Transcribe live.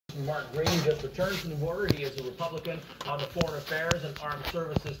Mark Green just returned from the border. He is a Republican on the Foreign Affairs and Armed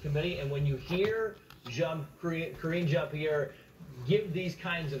Services Committee. And when you hear Karine Jean-Pierre give these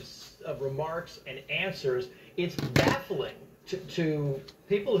kinds of remarks and answers, it's baffling to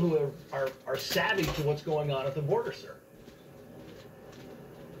people who are savvy to what's going on at the border, sir.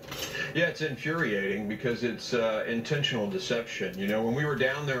 Yeah, it's infuriating because it's intentional deception. You know, when we were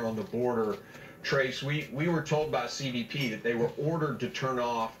down there on the border, Trace, we were told by CBP that they were ordered to turn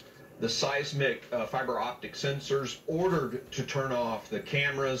off the seismic fiber optic sensors, ordered to turn off the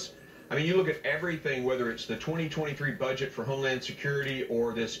cameras. I mean, you look at everything, whether it's the 2023 budget for Homeland Security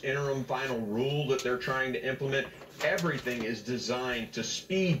or this interim final rule that they're trying to implement, everything is designed to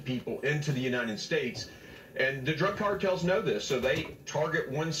speed people into the United States. And the drug cartels know this, so they target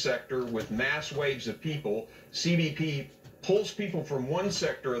one sector with mass waves of people. CBP pulls people from one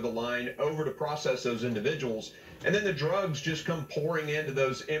sector of the line over to process those individuals, and then the drugs just come pouring into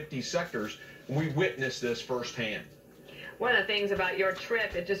those empty sectors. We witnessed this firsthand. One of the things about your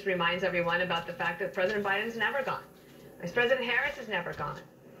trip, it just reminds everyone about the fact that President Biden's never gone. Vice President Harris is never gone.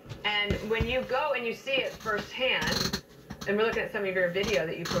 And when you go and you see it firsthand, and we're looking at some of your video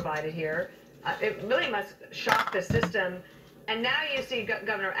that you provided here, it really must shock the system. And now you see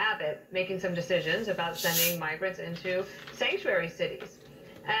Governor Abbott making some decisions about sending migrants into sanctuary cities.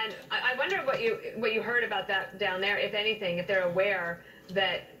 And I wonder what you heard about that down there, if anything, if they're aware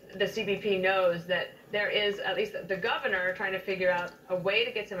that the CBP knows that there is at least the governor trying to figure out a way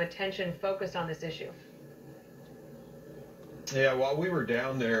to get some attention focused on this issue. Yeah, while we were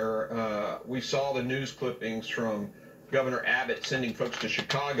down there, we saw the news clippings from Governor Abbott sending folks to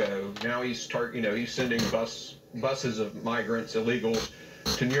Chicago. Now he's sending buses of migrants, illegals,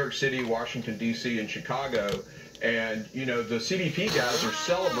 to New York City, Washington, D.C., and Chicago. And, you know, the CBP guys are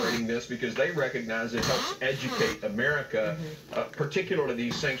celebrating this because they recognize it helps educate America, particularly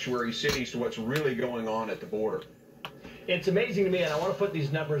these sanctuary cities, to what's really going on at the border. It's amazing to me, and I want to put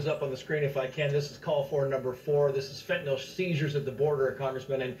these numbers up on the screen if I can. This is call for number 4. This is fentanyl seizures at the border,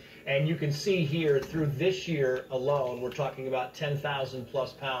 Congressman. And you can see here, through this year alone, we're talking about 10,000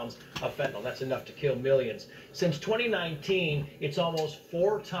 plus pounds of fentanyl. That's enough to kill millions. Since 2019, it's almost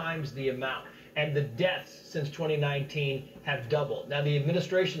 4 times the amount. And the deaths since 2019 have doubled. Now, the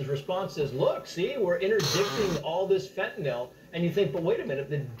administration's response is, look, see, we're interdicting all this fentanyl. And you think, but wait a minute,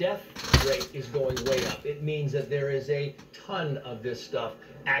 the death rate is going way up. It means that there is a ton of this stuff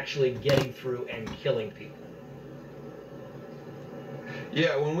actually getting through and killing people.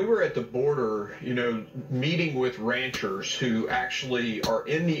 Yeah, when we were at the border, you know, meeting with ranchers who actually are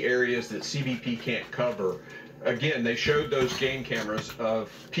in the areas that CBP can't cover, again, they showed those game cameras of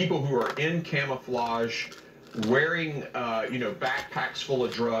people who are in camouflage, wearing, backpacks full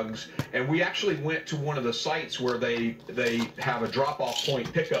of drugs. And we actually went to one of the sites where they have a drop-off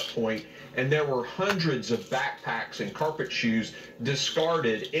point, pickup point, and there were hundreds of backpacks and carpet shoes,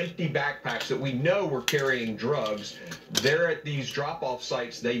 discarded, empty backpacks that we know were carrying drugs. They're at these drop-off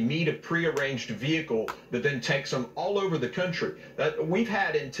sites. They meet a prearranged vehicle that then takes them all over the country. We've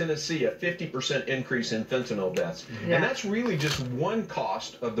had in Tennessee a 50% increase in fentanyl deaths. Yeah. And that's really just one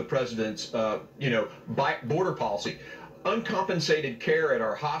cost of the president's, border policy. Uncompensated care at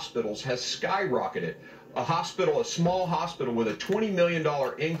our hospitals has skyrocketed. A small hospital with a $20 million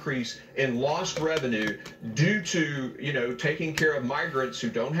increase in lost revenue due to, taking care of migrants who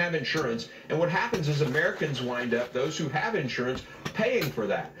don't have insurance. And what happens is Americans wind up, those who have insurance, paying for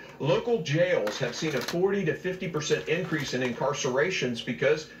that. Local jails have seen a 40 to 50% increase in incarcerations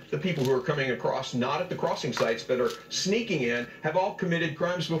because the people who are coming across, not at the crossing sites, but are sneaking in, have all committed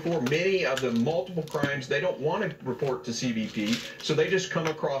crimes before. Many of the multiple crimes they don't want to report to CBP, so they just come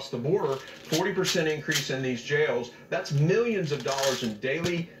across the border. 40% increase in these jails. That's millions of dollars in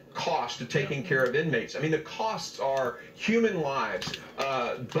daily cost to taking care of inmates. I mean, the costs are human lives,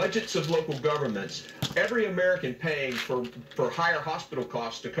 budgets of local governments, every American paying for higher hospital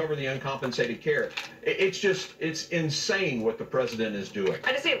costs to cover the uncompensated care. It's insane what the president is doing.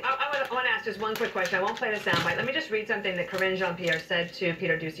 I want to ask just one quick question. I won't play the soundbite. Let me just read something that Karine Jean-Pierre said to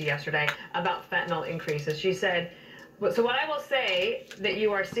Peter Doocy yesterday about fentanyl increases. She said, so what I will say that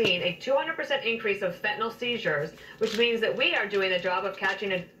you are seeing a 200% increase of fentanyl seizures, which means that we are doing the job of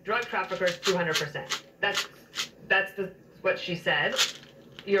catching a drug traffickers 200%. That's what she said.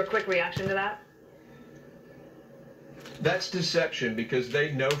 Your quick reaction to that? That's deception, because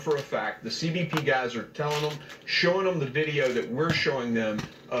they know for a fact the CBP guys are telling them, showing them the video that we're showing them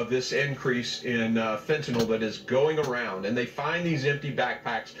of this increase in fentanyl that is going around. And they find these empty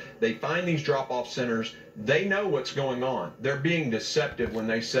backpacks. They find these drop-off centers. They know what's going on. They're being deceptive when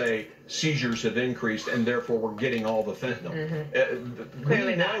they say seizures have increased and therefore we're getting all the fentanyl.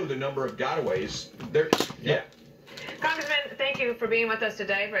 Clearly we know not. the number of gotaways. Yeah. Congressman, thank you for being with us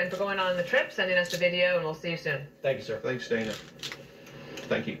today and for going on the trip, sending us the video, and we'll see you soon. Thank you, sir. Thanks, Dana.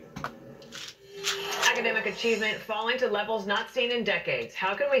 Thank you. Academic achievement falling to levels not seen in decades.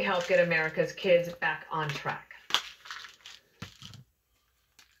 How can we help get America's kids back on track?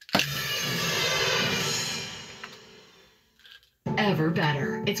 Ever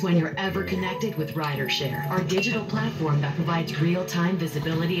better. It's when you're ever connected with RiderShare, our digital platform that provides real-time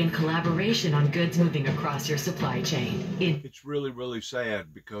visibility and collaboration on goods moving across your supply chain. It's really, really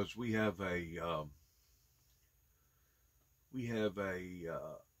sad because we have a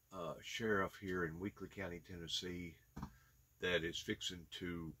sheriff here in Weakley County, Tennessee, that is fixing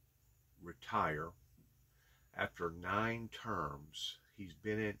to retire after 9 terms. He's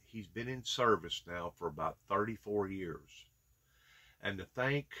been in service now for about 34 years. And to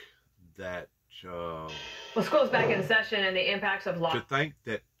think that well, school's back in session, and the impacts of law. To think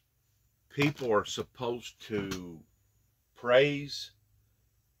that people are supposed to praise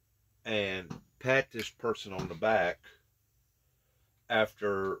and pat this person on the back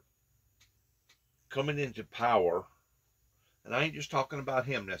after coming into power, and I ain't just talking about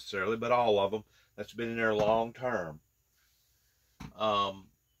him necessarily, but all of them that's been in there long term. To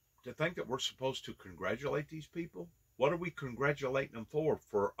think that we're supposed to congratulate these people. What are we congratulating them for?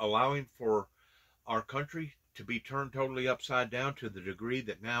 For allowing for our country to be turned totally upside down to the degree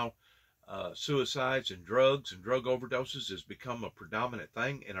that now suicides and drug overdoses has become a predominant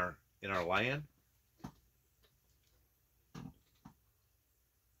thing in our land?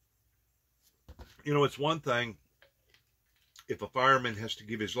 You know, it's one thing if a fireman has to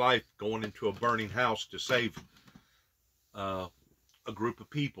give his life going into a burning house to save a group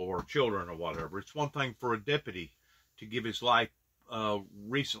of people or children or whatever. It's one thing for a deputy to give his life.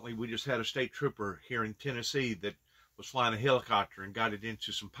 Recently, we just had a state trooper here in Tennessee that was flying a helicopter and got it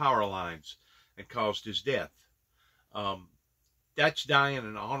into some power lines and caused his death. That's dying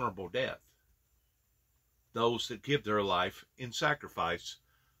an honorable death. Those that give their life in sacrifice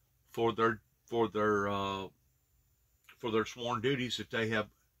for their sworn duties that they have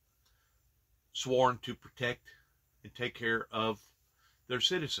sworn to protect and take care of their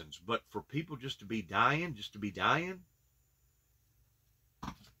citizens. But for people just to be dying,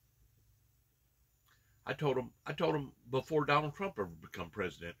 I told them before Donald Trump ever become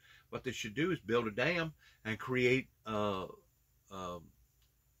president, what they should do is build a dam and create turbines.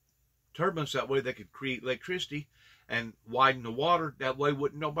 That way they could create electricity and widen the water. That way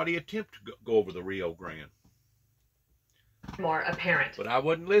wouldn't nobody attempt to go over the Rio Grande. More apparent. But I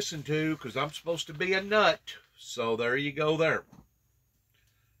wouldn't listen to, because I'm supposed to be a nut. So there you go there.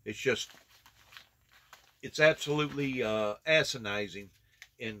 It's absolutely asinizing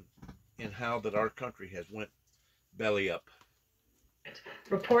in how that our country has went belly up.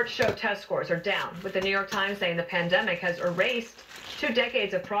 Reports show test scores are down, with the New York Times saying the pandemic has erased 2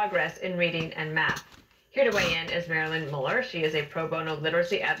 decades of progress in reading and math. Here to weigh in is Marilyn Muller. She is a pro bono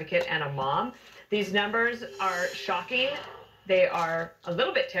literacy advocate and a mom. These numbers are shocking. They are a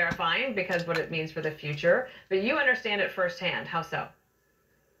little bit terrifying because what it means for the future, but you understand it firsthand. How so?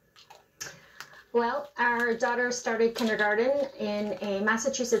 Well, our daughter started kindergarten in a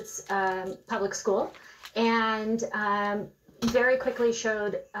Massachusetts public school, and very quickly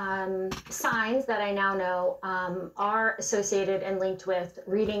showed signs that I now know are associated and linked with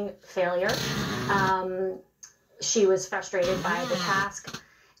reading failure. She was frustrated by the task.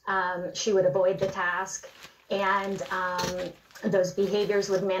 She would avoid the task, and those behaviors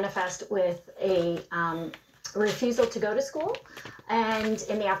would manifest with a refusal to go to school. And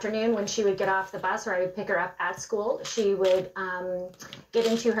in the afternoon, when she would get off the bus, or I would pick her up at school, she would get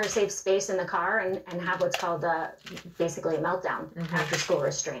into her safe space in the car and have what's called basically a meltdown after school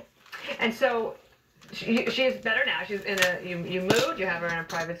restraint. And so she is better now. She's in you moved, you have her in a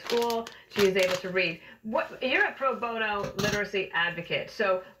private school, she is able to read. You're a pro bono literacy advocate.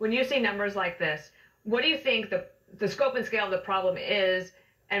 So when you see numbers like this, what do you think the scope and scale of the problem is,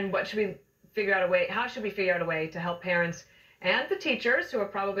 and what should we figure out a way, how should we figure out a way to help parents and the teachers, who are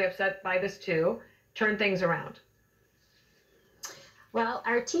probably upset by this too, turn things around? Well,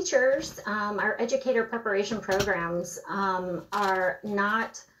 our teachers, our educator preparation programs are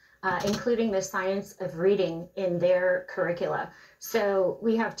not including the science of reading in their curricula. So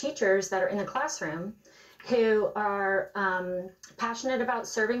we have teachers that are in the classroom who are passionate about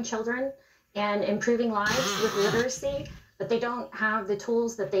serving children and improving lives with literacy, but they don't have the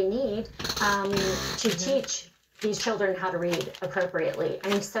tools that they need to teach these children how to read appropriately.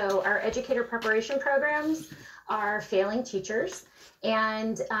 And so our educator preparation programs are failing teachers.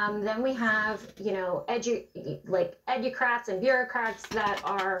 And then we have, you know, educrats and bureaucrats that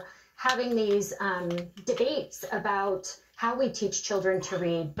are having these debates about how we teach children to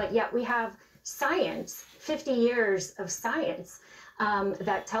read, but yet we have science, 50 years of science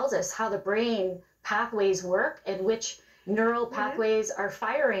that tells us how the brain pathways work and which neural pathways are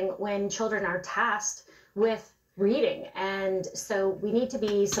firing when children are tasked with reading. And so we need to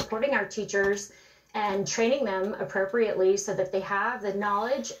be supporting our teachers and training them appropriately so that they have the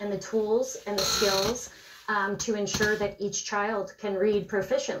knowledge and the tools and the skills to ensure that each child can read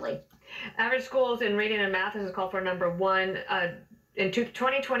proficiently. Average schools in reading and math, this is called for number 1, in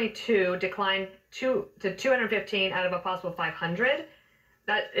 2022 declined to 215 out of a possible 500.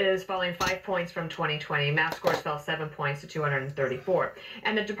 That is falling 5 points from 2020. Math scores fell 7 points to 234.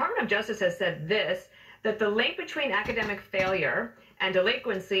 And the Department of Justice has said this, that the link between academic failure and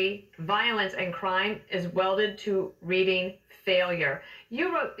delinquency, violence, and crime is welded to reading failure.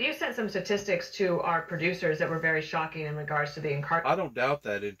 You sent some statistics to our producers that were very shocking in regards to the incarceration. I don't doubt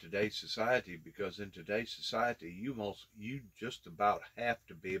that in today's society, because in today's society, you just about have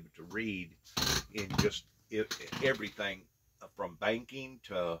to be able to read in just everything, from banking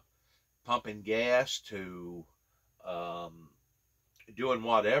to pumping gas to doing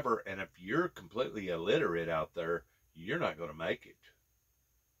whatever. And if you're completely illiterate out there, you're not going to make it.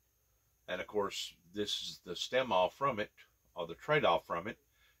 And of course, this is the stem off from it, or the trade-off from it,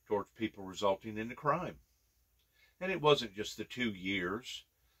 towards people resulting into crime. And it wasn't just the 2 years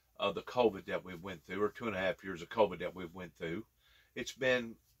of the COVID that we went through, or 2.5 years of COVID that we went through. It's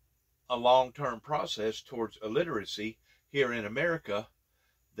been a long-term process towards illiteracy here in America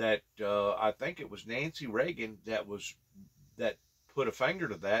that I think it was Nancy Reagan that put a finger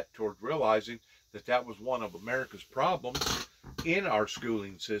to that, towards realizing that that was one of America's problems in our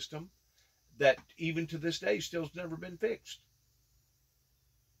schooling system that even to this day still has never been fixed.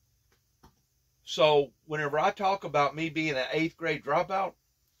 So whenever I talk about me being an 8th grade dropout,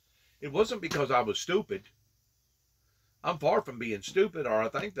 it wasn't because I was stupid. I'm far from being stupid, or I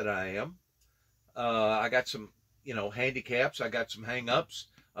think that I am. I got some, handicaps. I got some hang-ups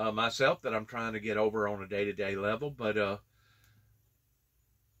myself that I'm trying to get over on a day-to-day level. But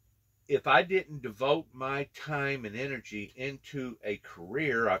if I didn't devote my time and energy into a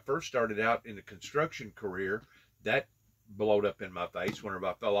career, I first started out in a construction career. That blowed up in my face whenever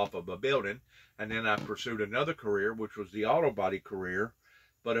I fell off of a building. And then I pursued another career, which was the auto body career.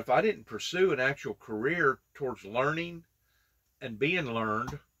 But if I didn't pursue an actual career towards learning and being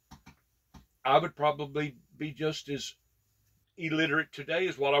learned, I would probably be just as illiterate today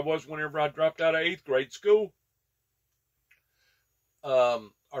as what I was whenever I dropped out of 8th grade school.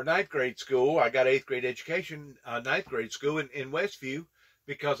 Or 9th grade school. I got 8th grade education, 9th grade school in Westview,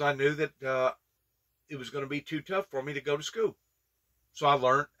 because I knew that it was going to be too tough for me to go to school. So I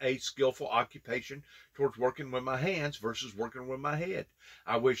learned a skillful occupation towards working with my hands versus working with my head.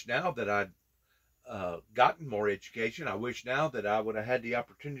 I wish now that I'd gotten more education. I wish now that I would have had the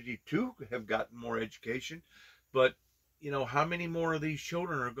opportunity to have gotten more education. But, how many more of these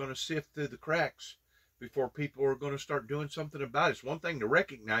children are going to sift through the cracks before people are going to start doing something about it? It's one thing to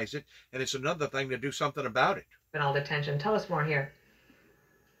recognize it, and it's another thing to do something about it. Juvenile detention. Tell us more here.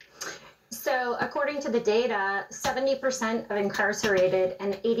 So according to the data, 70% of incarcerated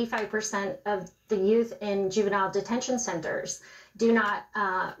and 85% of the youth in juvenile detention centers do not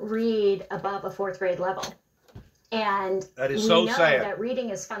read above a 4th grade level. And that is we so know sad. that reading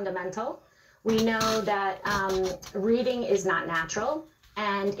is fundamental. We know that reading is not natural,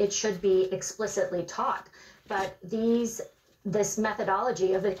 and it should be explicitly taught. But this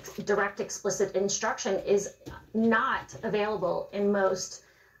methodology of direct explicit instruction is not available in most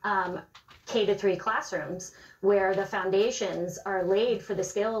K-3 classrooms, where the foundations are laid for the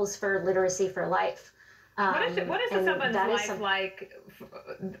skills for literacy for life. What is someone's life like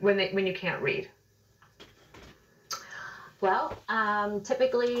when you can't read? Well,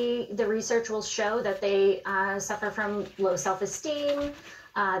 typically the research will show that they suffer from low self-esteem,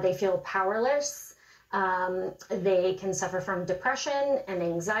 they feel powerless, they can suffer from depression and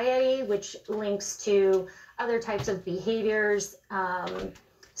anxiety, which links to other types of behaviors,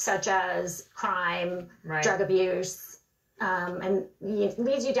 such as crime, drug abuse, and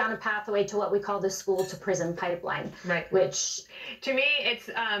leads you down a pathway to what we call the school to prison pipeline. Right. Which, to me,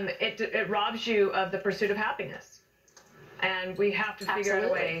 it robs you of the pursuit of happiness, and we have to figure out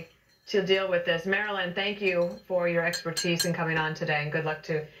a way to deal with this. Marilyn, thank you for your expertise in coming on today, and good luck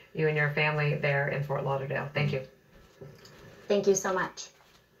to you and your family there in Fort Lauderdale. Thank you. Thank you so much.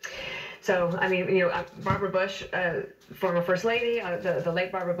 So, I mean, Barbara Bush, former First Lady, the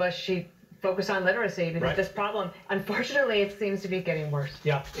late Barbara Bush, she focused on literacy because this problem, unfortunately, it seems to be getting worse.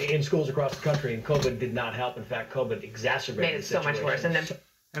 Yeah, in schools across the country, and COVID did not help. In fact, COVID exacerbated Made it so much worse.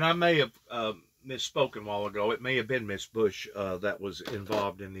 And I may have misspoken a while ago. It may have been Miss Bush that was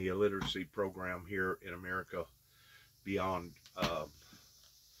involved in the illiteracy program here in America beyond the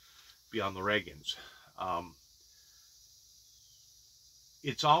Reagans.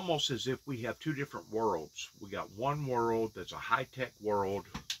 It's almost as if we have two different worlds. We got one world that's a high-tech world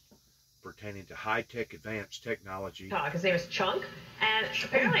pertaining to high-tech advanced technology. His name is Chunk, and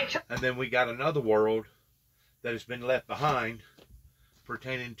apparently and then we got another world that has been left behind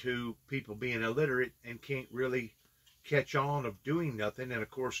pertaining to people being illiterate and can't really catch on of doing nothing. And of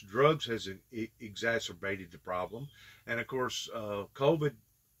course, drugs has exacerbated the problem. And of course, COVID,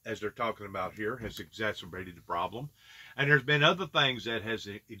 as they're talking about here, has exacerbated the problem. And there's been other things that has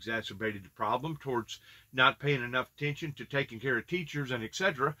exacerbated the problem towards not paying enough attention to taking care of teachers and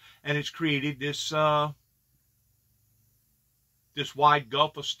etc. And it's created this this wide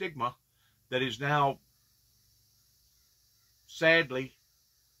gulf of stigma that is now sadly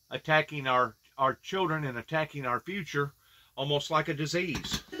attacking our children and attacking our future almost like a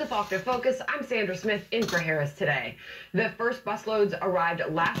disease. The Faulkner Focus, I'm Sandra Smith in for Harris today. The first busloads arrived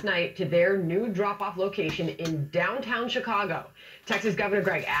last night to their new drop-off location in downtown Chicago. Texas Governor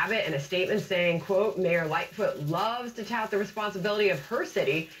Greg Abbott in a statement saying, quote, Mayor Lightfoot loves to tout the responsibility of her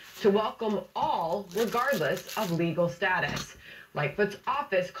city to welcome all regardless of legal status. Lightfoot's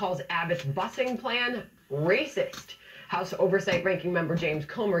office calls Abbott's busing plan racist. House Oversight Ranking Member James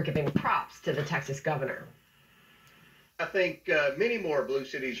Comer giving props to the Texas governor. I think many more blue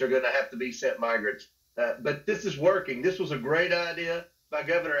cities are going to have to be sent migrants. But this is working. This was a great idea by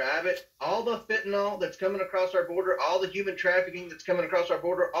Governor Abbott. All the fentanyl that's coming across our border, all the human trafficking that's coming across our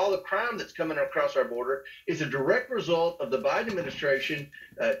border, all the crime that's coming across our border is a direct result of the Biden administration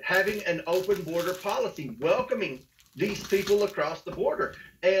having an open border policy, welcoming these people across the border.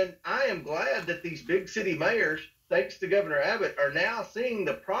 And I am glad that these big city mayors, thanks to Governor Abbott, are now seeing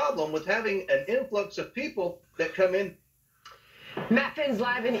the problem with having an influx of people that come in. Matt Finn's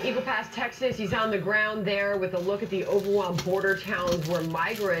live in Eagle Pass, Texas. He's on the ground there with a look at the overwhelmed border towns where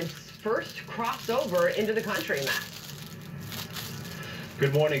migrants first cross over into the country, Matt.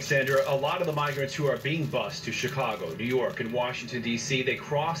 Good morning, Sandra. A lot of the migrants who are being bused to Chicago, New York, and Washington, D.C., they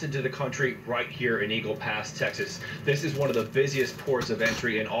cross into the country right here in Eagle Pass, Texas. This is one of the busiest ports of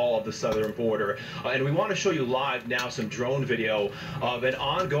entry in all of the southern border. And we want to show you live now some drone video of an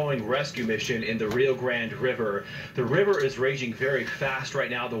ongoing rescue mission in the Rio Grande River. The river is raging very fast right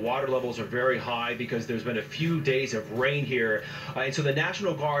now. The water levels are very high because there's been a few days of rain here. And so the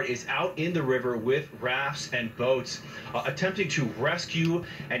National Guard is out in the river with rafts and boats attempting to rescue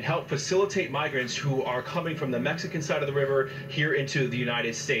and help facilitate migrants who are coming from the Mexican side of the river here into the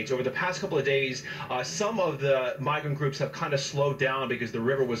United States. Over the past couple of days, some of the migrant groups have kind of slowed down because the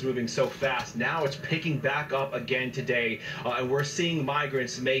river was moving so fast. Now it's picking back up again today, and we're seeing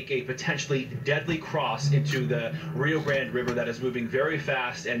migrants make a potentially deadly cross into the Rio Grande River that is moving very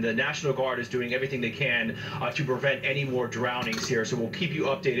fast, and the National Guard is doing everything they can to prevent any more drownings here. So we'll keep you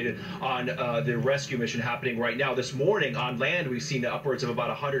updated on the rescue mission happening right now. This morning on land, we've seen upwards of about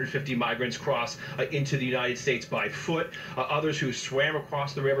 150 migrants cross into the United States by foot. Others who swam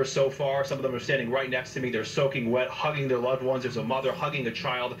across the river so far, some of them are standing right next to me. They're soaking wet, hugging their loved ones. There's a mother hugging a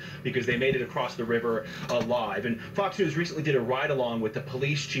child because they made it across the river alive. And Fox News recently did a ride-along with the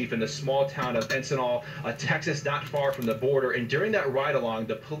police chief in the small town of Encinal, Texas, not far from the border. And during that ride-along,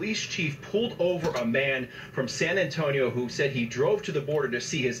 the police chief pulled over a man from San Antonio who said he drove to the border to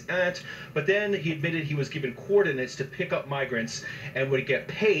see his aunt, but then he admitted he was given coordinates to pick up migrants and would get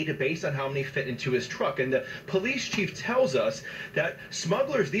paid based on how many fit into his truck. And the police chief tells us that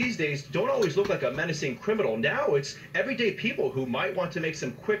smugglers these days don't always look like a menacing criminal. Now it's everyday people who might want to make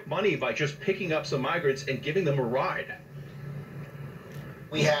some quick money by just picking up some migrants and giving them a ride.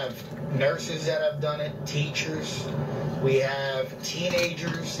 We have nurses that have done it, teachers. We have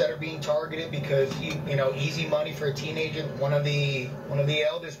teenagers that are being targeted because you know, easy money for a teenager. One of the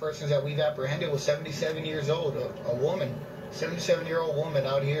eldest persons that we've apprehended was 77 years old, a woman, 77-year-old woman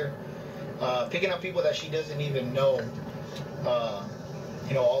out here picking up people that she doesn't even know.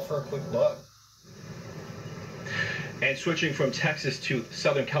 You know, all for a quick buck. And switching from Texas to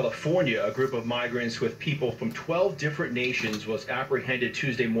Southern California, a group of migrants with people from 12 different nations was apprehended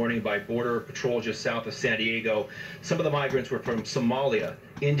Tuesday morning by Border Patrol just south of San Diego. Some of the migrants were from Somalia,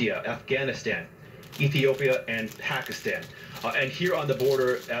 India, Afghanistan, Ethiopia, and Pakistan. And here on the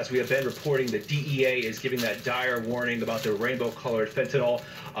border, as we have been reporting, the DEA is giving that dire warning about the rainbow-colored fentanyl.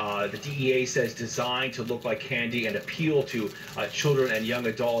 The DEA says designed to look like candy and appeal to children and young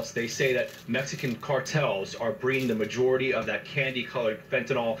adults. They say that Mexican cartels are bringing the majority of that candy-colored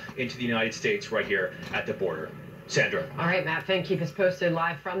fentanyl into the United States right here at the border. Sandra. All right, Matt Finn, keep us posted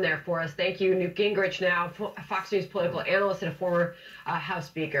live from there for us. Thank you. Newt Gingrich, now Fox News political analyst and a former House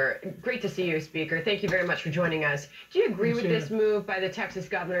Speaker. Great to see you, Speaker. Thank you very much for joining us. Do you agree with this move by the Texas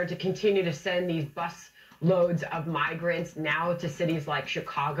governor to continue to send these bus loads of migrants now to cities like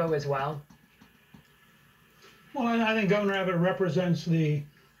Chicago as well? Well, I think Governor Abbott represents the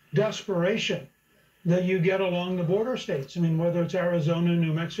desperation that you get along the border states. I mean, whether it's Arizona,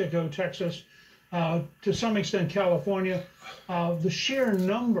 New Mexico, Texas, to some extent California, the sheer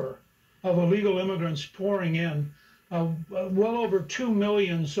number of illegal immigrants pouring in, well over 2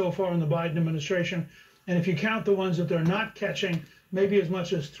 million so far in the Biden administration. And if you count the ones that they're not catching, maybe as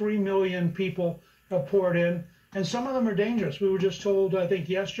much as 3 million people have poured in. And some of them are dangerous. We were just told, I think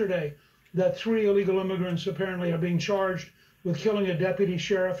yesterday, that 3 illegal immigrants apparently are being charged with killing a deputy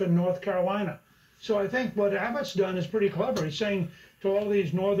sheriff in North Carolina. So I think what Abbott's done is pretty clever. He's saying to all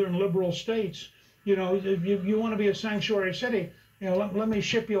these northern liberal states, you know, you want to be a sanctuary city, you know, let me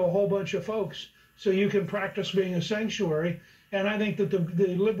ship you a whole bunch of folks so you can practice being a sanctuary. And I think that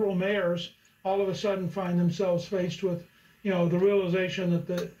the liberal mayors all of a sudden find themselves faced with, you know, the realization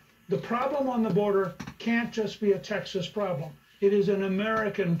that the problem on the border can't just be a Texas problem. It is an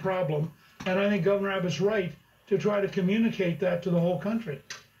American problem. And I think Governor Abbott's right to try to communicate that to the whole country.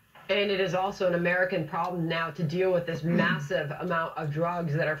 And it is also an American problem now to deal with this massive amount of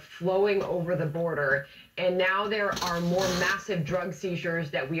drugs that are flowing over the border. And now there are more massive drug seizures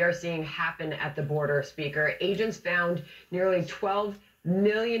that we are seeing happen at the border, Speaker. Agents found nearly $12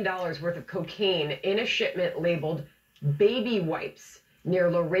 million worth of cocaine in a shipment labeled baby wipes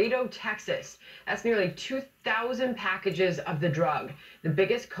near Laredo, Texas. That's nearly 2,000 packages of the drug, the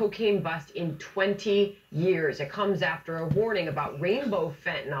biggest cocaine bust in 20 years. It comes after a warning about rainbow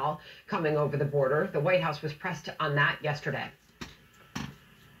fentanyl coming over the border. The White House was pressed on that yesterday.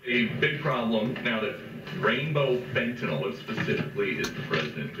 A big problem now that rainbow fentanyl, what specifically is the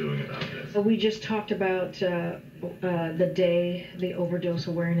president doing about this? We just talked about the day, the overdose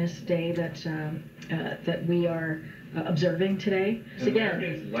awareness day that we are observing today. So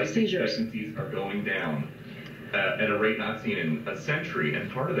again, life seizures. expectancies are going down at a rate not seen in a century,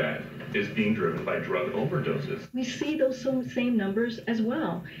 and part of that is being driven by drug overdoses. We see those same numbers as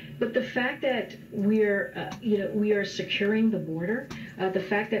well, but the fact that we are securing the border, the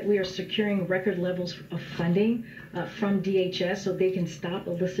fact that we are securing record levels of funding from DHS so they can stop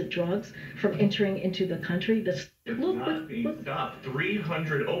illicit drugs from entering into the country. It's not being stopped.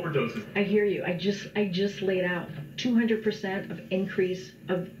 300 overdoses. I hear you. I just laid out 200% of increase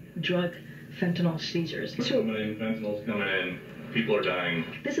of drug fentanyl seizures. Fentanyl's coming in. People are dying.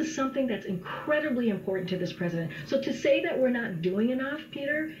 This is something that's incredibly important to this president. So to say that we're not doing enough,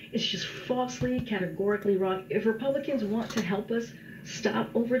 Peter, is just falsely, categorically wrong. If Republicans want to help us stop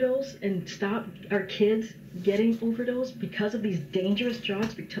overdose and stop our kids getting overdose because of these dangerous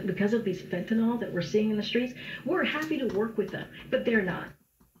drugs, because of these fentanyl that we're seeing in the streets, we're happy to work with them, but they're not.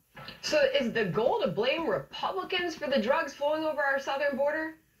 So is the goal to blame Republicans for the drugs flowing over our southern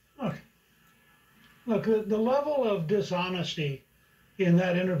border? Look, the level of dishonesty in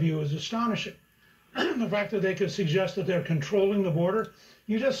that interview is astonishing. The fact that they could suggest that they're controlling the border,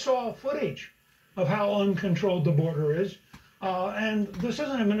 you just saw footage of how uncontrolled the border is. And this is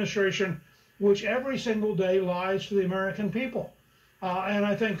an administration which every single day lies to the American people. And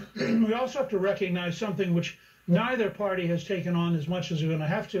I think we also have to recognize something which neither party has taken on as much as they're going to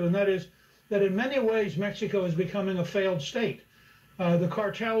have to, and that is that in many ways Mexico is becoming a failed state. The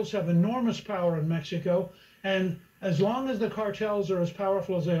cartels have enormous power in Mexico, and as long as the cartels are as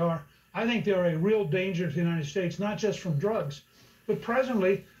powerful as they are, I think they're a real danger to the United States, not just from drugs, but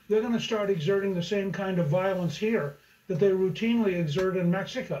presently they're going to start exerting the same kind of violence here that they routinely exert in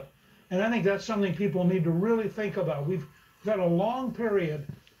Mexico. And I think that's something people need to really think about. We've got a long period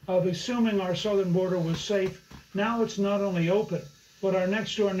of assuming our southern border was safe. Now it's not only open, but our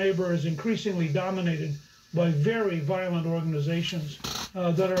next door neighbor is increasingly dominated by very violent organizations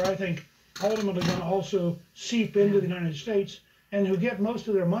that are, I think, ultimately going to also seep into the United States and who get most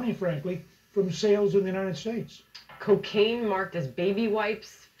of their money, frankly, from sales in the United States. Cocaine marked as baby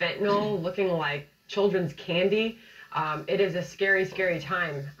wipes, fentanyl looking like children's candy. It is a scary, scary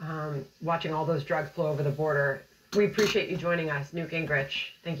time watching all those drugs flow over the border. We appreciate you joining us, Newt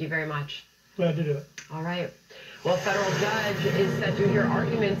Gingrich. Thank you very much. Glad to do it. All right. Well, a federal judge is set to hear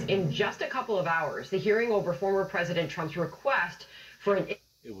arguments in just a couple of hours. The hearing over former President Trump's request for an...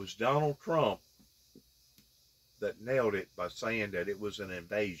 It was Donald Trump that nailed it by saying that it was an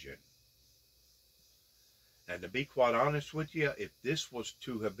invasion. And to be quite honest with you, if this was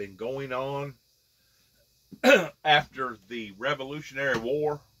to have been going on after the Revolutionary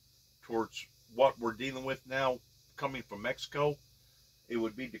War towards what we're dealing with now coming from Mexico, it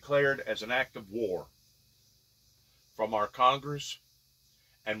would be declared as an act of war from our Congress,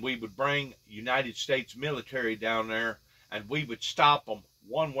 and we would bring United States military down there, and we would stop them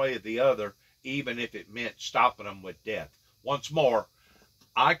one way or the other, even if it meant stopping them with death. Once more,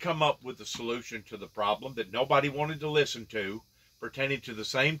 I come up with a solution to the problem that nobody wanted to listen to, pertaining to the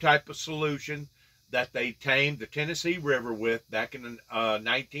same type of solution that they tamed the Tennessee River with back in the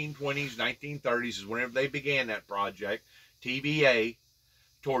 1920s, 1930s, is whenever they began that project, TVA,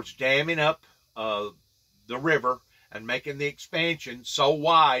 towards damming up the river and making the expansion so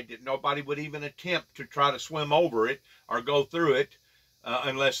wide that nobody would even attempt to try to swim over it or go through it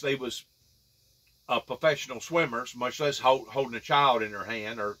unless they was professional swimmers, much less holding a child in their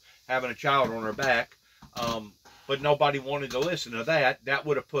hand or having a child on their back. But nobody wanted to listen to that. That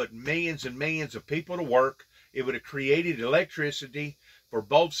would have put millions and millions of people to work. It would have created electricity for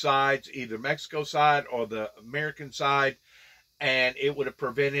both sides, either Mexico side or the American side, and it would have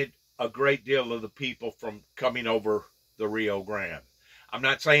prevented a great deal of the people from coming over the Rio Grande. I'm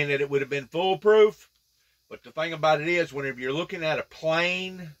not saying that it would have been foolproof, but the thing about it is, whenever you're looking at a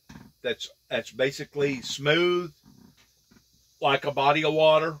plain that's basically smooth, like a body of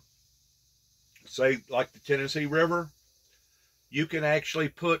water, say like the Tennessee River, you can actually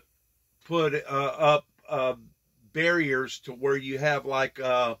put up barriers to where you have like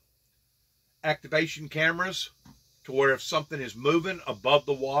activation cameras, to where if something is moving above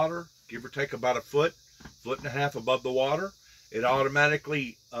the water, give or take about a foot and a half above the water, it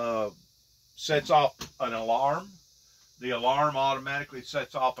automatically sets off an alarm. The alarm automatically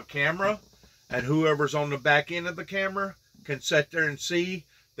sets off a camera, and whoever's on the back end of the camera can sit there and see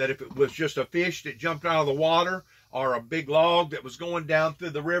that if it was just a fish that jumped out of the water, or a big log that was going down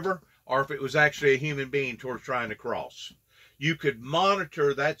through the river, or if it was actually a human being towards trying to cross. You could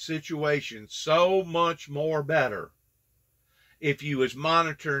monitor that situation so much more better if you was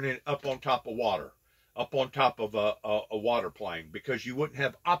monitoring it up on top of water, up on top of a water plane, because you wouldn't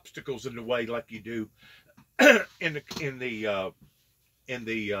have obstacles in the way like you do in the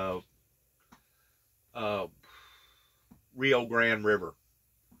Rio Grande River.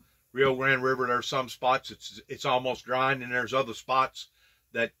 Rio Grande River, there's some spots it's almost dry, and there's other spots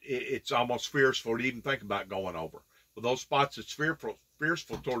that it's almost fearful to even think about going over. But those spots it's fearful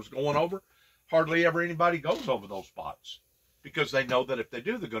towards going over, hardly ever anybody goes over those spots, because they know that if they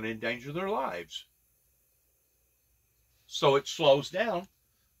do, they're going to endanger their lives. So it slows down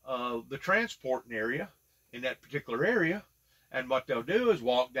the transporting area in that particular area, and what they'll do is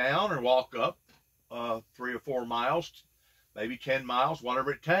walk down or walk up 3 or 4 miles, maybe 10 miles,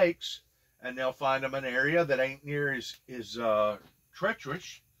 whatever it takes, and they'll find them an area that ain't near as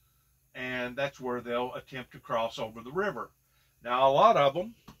treacherous, and that's where they'll attempt to cross over the river. Now, a lot of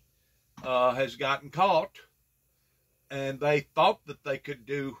them has gotten caught, and they thought that they could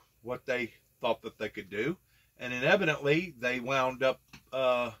do what they thought that they could do, and inevitably they wound up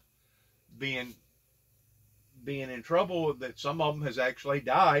being in trouble, that some of them has actually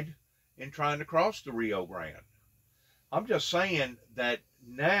died in trying to cross the Rio Grande. I'm just saying that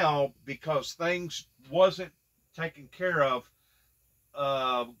now, because things wasn't taken care of,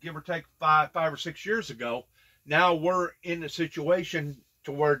 give or take 5 or 6 years ago, now we're in a situation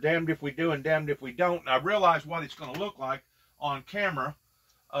to where damned if we do and damned if we don't. And I realize what it's going to look like on camera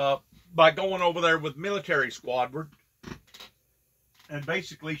by going over there with military squadron and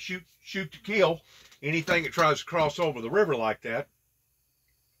basically shoot to kill anything that tries to cross over the river like that.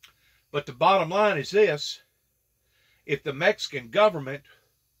 But the bottom line is this: if the Mexican government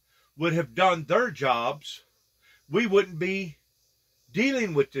would have done their jobs, we wouldn't be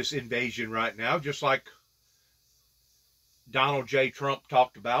dealing with this invasion right now, just like Donald J. Trump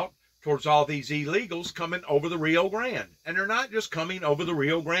talked about, towards all these illegals coming over the Rio Grande. And they're not just coming over the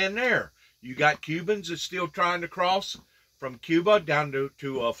Rio Grande there. You got Cubans that's still trying to cross from Cuba down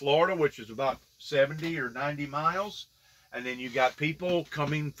to Florida, which is about 70 or 90 miles. And then you got people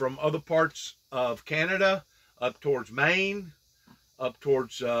coming from other parts of Canada, up towards Maine, up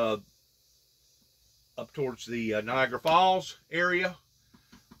towards the Niagara Falls area.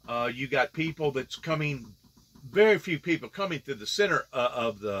 You got people that's coming, very few people coming through the center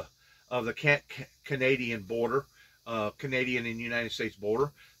of the Canadian border, Canadian and United States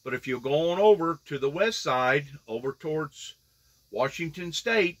border. But if you're going over to the west side, over towards Washington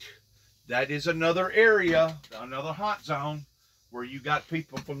State, that is another area, another hot zone, where you got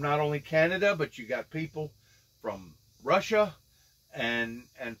people from not only Canada, but you got people from Russia and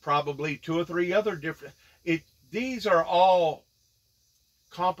probably 2 or 3 other different. These are all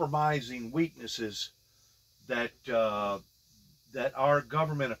compromising weaknesses that that our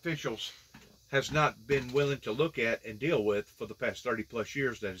government officials has not been willing to look at and deal with for the past 30 plus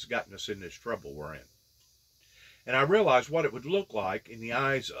years that has gotten us in this trouble we're in. And I realized what it would look like in the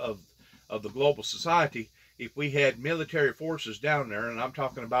eyes of the global society if we had military forces down there, and I'm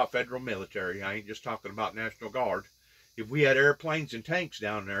talking about federal military, I ain't just talking about National Guard. If we had airplanes and tanks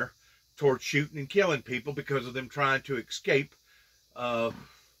down there towards shooting and killing people because of them trying to escape the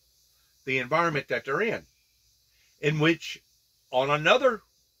environment that they're in which, on another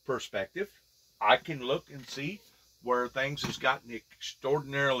perspective, I can look and see where things has gotten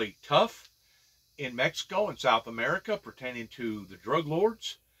extraordinarily tough in Mexico and South America pertaining to the drug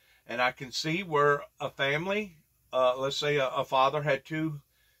lords. And I can see where a family, let's say a father had two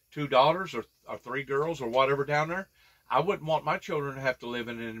daughters or 3 girls or whatever down there. I wouldn't want my children to have to live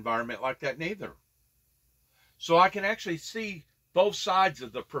in an environment like that neither. So I can actually see both sides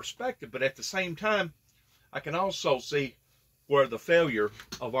of the perspective, but at the same time, I can also see where the failure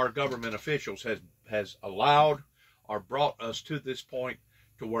of our government officials has allowed or brought us to this point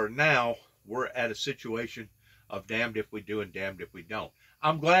to where now we're at a situation of damned if we do and damned if we don't.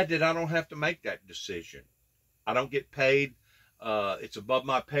 I'm glad that I don't have to make that decision. I don't get paid. It's above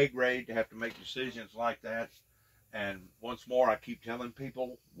my pay grade to have to make decisions like that. And once more, I keep telling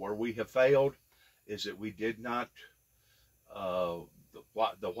people where we have failed is that we did not, the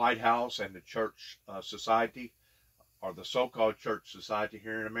White House and the church society, or the so-called church society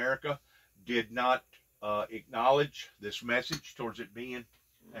here in America, did not acknowledge this message towards it being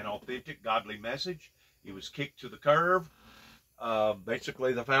an authentic, godly message. It was kicked to the curb.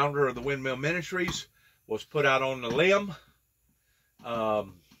 Basically, the founder of the Windmill Ministries was put out on the limb,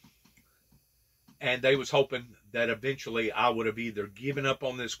 and they was hoping that eventually I would have either given up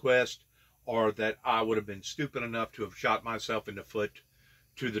on this quest or that I would have been stupid enough to have shot myself in the foot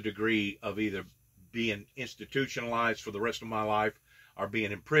to the degree of either being institutionalized for the rest of my life or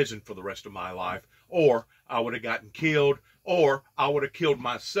being imprisoned for the rest of my life, or I would have gotten killed, or I would have killed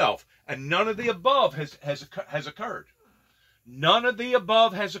myself. And none of the above has occurred. None of the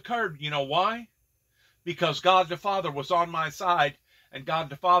above has occurred. You know why? Because God the Father was on my side, and God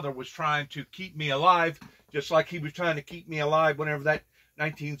the Father was trying to keep me alive, just like he was trying to keep me alive whenever that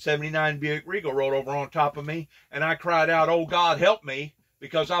 1979 Buick Regal rolled over on top of me, and I cried out, "Oh, God, help me,"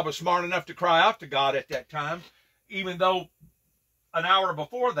 because I was smart enough to cry out to God at that time, even though an hour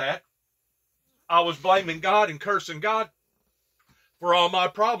before that, I was blaming God and cursing God for all my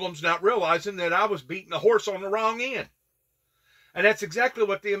problems, not realizing that I was beating a horse on the wrong end. And that's exactly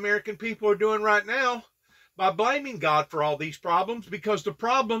what the American people are doing right now by blaming God for all these problems, because the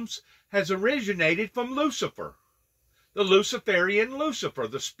problems has originated from Lucifer, the Luciferian Lucifer,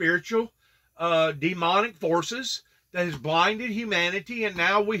 the spiritual demonic forces that has blinded humanity, and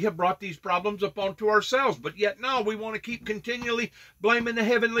now we have brought these problems upon to ourselves. But yet now we want to keep continually blaming the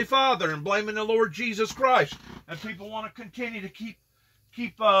Heavenly Father and blaming the Lord Jesus Christ, and people want to continue to keep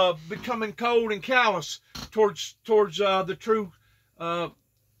becoming cold and callous towards the true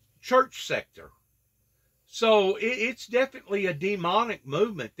church sector. So it's definitely a demonic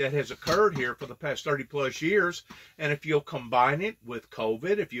movement that has occurred here for the past 30 plus years. And if you'll combine it with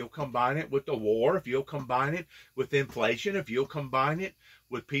COVID, if you'll combine it with the war, if you'll combine it with inflation, if you'll combine it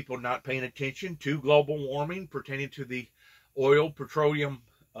with people not paying attention to global warming pertaining to the oil, petroleum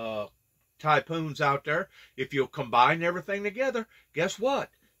typhoons out there, if you'll combine everything together, guess what?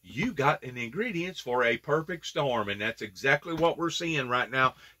 You got an ingredients for a perfect storm. And that's exactly what we're seeing right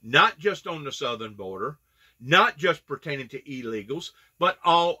now, not just on the southern border, not just pertaining to illegals, but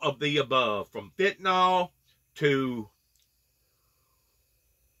all of the above, from fentanyl to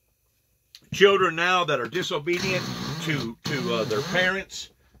children now that are disobedient to their parents,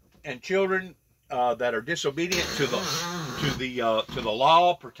 and children that are disobedient to the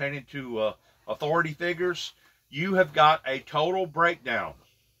law pertaining to authority figures. You have got a total breakdown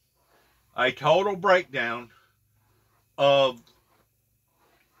of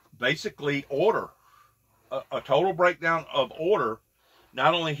basically order. A total breakdown of order,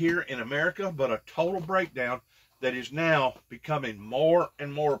 not only here in America, but a total breakdown that is now becoming more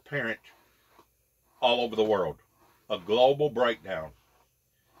and more apparent all over the world. A global breakdown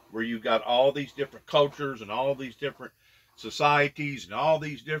where you've got all these different cultures and all these different societies and all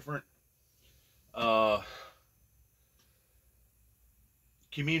these different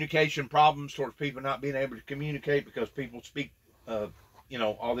communication problems towards people not being able to communicate because people speak, you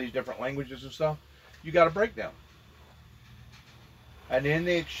know, all these different languages and stuff, you got a breakdown. And in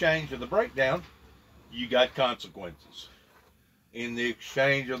the exchange of the breakdown, you got consequences. In the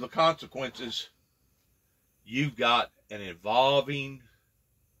exchange of the consequences, you've got an evolving,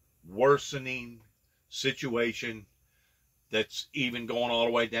 worsening situation that's even going all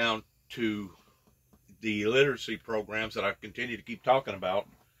the way down to the literacy programs that I continue to keep talking about,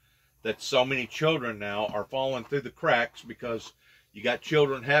 that so many children now are falling through the cracks because you got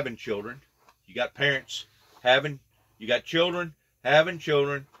children having children, you got parents having, you got children having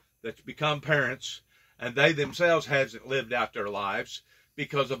children that's become parents, and they themselves hasn't lived out their lives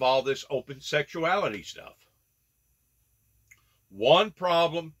because of all this open sexuality stuff. One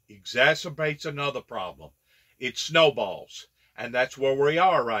problem exacerbates another problem. It snowballs, and that's where we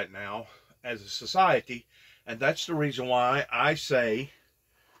are right now as a society, and that's the reason why I say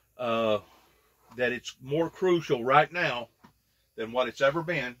that it's more crucial right now than what it's ever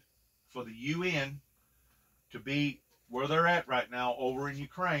been for the UN to be where they're at right now over in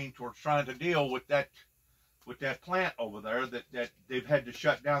Ukraine towards trying to deal with that plant over there that they've had to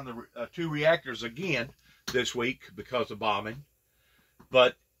shut down the 2 reactors again this week because of bombing.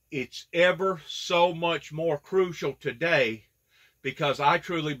 But it's ever so much more crucial today, because I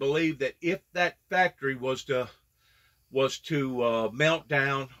truly believe that if that factory was to melt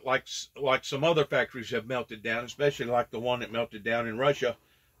down like some other factories have melted down, especially like the one that melted down in Russia,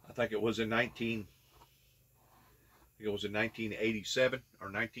 I think it was in 1987 or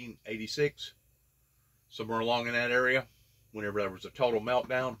 1986, somewhere along in that area, whenever there was a total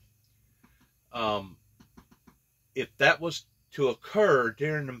meltdown. If that was to occur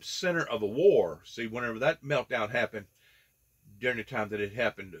during the center of a war, see, whenever that meltdown happened, during the time that it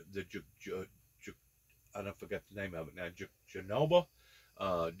happened, I don't forget the name of it now, Chernobyl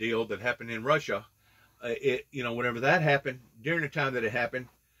deal that happened in Russia, you know, whenever that happened, during the time that it happened,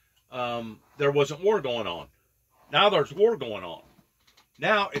 there wasn't war going on. Now there's war going on.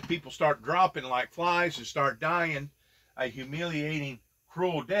 Now, if people start dropping like flies and start dying a humiliating,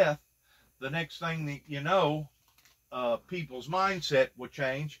 cruel death, the next thing that you know, people's mindset will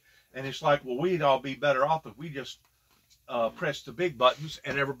change, and it's like, well, we'd all be better off if we just pressed the big buttons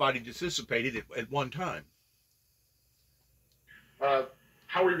and everybody dissipated at one time. How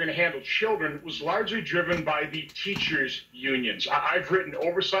we were going to handle children was largely driven by the teachers' unions. I've written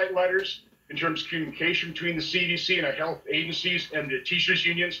oversight letters in terms of communication between the CDC and our health agencies and the teachers'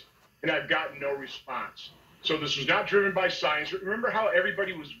 unions, and I've gotten no response. So this was not driven by science. Remember how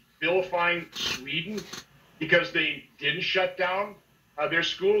everybody was vilifying Sweden because they didn't shut down their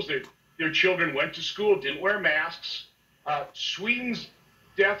schools? Their children went to school, didn't wear masks. Sweden's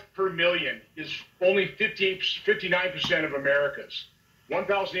death per million is only 59% of America's.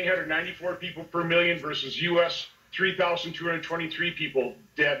 1,894 people per million versus U.S. 3,223 people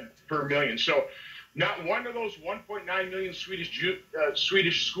dead per million. So not one of those 1.9 million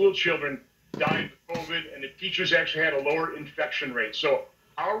Swedish school children died of COVID, and the teachers actually had a lower infection rate. So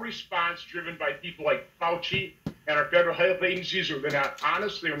our response, driven by people like Fauci and our federal health agencies, were not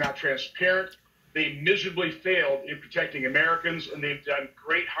honest, they were not transparent, they miserably failed in protecting Americans, and they've done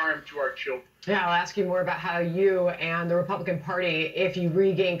great harm to our children. Yeah, I'll ask you more about how you and the Republican Party, if you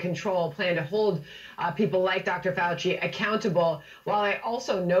regain control, plan to hold people like Dr. Fauci accountable. While I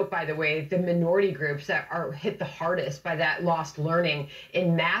also note, by the way, the minority groups that are hit the hardest by that lost learning.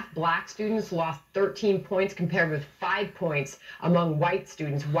 In math, black students lost 13 points compared with 5 points among white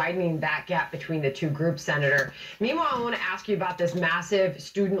students, widening that gap between the two groups, Senator. Meanwhile, I want to ask you about this massive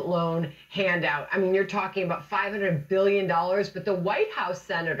student loan handout. I mean, you're talking about $500 billion, but the White House,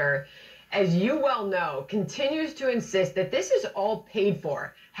 Senator, as you well know, continues to insist that this is all paid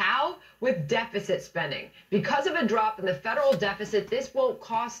for. How? With deficit spending. Because of a drop in the federal deficit, this won't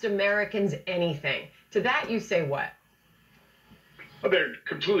cost Americans anything. To that, you say what? Well, they're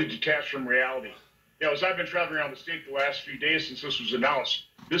completely detached from reality. You know, as I've been traveling around the state the last few days since this was announced,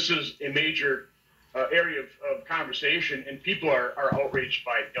 this is a major area of conversation, and people are outraged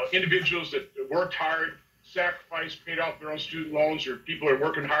by it. You know, individuals that worked hard, sacrificed, paid off their own student loans, or people are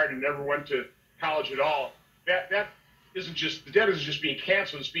working hard and never went to college at all. That isn't just, the debt isn't just being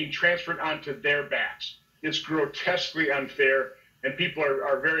canceled, it's being transferred onto their backs. It's grotesquely unfair, and people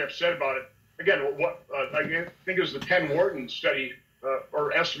are very upset about it. Again, I think it was the Penn Wharton study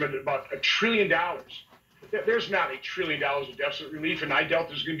or estimate about $1 trillion. There's not $1 trillion of deficit relief, and I doubt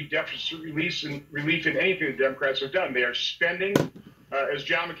there's going to be deficit relief in anything the Democrats have done. They are spending, as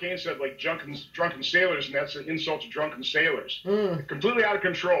John McCain said, like drunken sailors, and that's an insult to drunken sailors. Completely out of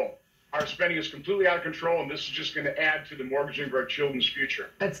control. our spending is completely out of control, and this is just going to add to the mortgaging of our children's future.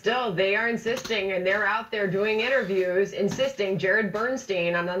 But still, they are insisting, and they're out there doing interviews, insisting. Jared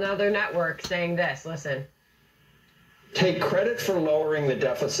Bernstein on another network saying this. Listen. Take credit for lowering the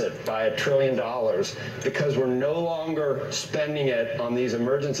deficit by $1 trillion because we're no longer spending it on these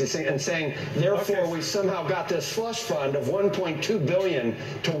emergencies and saying, therefore, we somehow got this slush fund of $1.2 billion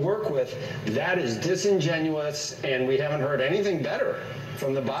to work with. That is disingenuous, and we haven't heard anything better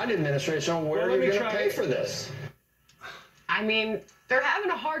from the Biden administration on where you're going to pay for this. I mean, they're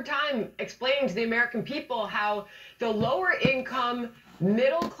having a hard time explaining to the American people how the lower income,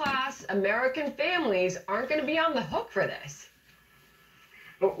 middle-class American families aren't going to be on the hook for this.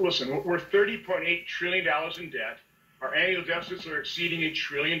 Well, listen, we're $30.8 trillion in debt. Our annual deficits are exceeding $1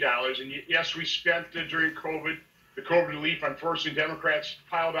 trillion. And yes, we spent during COVID, the COVID relief. Unfortunately, Democrats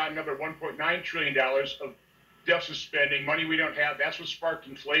piled on another $1.9 trillion of deficit spending, money we don't have. That's what sparked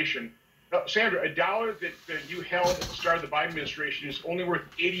inflation. Sandra, a dollar that you held at the start of the Biden administration is only worth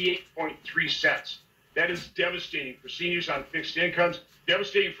 88.3 cents. That is devastating for seniors on fixed incomes,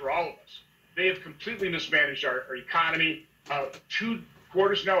 devastating for all of us. They have completely mismanaged our economy. 2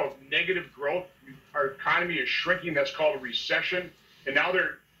 quarters now of negative growth. Our economy is shrinking. That's called a recession. And now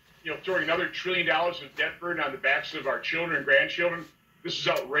they're throwing another $1 trillion of debt burden on the backs of our children and grandchildren. This is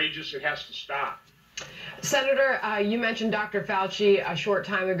outrageous. It has to stop. Senator, you mentioned Dr. Fauci a short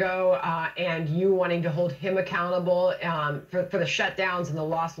time ago and you wanting to hold him accountable for the shutdowns and the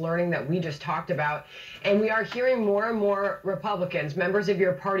lost learning that we just talked about. And we are hearing more and more Republicans, members of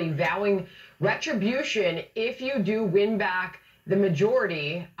your party, vowing retribution if you do win back the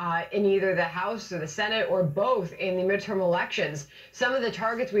majority in either the House or the Senate or both in the midterm elections. Some of the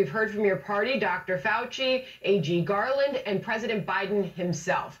targets we've heard from your party, Dr. Fauci, A.G. Garland, and President Biden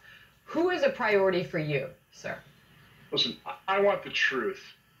himself. Who is a priority for you, sir? Listen, I want the truth.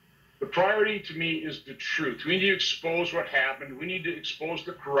 The priority to me is the truth. We need to expose what happened. We need to expose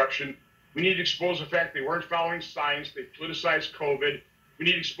the corruption. We need to expose the fact they weren't following science. They politicized COVID. We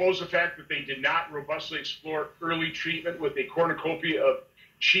need to expose the fact that they did not robustly explore early treatment with a cornucopia of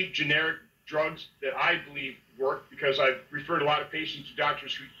cheap generic drugs that I believe work, because I've referred a lot of patients to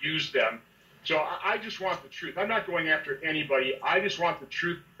doctors who use them. So I just want the truth. I'm not going after anybody. I just want the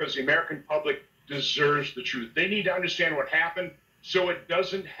truth because the American public deserves the truth. They need to understand what happened so it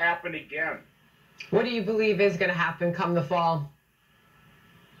doesn't happen again. What do you believe is going to happen come the fall?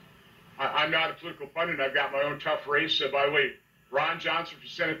 I'm not a political pundit. I've got my own tough race. By the way, Ron Johnson for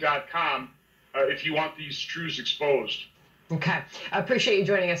Senate.com if you want these truths exposed. Okay. I appreciate you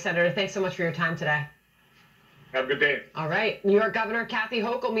joining us, Senator. Thanks so much for your time today. Have a good day. All right. New York Governor Kathy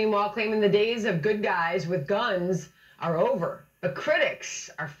Hochul, meanwhile, claiming the days of good guys with guns are over. But critics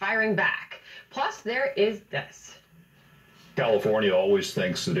are firing back. Plus, there is this. California always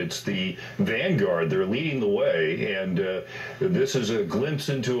thinks that it's the vanguard. They're leading the way, and this is a glimpse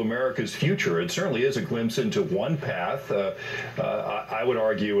into America's future. It certainly is a glimpse into one path. I would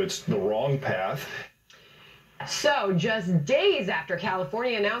argue it's the wrong path. So, just days after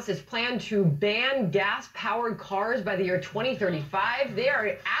California announced its plan to ban gas-powered cars by the year 2035, they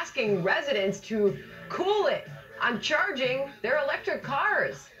are asking residents to cool it on charging their electric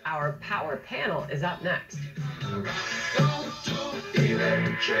cars. Our power panel is up next.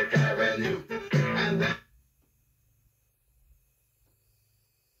 Electric Avenue. And then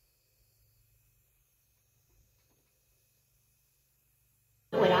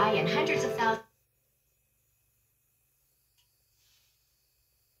would I and hundreds of thousands.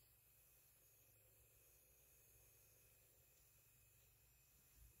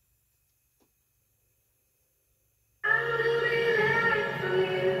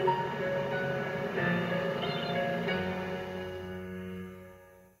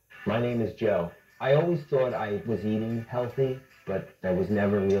 My name is Joe. I always thought I was eating healthy, but I was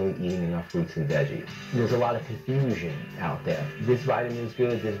never really eating enough fruits and veggies. There's a lot of confusion out there. This vitamin is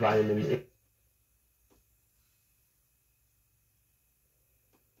good, this vitamin is...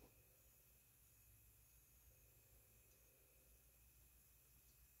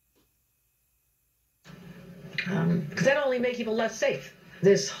 Because that only makes people less safe.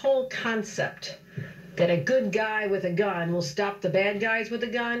 This whole concept that a good guy with a gun will stop the bad guys with a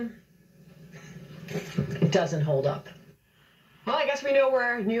gun, it doesn't hold up. Well, I guess we know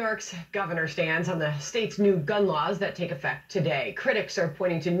where New York's governor stands on the state's new gun laws that take effect today. Critics are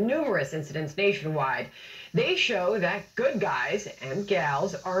pointing to numerous incidents nationwide. They show that good guys and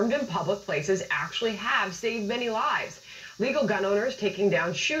gals armed in public places actually have saved many lives. Legal gun owners taking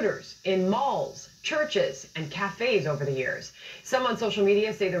down shooters in malls, churches, and cafes over the years. Some on social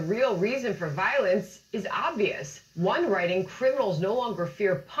media say the real reason for violence is obvious. One writing, criminals no longer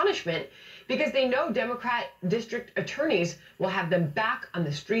fear punishment because they know Democrat district attorneys will have them back on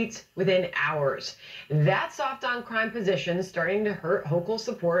the streets within hours. That soft on crime position is starting to hurt Hochul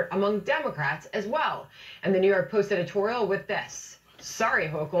support among Democrats as well. And the New York Post editorial with this: sorry,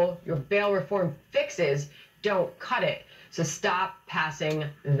 Hochul, your bail reform fixes don't cut it. So stop passing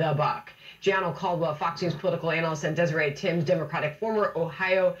the buck. Gianno Caldwell, Fox News political analyst, and Desiree Timms, Democratic former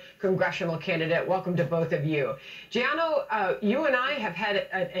Ohio congressional candidate. Welcome to both of you. Gianno, you and I have had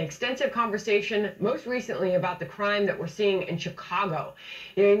an extensive conversation most recently about the crime that we're seeing in Chicago.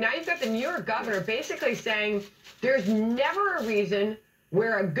 Now you've got the New York governor basically saying there's never a reason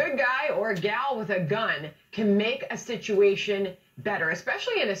where a good guy or a gal with a gun can make a situation better,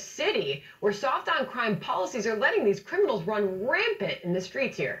 especially in a city where soft on crime policies are letting these criminals run rampant in the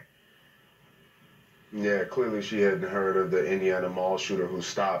streets here. Yeah, clearly she hadn't heard of the Indiana mall shooter who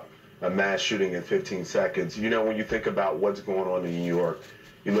stopped a mass shooting in 15 seconds. You know, when you think about what's going on in New York,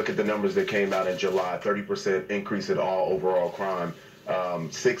 you look at the numbers that came out in July, 30% increase in all overall crime.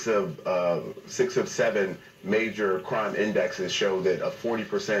 6 of 7 major crime indexes show that a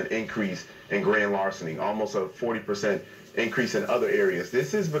 40% increase in grand larceny, almost a 40% increase in other areas.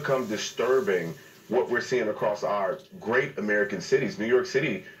 This has become disturbing, what we're seeing across our great American cities. New York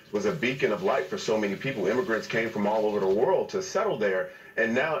City was a beacon of light for so many people. Immigrants came from all over the world to settle there,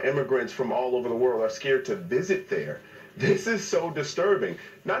 and now immigrants from all over the world are scared to visit there. This is so disturbing.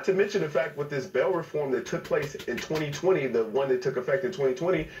 Not to mention the fact with this bail reform that took place in 2020, the one that took effect in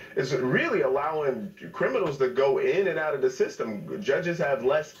 2020, is really allowing criminals to go in and out of the system. Judges have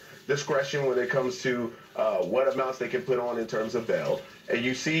less discretion when it comes to what amounts they can put on in terms of bail. And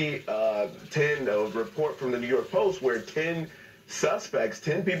you see a report from the New York Post where 10 suspects,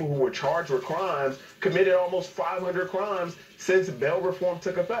 10 people who were charged with crimes, committed almost 500 crimes since bail reform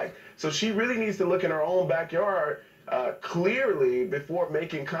took effect. So she really needs to look in her own backyard clearly before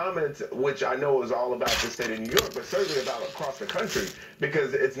making comments, which I know is all about the state of New York, but certainly about across the country,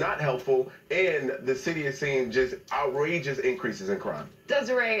 because it's not helpful, and the city is seeing just outrageous increases in crime.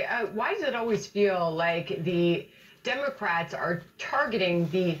 Desiree, why does it always feel like the Democrats are targeting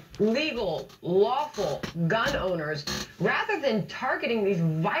the legal, lawful gun owners rather than targeting these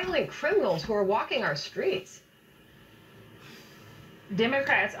violent criminals who are walking our streets?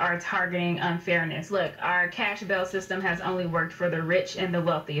 Democrats are targeting unfairness. Look, our cash bail system has only worked for the rich and the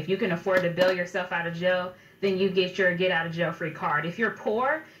wealthy. If you can afford to bail yourself out of jail, then you get your get out of jail free card. If you're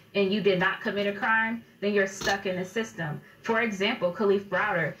poor and you did not commit a crime, then you're stuck in the system. For example, Khalif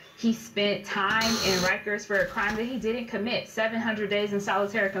Browder, he spent time in Rikers for a crime that he didn't commit, 700 days in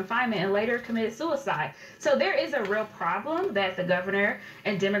solitary confinement, and later committed suicide. So there is a real problem that the governor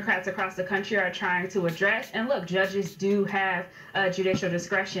and Democrats across the country are trying to address. And look, judges do have judicial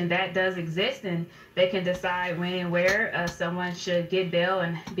discretion. That does exist, and they can decide when and where someone should get bail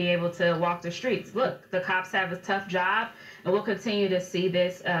and be able to walk the streets. Look, the cops have a tough job, and we'll continue to see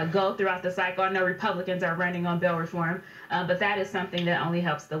this go throughout the cycle. I know Republicans are running on bail reform, but that is something that only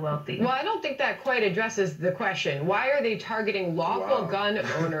helps the wealthy. Well, I don't think that quite addresses the question. Why are they targeting lawful gun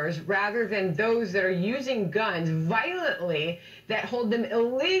owners rather than those that are using guns violently that hold them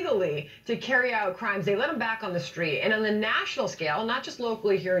illegally to carry out crimes? They let them back on the street. And on the national scale, not just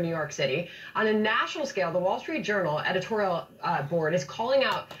locally here in New York City, on a national scale, the Wall Street Journal editorial board is calling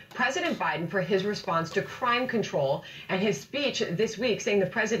out President Biden for his response to crime control and his speech this week saying the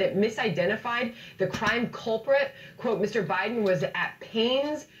president misidentified the crime culprit. Quote, Mr. Biden was at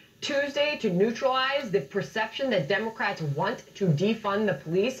pains Tuesday to neutralize the perception that Democrats want to defund the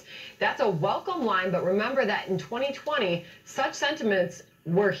police. That's a welcome line, but remember that in 2020, such sentiments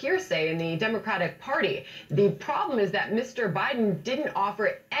were hearsay in the Democratic Party. The problem is that Mr. Biden didn't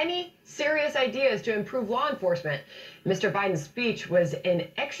offer any serious ideas to improve law enforcement. Mr. Biden's speech was an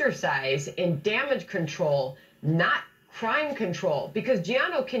exercise in damage control, not crime control. Because,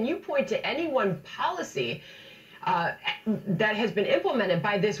 Gianno, can you point to any one policy that has been implemented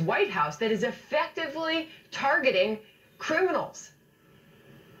by this White House that is effectively targeting criminals?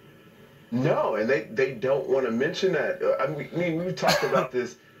 No, and they don't want to mention that. I mean, we talked about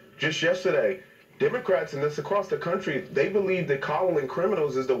this just yesterday. Democrats, and this across the country, they believe that coddling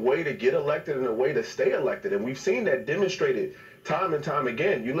criminals is the way to get elected and the way to stay elected. And we've seen that demonstrated time and time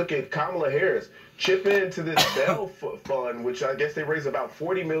again. You look at Kamala Harris, chip into this bail fund, which I guess they raised about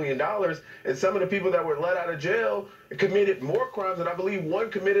 $40 million, and some of the people that were let out of jail committed more crimes, and I believe one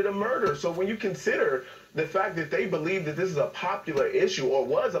committed a murder. So when you consider the fact that they believe that this is a popular issue, or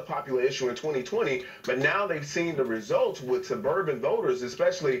was a popular issue in 2020, but now they've seen the results with suburban voters,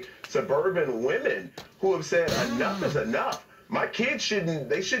 especially suburban women, who have said enough is enough. My kids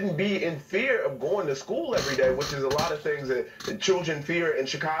shouldn't be in fear of going to school every day, which is a lot of things that children fear in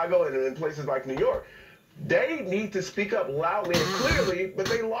Chicago and in places like New York. They need to speak up loudly and clearly, but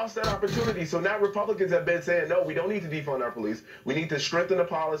they lost that opportunity. So now Republicans have been saying, no, we don't need to defund our police. We need to strengthen the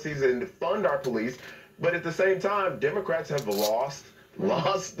policies and fund our police. But at the same time, Democrats have lost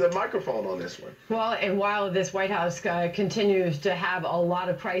the microphone on this one. Well, and while this White House continues to have a lot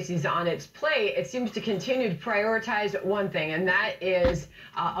of crises on its plate, it seems to continue to prioritize one thing, and that is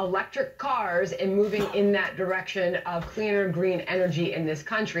electric cars and moving in that direction of cleaner, green energy in this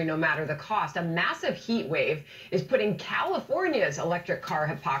country, no matter the cost. A massive heat wave is putting California's electric car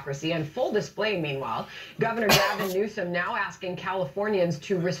hypocrisy on full display. Meanwhile, Governor Gavin Newsom now asking Californians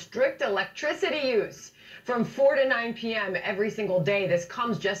to restrict electricity use from 4 to 9 p.m. every single day. This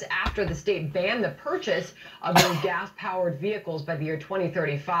comes just after the state banned the purchase of new gas-powered vehicles by the year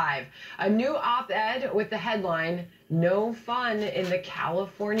 2035. A new op-ed with the headline, "No fun in the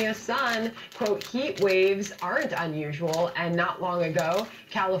California sun." Quote, heat waves aren't unusual, and not long ago,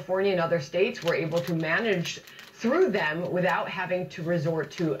 California and other states were able to manage through them without having to resort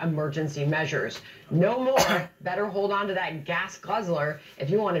to emergency measures. No more. Better hold on to that gas guzzler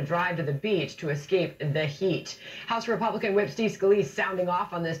if you want to drive to the beach to escape the heat. House Republican Whip Steve Scalise sounding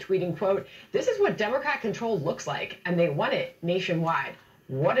off on this, tweeting, quote, "This is what Democrat control looks like, and they want it nationwide.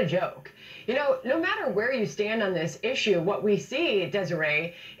 What a joke." You know, no matter where you stand on this issue, what we see,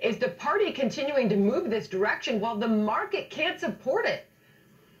 Desiree, is the party continuing to move this direction while the market can't support it.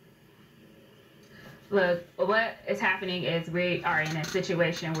 Look, what is happening is we are in a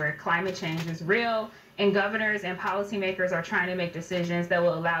situation where climate change is real, and governors and policymakers are trying to make decisions that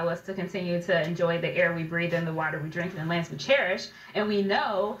will allow us to continue to enjoy the air we breathe and the water we drink and the lands we cherish. And we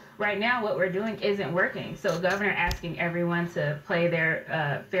know right now what we're doing isn't working. So governor asking everyone to play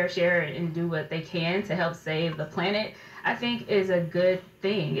their fair share and do what they can to help save the planet, I think is a good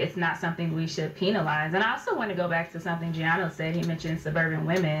thing. It's not something we should penalize. And I also want to go back to something Gianno said. He mentioned suburban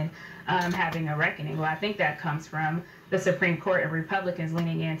women having a reckoning. Well, I think that comes from the Supreme Court and Republicans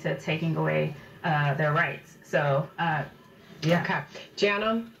leaning into taking away their rights. So, yeah. Okay.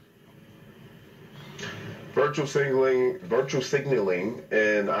 Gianno? Virtual signaling,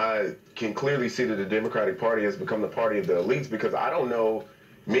 and I can clearly see that the Democratic Party has become the party of the elites, because I don't know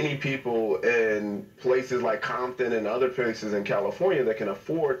many people in places like Compton and other places in California that can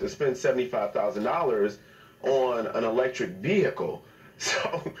afford to spend $75,000 on an electric vehicle.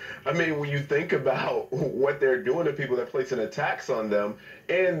 So, I mean, when you think about what they're doing to people, they're placing a tax on them,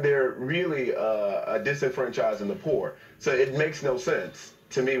 and they're really disenfranchising the poor. So it makes no sense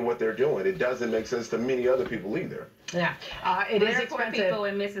to me what they're doing. It doesn't make sense to many other people either. Yeah, it is expensive. There are people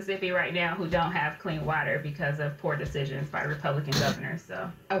in Mississippi right now who don't have clean water because of poor decisions by Republican governors.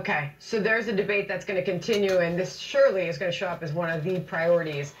 So okay, so there's a debate that's going to continue, and this surely is going to show up as one of the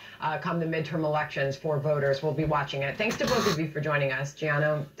priorities come the midterm elections for voters. We'll be watching it. Thanks to both of you for joining us,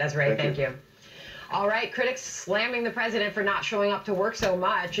 Gianno, Desiree. Thank you. All right, critics slamming the president for not showing up to work so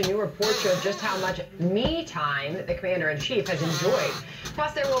much. A new report showed just how much me time the commander-in-chief has enjoyed.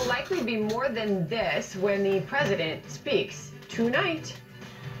 Plus, there will likely be more than this when the president speaks tonight.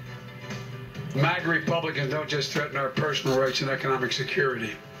 MAGA Republicans don't just threaten our personal rights and economic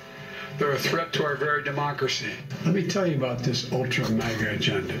security. They're a threat to our very democracy. Let me tell you about this ultra-MAGA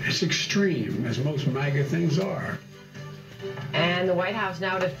agenda. It's extreme, as most MAGA things are. And the White House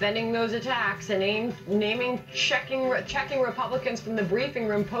now defending those attacks and checking Republicans from the briefing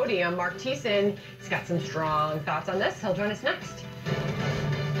room podium. Mark Thiessen, he's got some strong thoughts on this. He'll join us next.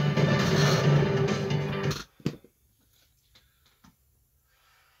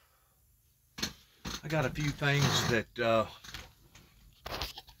 I got a few things that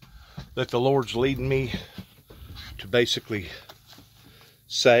the Lord's leading me to basically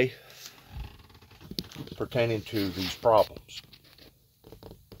say pertaining to these problems.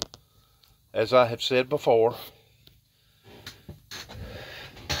 As I have said before,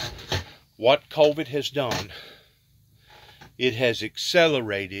 what COVID has done, it has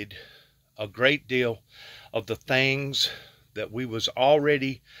accelerated a great deal of the things that we was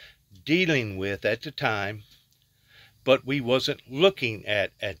already dealing with at the time, but we wasn't looking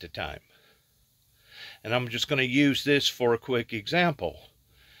at the time. And I'm just going to use this for a quick example.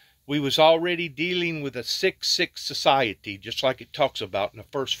 we was already dealing with a sick society, just like it talks about in the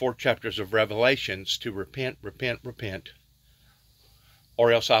first 4 chapters of Revelations, to repent, repent, repent,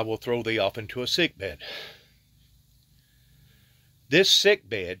 or else I will throw thee off into a sick bed. This sick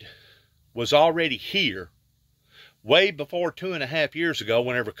bed was already here way before 2.5 years ago,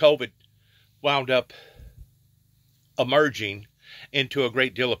 whenever COVID wound up emerging into a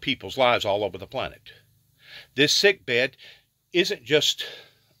great deal of people's lives all over the planet. This sick bed isn't just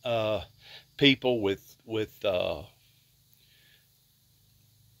people with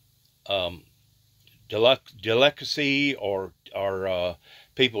delicacy, or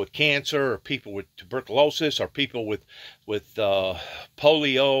people with cancer, or people with tuberculosis, or people with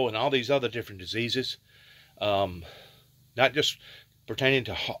polio and all these other different diseases. Not just pertaining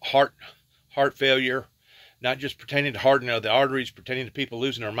to heart failure, not just pertaining to hardening of the arteries, pertaining to people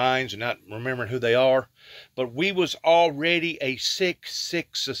losing their minds and not remembering who they are. But we was already a sick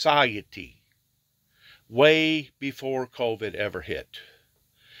society way before COVID ever hit.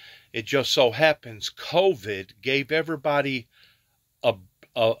 It just so happens COVID gave everybody a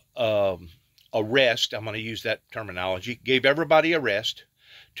rest. I'm going to use that terminology. Gave everybody a rest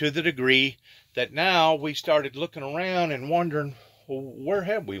to the degree that now we started looking around and wondering, well, where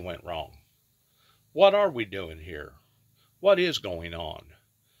have we went wrong? What are we doing here? What is going on?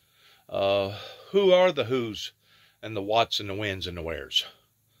 Who are the who's and the whats and the whens and the wheres?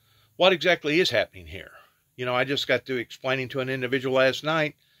 What exactly is happening here? You know, I just got through explaining to an individual last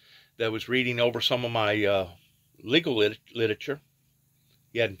night that was reading over some of my legal literature.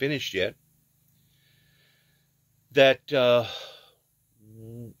 He hadn't finished yet. That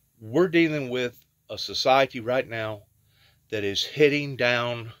we're dealing with a society right now that is heading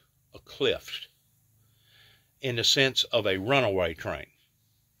down a cliff in the sense of a runaway train.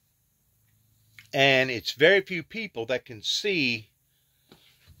 And it's very few people that can see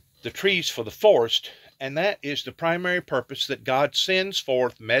the trees for the forest, and that is the primary purpose that God sends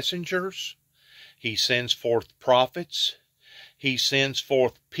forth messengers. He sends forth prophets. He sends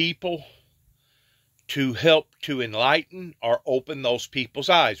forth people to help to enlighten or open those people's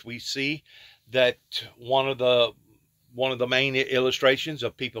eyes. We see that one of the main illustrations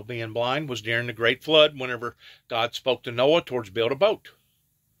of people being blind was during the great flood, whenever God spoke to Noah towards build a boat,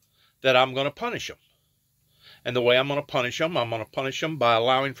 that I'm going to punish them. And the way I'm going to punish them by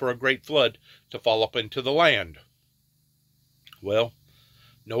allowing for a great flood to fall up into the land. Well,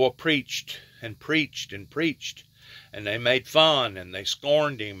 Noah preached and preached and preached, and they made fun, and they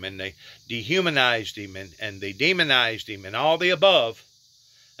scorned him, and they dehumanized him, and they demonized him, and all the above,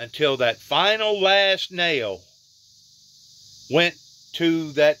 until that final last nail went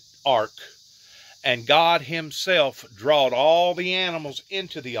to that ark, and God himself drawed all the animals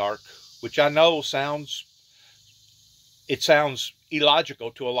into the ark, which I know sounds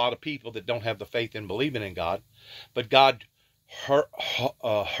illogical to a lot of people that don't have the faith in believing in God, but God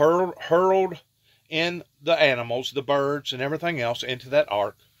hurled in the animals, the birds, and everything else into that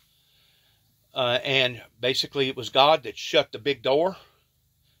ark, and basically it was God that shut the big door,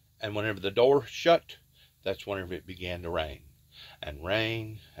 and whenever the door shut, that's whenever it began to rain. And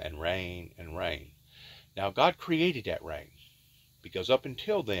rain, and rain, and rain. Now, God created that rain, because up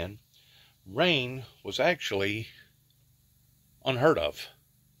until then, rain was actually unheard of.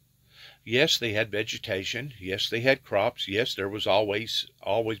 Yes, they had vegetation. Yes, they had crops. Yes, there was always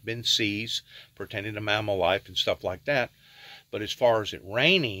been seas pertaining to mammal life and stuff like that. But as far as it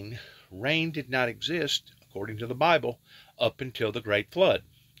raining, rain did not exist, according to the Bible, up until the Great Flood.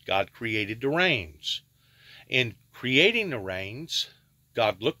 God created the rains. In creating the rains,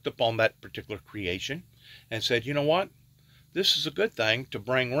 God looked upon that particular creation and said, you know what? This is a good thing to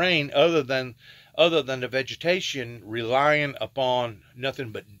bring rain, other than the vegetation relying upon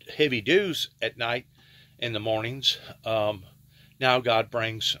nothing but heavy dews at night, in the mornings. Now God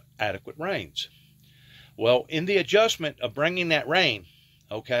brings adequate rains. Well, in the adjustment of bringing that rain,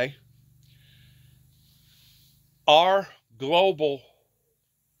 okay, our global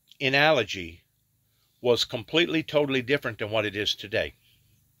analogy was completely, totally different than what it is today.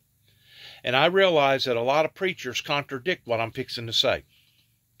 And I realize that a lot of preachers contradict what I'm fixing to say,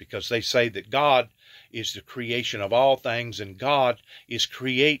 because they say that God is the creation of all things, and God is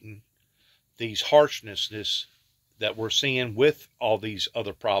creating these harshnesses that we're seeing with all these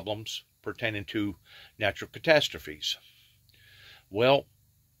other problems pertaining to natural catastrophes. Well,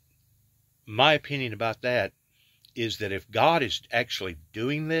 my opinion about that is that if God is actually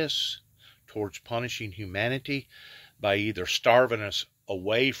doing this towards punishing humanity by either starving us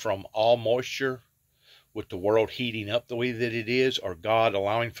away from all moisture with the world heating up the way that it is, or God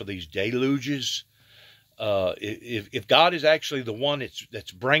allowing for these deluges if God is actually the one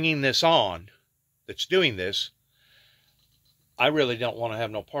that's bringing this on, that's doing this, I really don't want to have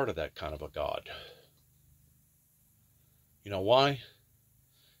no part of that kind of a God. You know why?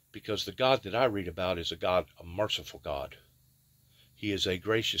 Because the God that I read about is a merciful God. He is a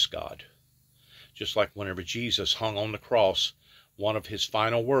gracious God. Just like whenever Jesus hung on the cross, one of his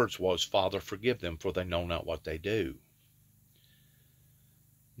final words was, "Father, forgive them, for they know not what they do."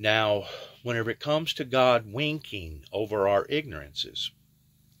 Now, whenever it comes to God winking over our ignorances,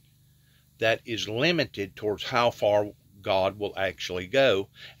 that is limited towards how far God will actually go,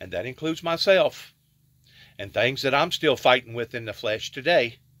 and that includes myself and things that I'm still fighting with in the flesh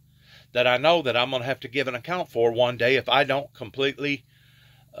today, that I know that I'm going to have to give an account for one day if I don't completely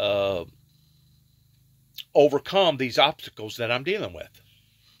overcome these obstacles that I'm dealing with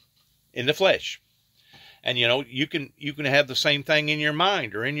in the flesh. And you know, you can have the same thing in your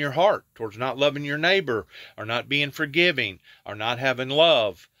mind or in your heart towards not loving your neighbor, or not being forgiving, or not having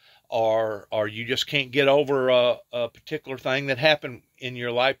love, or you just can't get over a particular thing that happened in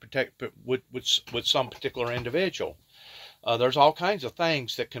your life with some particular individual. There's all kinds of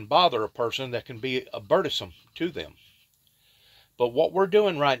things that can bother a person, that can be burdensome to them. But what we're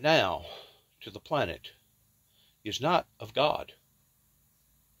doing right now to the planet is not of God.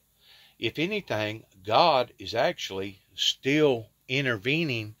 If anything, God is actually still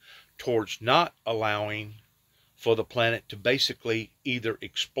intervening towards not allowing for the planet to basically either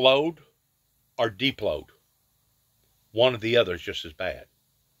explode or deplode. One or the other is just as bad.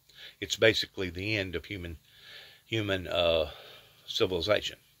 It's basically the end of human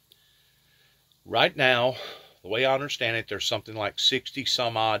civilization. Right now, the way I understand it, there's something like 60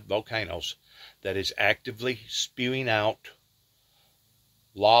 some odd volcanoes that is actively spewing out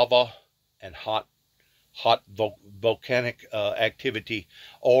lava and hot volcanic activity,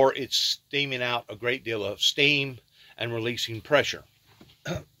 or it's steaming out a great deal of steam and releasing pressure.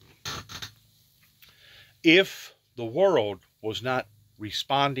 If the world was not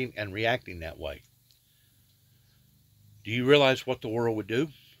responding and reacting that way, do you realize what the world would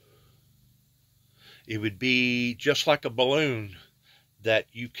do? It would be just like a balloon that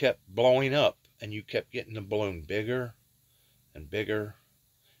you kept blowing up, and you kept getting the balloon bigger and bigger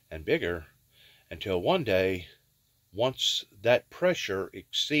and bigger, until one day, once that pressure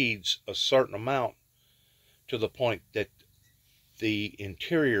exceeds a certain amount to the point that the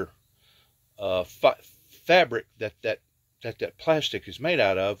interior fabric that plastic is made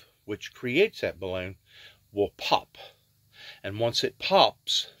out of, which creates that balloon, will pop. And once it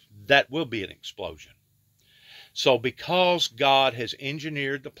pops, that will be an explosion. So because God has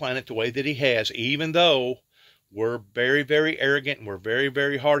engineered the planet the way that he has, even though we're very, very arrogant and we're very,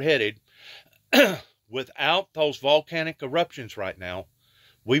 very hard-headed, without those volcanic eruptions right now,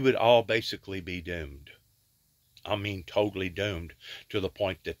 we would all basically be doomed. I mean, totally doomed, to the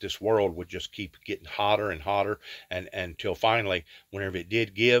point that this world would just keep getting hotter and hotter, and until finally, whenever it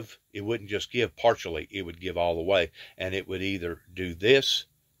did give, it wouldn't just give partially, it would give all the way, and it would either do this,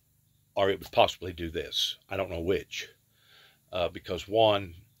 or it would possibly do this. I don't know which, because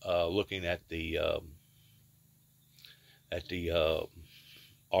one, looking at the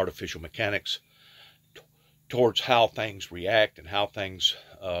artificial mechanics towards how things react and how things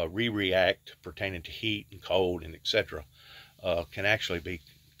re-react pertaining to heat and cold and etc., can actually be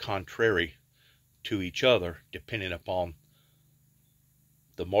contrary to each other, depending upon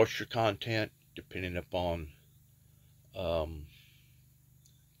the moisture content, depending upon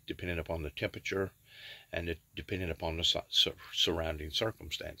the temperature, and depending upon the surrounding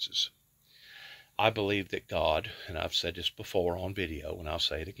circumstances. I believe that God, and I've said this before on video, and I'll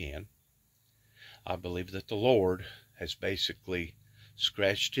say it again, I believe that the Lord has basically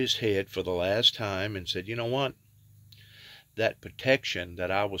scratched his head for the last time and said, you know what? That protection that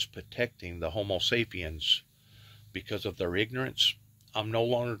I was protecting the Homosapiens because of their ignorance, I'm no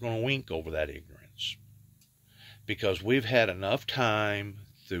longer going to wink over that ignorance. Because we've had enough time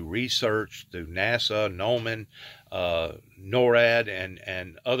through research, through NASA, NOMAN, NORAD,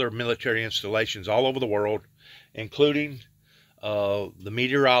 and other military installations all over the world, including the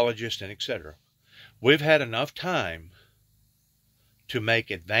meteorologists and etc. We've had enough time to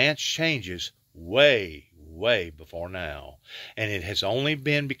make advanced changes way, way before now. And it has only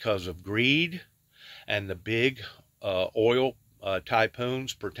been because of greed and the big oil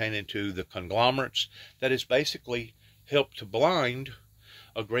typhoons pertaining to the conglomerates that has basically helped to blind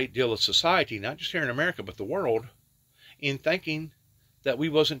a great deal of society, not just here in America, but the world, in thinking that we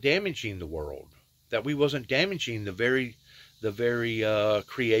wasn't damaging the world, that we wasn't damaging the very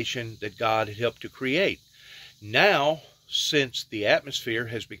creation that God had helped to create. Now, since the atmosphere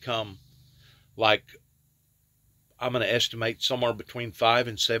has become like I'm going to estimate somewhere between 5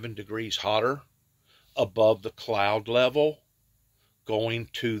 and 7 degrees hotter above the cloud level going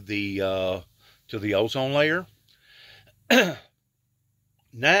to the ozone layer.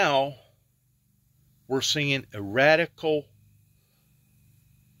 Now we're seeing a radical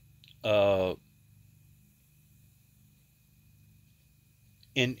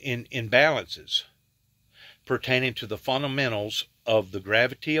imbalances pertaining to the fundamentals of the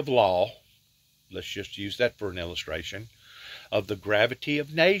gravity of law. Let's just use that for an illustration of the gravity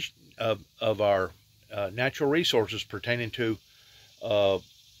of our natural resources pertaining to our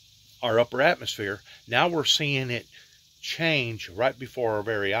upper atmosphere. Now we're seeing it change right before our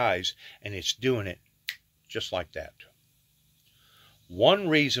very eyes, and it's doing it just like that. One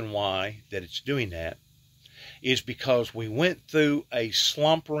reason why that it's doing that is because we went through a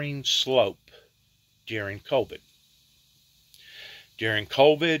slumping slope during COVID. During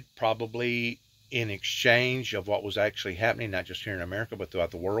COVID, probably in exchange of what was actually happening, not just here in America, but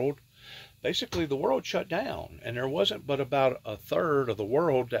throughout the world, basically the world shut down, and there wasn't but about a third of the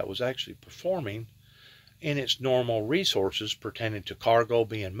world that was actually performing in its normal resources pertaining to cargo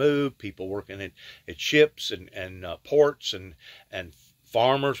being moved, people working at ships and ports, and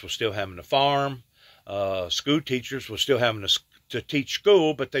farmers were still having to farm. School teachers were still having to teach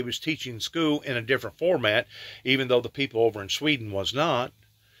school, but they was teaching school in a different format, even though the people over in Sweden was not.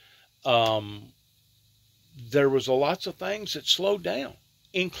 There was lots of things that slowed down,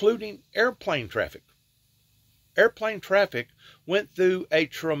 including airplane traffic. Airplane traffic went through a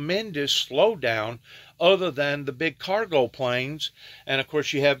tremendous slowdown other than the big cargo planes. And of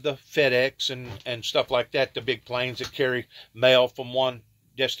course you have the FedEx and stuff like that, the big planes that carry mail from one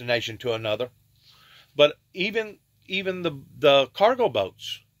destination to another. But even the cargo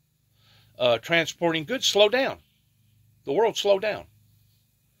boats transporting goods slowed down. The world slowed down.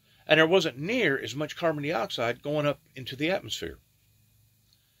 And there wasn't near as much carbon dioxide going up into the atmosphere.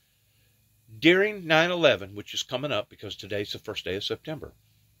 During 9/11, which is coming up because today's the first day of September,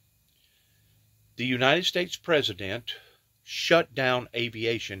 the United States President shut down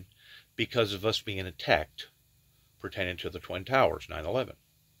aviation because of us being attacked pertaining to the Twin Towers, 9/11.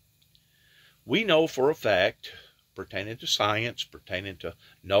 We know for a fact, pertaining to science, pertaining to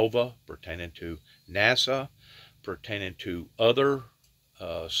NOVA, pertaining to NASA, pertaining to other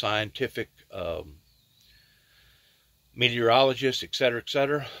scientific meteorologists,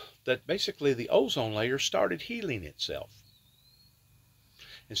 etc., that basically the ozone layer started healing itself.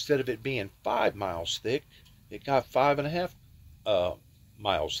 Instead of it being 5 miles thick, it got 5.5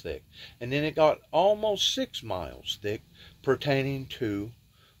 miles thick. And then it got almost 6 miles thick pertaining to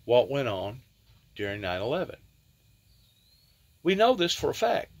what went on during 9/11. We know this for a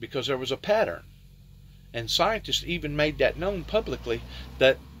fact because there was a pattern. And scientists even made that known publicly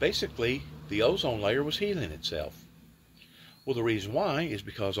that basically the ozone layer was healing itself. Well, the reason why is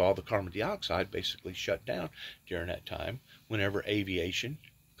because all the carbon dioxide basically shut down during that time whenever aviation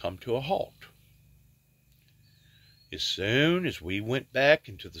come to a halt. As soon as we went back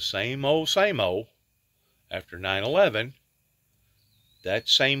into the same old after 9/11, that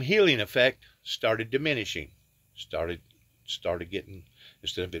same healing effect started diminishing. Started getting,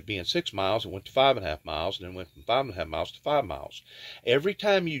 instead of it being 6 miles, it went to 5.5 miles, and then went from 5.5 miles to 5 miles. Every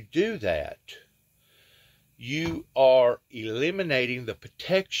time you do that, you are eliminating the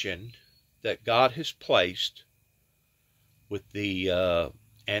protection that God has placed with the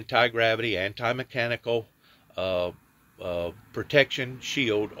anti-gravity, anti-mechanical protection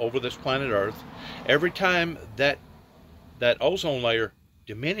shield over this planet Earth. Every time that ozone layer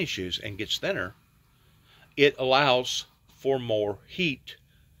diminishes and gets thinner, it allows for more heat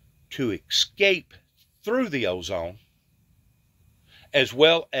to escape through the ozone, as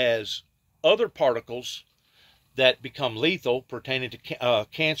well as other particles that become lethal pertaining to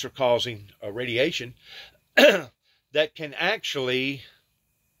cancer-causing radiation that can actually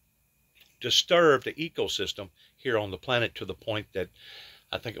disturb the ecosystem here on the planet to the point that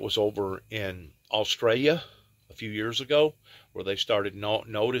I think it was over in Australia a few years ago where they started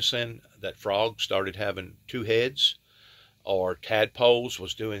noticing that frogs started having 2 heads, or tadpoles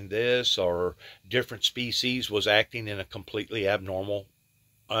was doing this, or different species was acting in a completely abnormal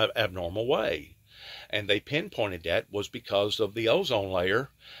way. And they pinpointed that was because of the ozone layer,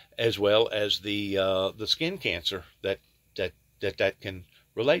 as well as the skin cancer that can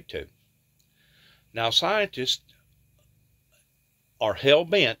relate to. Now scientists are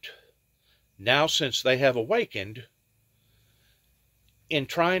hell-bent, now since they have awakened, in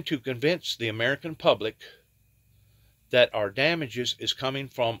trying to convince the American public that our damages is coming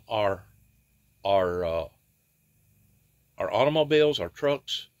from our automobiles, our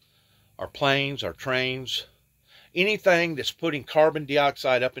trucks, our planes, our trains, anything that's putting carbon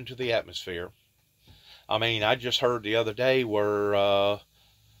dioxide up into the atmosphere. I mean, I just heard the other day where a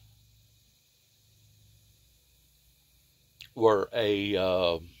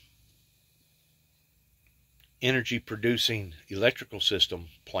energy producing electrical system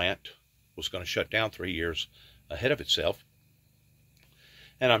plant was going to shut down 3 years ahead of itself.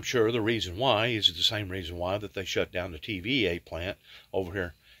 And I'm sure the reason why is the same reason why that they shut down the TVA plant over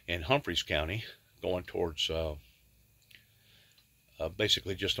here in Humphreys County, going towards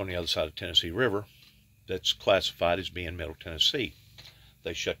basically just on the other side of Tennessee River, that's classified as being Middle Tennessee.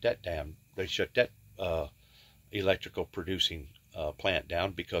 They shut that down. They shut that electrical producing plant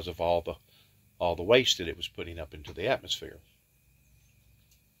down because of all the waste that it was putting up into the atmosphere.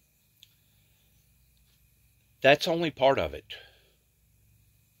 That's only part of it.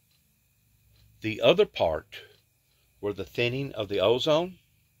 The other part were the thinning of the ozone.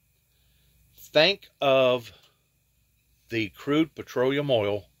 Think of the crude petroleum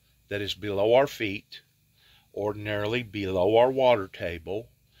oil that is below our feet, ordinarily below our water table,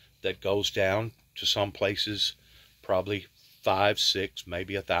 that goes down to some places probably 5, 6,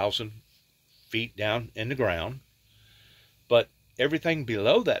 maybe 1,000 feet down in the ground. But everything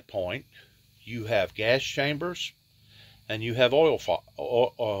below that point, you have gas chambers and you have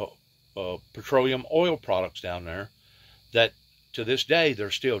petroleum oil products down there that to this day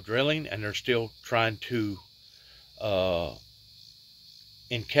they're still drilling and they're still trying to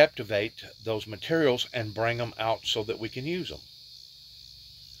encaptivate those materials and bring them out so that we can use them.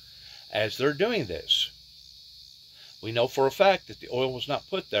 As they're doing this, we know for a fact that the oil was not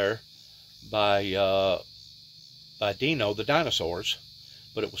put there by Dino, the dinosaurs,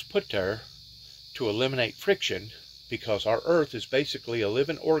 but it was put there to eliminate friction, because our Earth is basically a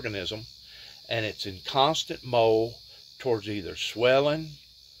living organism and it's in constant mold towards either swelling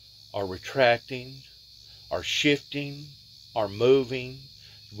or retracting or shifting or moving.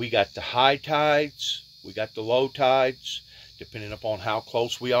 We got the high tides, we got the low tides, depending upon how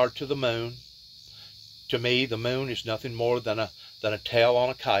close we are to the moon. To me, the moon is nothing more than a tail on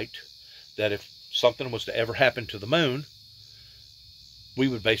a kite, that if something was to ever happen to the moon, we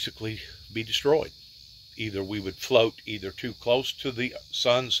would basically be destroyed. Either we would float either too close to the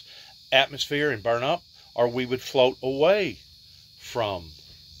sun's atmosphere and burn up, or we would float away from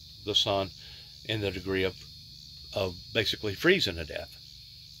the sun in the degree of basically freezing to death.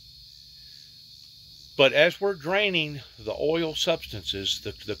 But as we're draining the oil substances,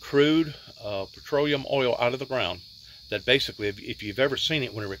 the crude petroleum oil out of the ground, that basically, if you've ever seen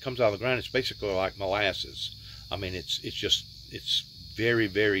it, whenever it comes out of the ground, it's basically like molasses. I mean, it's very,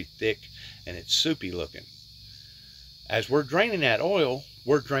 very thick and it's soupy looking. As we're draining that oil,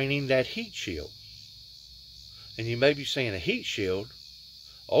 we're draining that heat shield. And you may be saying, a heat shield?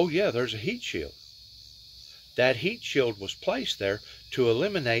 Oh yeah, there's a heat shield. That heat shield was placed there to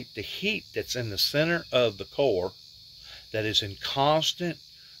eliminate the heat that's in the center of the core, that is in constant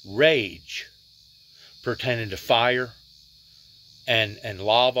rage pertaining to fire and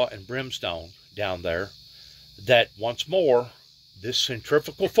lava and brimstone down there, that once more this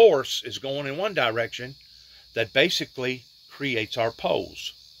centrifugal force is going in one direction that basically creates our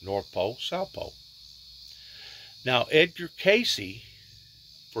poles, North Pole, South Pole. Now, Edgar Casey,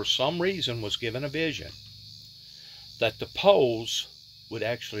 for some reason, was given a vision that the poles would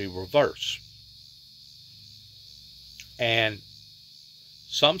actually reverse. And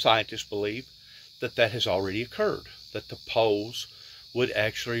some scientists believe that that has already occurred, that the poles would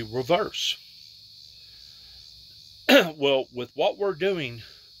actually reverse. Well, with what we're doing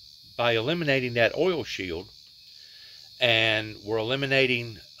by eliminating that oil shield, and we're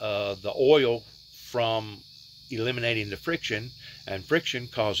eliminating the oil from eliminating the friction, and friction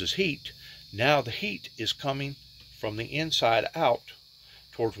causes heat, now the heat is coming from the inside out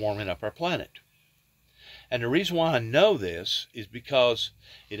towards warming up our planet. And the reason why I know this is because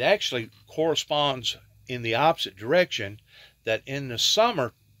it actually corresponds in the opposite direction, that in the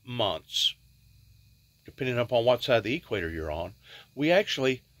summer months, depending upon what side of the equator you're on, we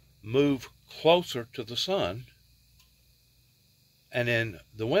actually move closer to the sun. And in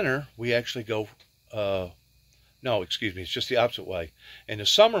the winter, we actually go, no, excuse me, it's just the opposite way. In the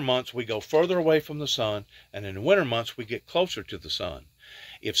summer months, we go further away from the sun, and in the winter months, we get closer to the sun.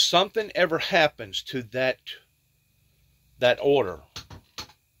 If something ever happens to that order,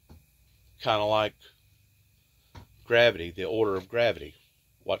 kind of like gravity, the order of gravity,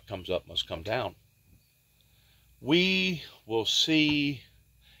 what comes up must come down, we will see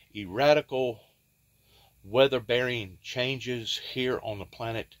radical weather-bearing changes here on the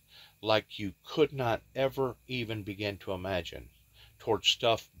planet like you could not ever even begin to imagine, towards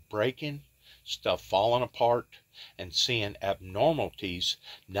stuff breaking, stuff falling apart and seeing abnormalities,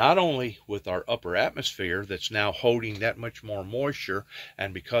 not only with our upper atmosphere that's now holding that much more moisture,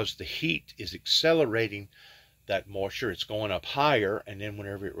 and because the heat is accelerating that moisture, it's going up higher, and then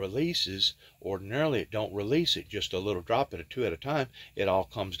whenever it releases, ordinarily it don't release it just a little drop at a two at a time, it all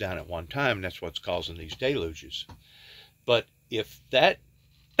comes down at one time, and that's what's causing these deluges. But if that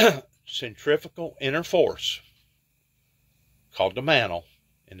centrifugal inner force called the mantle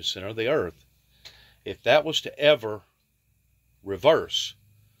in the center of the earth, if that was to ever reverse,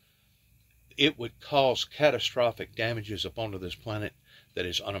 it would cause catastrophic damages upon this planet that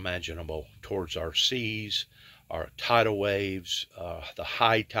is unimaginable towards our seas, our tidal waves. The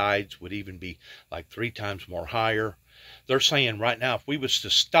high tides would even be like 3 times more higher. They're saying right now, if we was to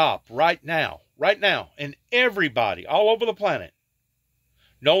stop right now, and everybody all over the planet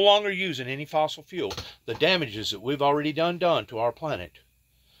no longer using any fossil fuel, the damages that we've already done to our planet,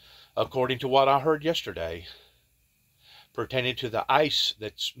 according to what I heard yesterday, pertaining to the ice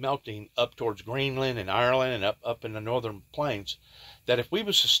that's melting up towards Greenland and Ireland and up in the northern plains, that if we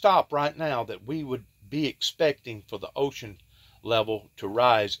was to stop right now, that we would be expecting for the ocean level to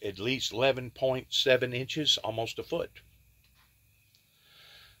rise at least 11.7 inches, almost a foot.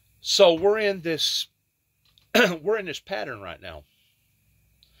 So we're in this pattern right now.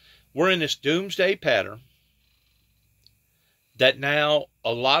 We're in this doomsday pattern that now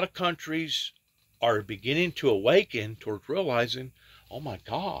a lot of countries are beginning to awaken towards realizing, oh my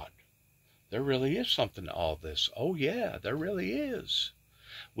God, there really is something to all this. Oh yeah, there really is.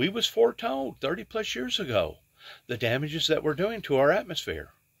 We was foretold 30 plus years ago the damages that we're doing to our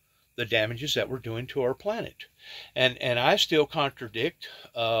atmosphere, the damages that we're doing to our planet. And I still contradict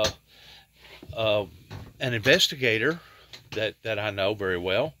an investigator that I know very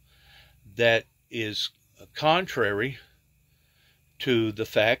well that is contrary to the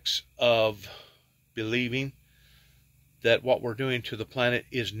facts of believing that what we're doing to the planet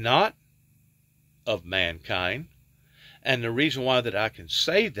is not of mankind. And the reason why that I can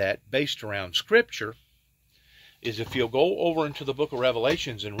say that, based around Scripture, is if you'll go over into the book of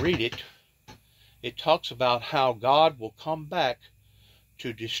Revelations and read it, it talks about how God will come back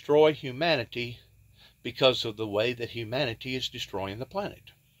to destroy humanity because of the way that humanity is destroying the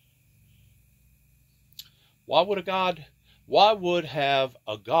planet. Why would have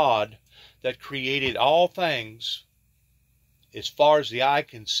a God that created all things as far as the eye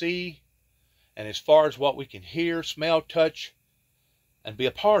can see and as far as what we can hear, smell, touch, and be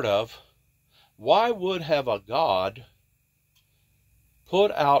a part of, why would have a God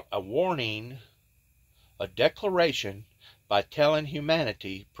put out a warning, a declaration, by telling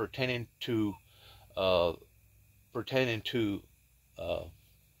humanity pertaining to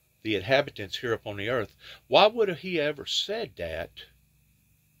the inhabitants here upon the earth? Why would he ever said that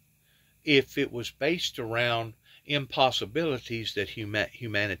if it was based around impossibilities that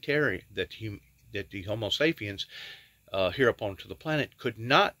the Homo sapiens here upon to the planet could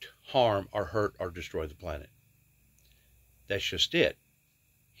not harm or hurt or destroy the planet? That's just it.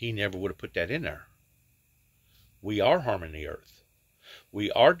 He never would have put that in there. We are harming the earth.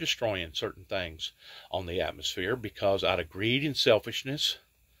 We are destroying certain things on the atmosphere because out of greed and selfishness,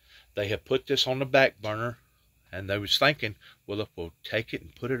 they have put this on the back burner, and they was thinking, well, if we'll take it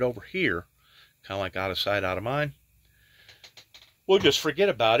and put it over here, kind of like out of sight, out of mind, we'll just forget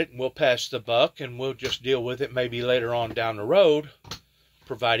about it and we'll pass the buck and we'll just deal with it maybe later on down the road,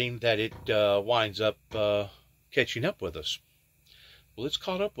 providing that it winds up catching up with us. Well, it's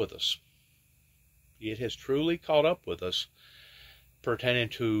caught up with us. It has truly caught up with us pertaining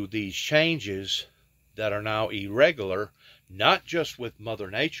to these changes that are now irregular, not just with Mother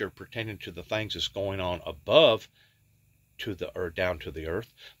Nature pertaining to the things that's going on above to the or down to the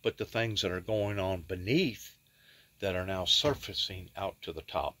earth, but the things that are going on beneath that are now surfacing out to the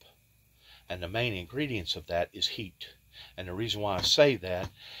top. And the main ingredients of that is heat. And the reason why I say that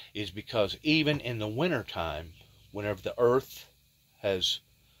is because even in the wintertime, whenever the earth has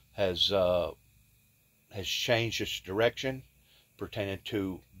changed its direction pertaining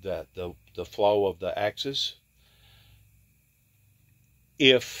to the flow of the axis,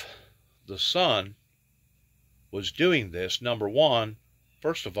 if the sun was doing this, number one,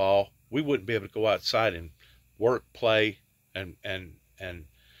 first of all, we wouldn't be able to go outside and work, play, and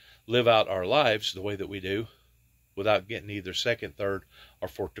live out our lives the way that we do without getting either second, third, or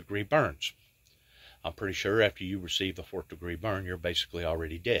fourth degree burns. I'm pretty sure after you receive a 4th degree burn, you're basically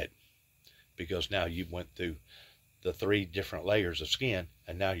already dead, because now you went through the 3 different layers of skin,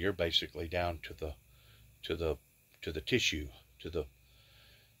 and now you're basically down to the tissue, to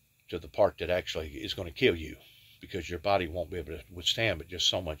the part that actually is going to kill you. because your body won't be able to withstand, but just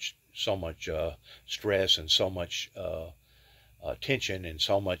so much stress and so much tension and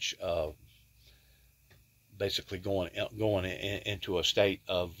so much basically going into a state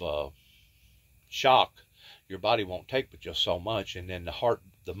of shock. Your body won't take but just so much, and then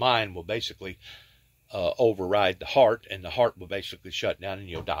the mind will basically override the heart, and the heart will basically shut down, and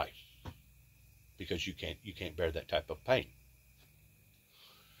you'll die because you can't bear that type of pain.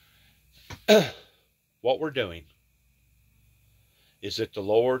 What we're doing is that the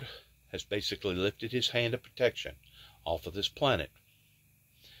Lord has basically lifted his hand of protection off of this planet.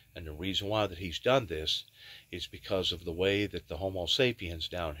 And the reason why that he's done this is because of the way that the Homosapiens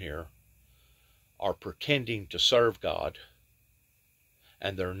down here are pretending to serve God,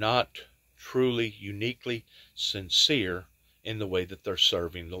 and they're not truly, uniquely sincere in the way that they're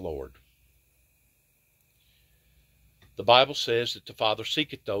serving the Lord. The Bible says that the Father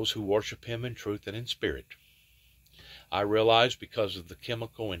seeketh those who worship him in truth and in spirit. I realize because of the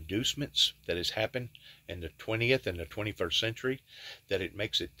chemical inducements that has happened in the 20th and the 21st century that it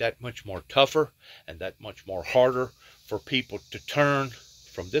makes it that much more tougher and that much more harder for people to turn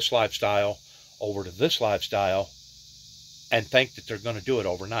from this lifestyle over to this lifestyle and think that they're going to do it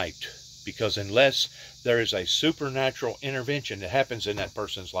overnight. Because unless there is a supernatural intervention that happens in that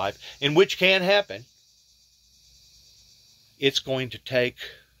person's life, in which can happen, it's going to take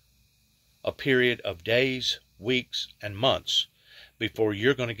a period of days, weeks, and months before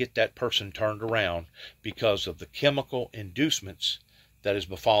you're going to get that person turned around because of the chemical inducements that has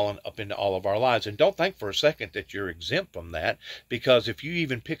befallen up into all of our lives. And don't think for a second that you're exempt from that, because if you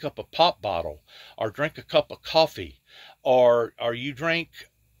even pick up a pop bottle or drink a cup of coffee or you drink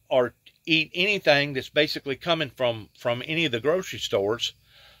or eat anything that's basically coming from any of the grocery stores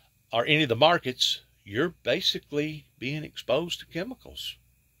or any of the markets, you're basically being exposed to chemicals.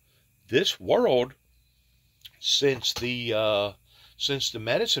 This world, since the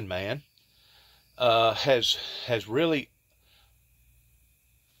medicine man has really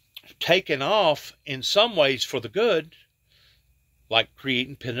taken off in some ways for the good, like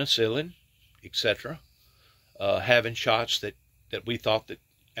creating penicillin, etc., having shots that we thought that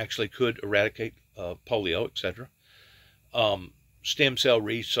actually could eradicate polio, etc., stem cell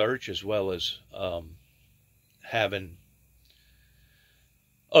research, as well as having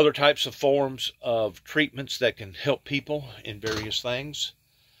other types of forms of treatments that can help people in various things.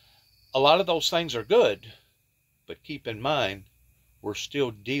 A lot of those things are good, but keep in mind, we're still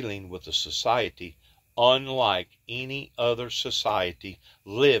dealing with a society unlike any other society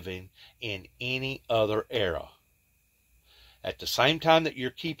living in any other era. At the same time that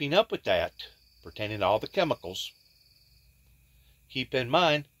you're keeping up with that, pertaining to all the chemicals, keep in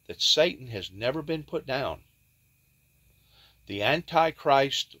mind that Satan has never been put down. The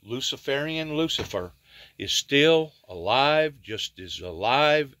Antichrist Luciferian Lucifer is still alive, just as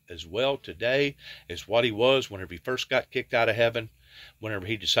alive as well today as what he was whenever he first got kicked out of heaven, whenever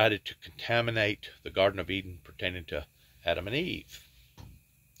he decided to contaminate the Garden of Eden pertaining to Adam and Eve.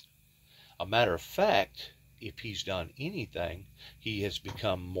 A matter of fact, if he's done anything, he has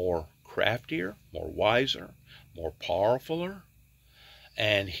become more craftier, more wiser, more powerfuler,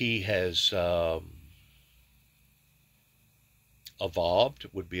 and he has evolved,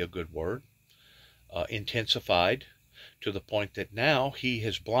 would be a good word, intensified to the point that now he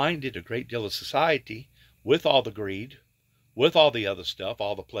has blinded a great deal of society with all the greed, with all the other stuff,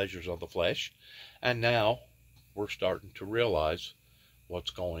 all the pleasures of the flesh, and now we're starting to realize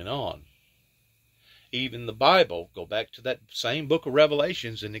what's going on. Even the Bible, go back to that same book of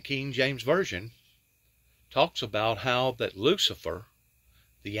Revelations in the King James Version, talks about how that Lucifer,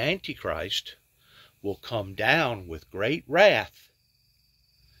 the Antichrist, will come down with great wrath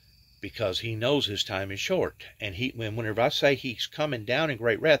because he knows his time is short. And whenever I say he's coming down in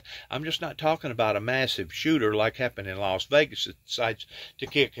great wrath, I'm just not talking about a massive shooter like happened in Las Vegas that decides to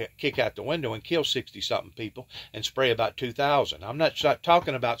kick out the window and kill 60-something people and spray about 2,000. I'm not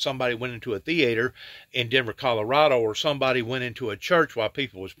talking about somebody went into a theater in Denver, Colorado, or somebody went into a church while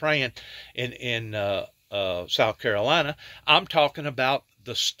people was praying in South Carolina. I'm talking about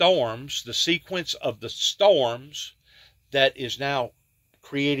the storms, the sequence of the storms that is now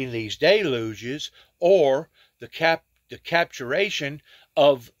creating these deluges, or the capturation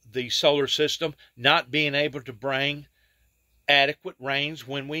of the solar system not being able to bring adequate rains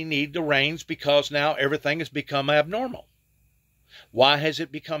when we need the rains, because now everything has become abnormal. Why has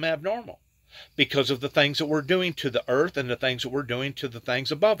it become abnormal? Because of the things that we're doing to the earth and the things that we're doing to the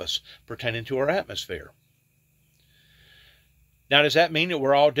things above us pertaining to our atmosphere. Now, does that mean that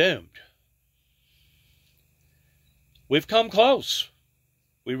we're all doomed? We've come close.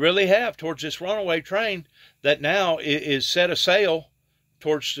 We really have towards this runaway train that now is set a sail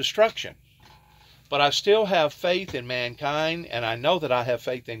towards destruction. But I still have faith in mankind, and I know that I have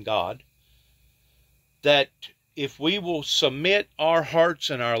faith in God, that if we will submit our hearts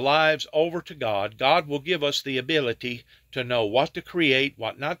and our lives over to God, God will give us the ability to know what to create,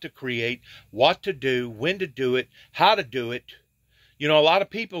 what not to create, what to do, when to do it, how to do it. You know, a lot of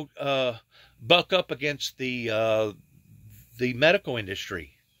people buck up against the medical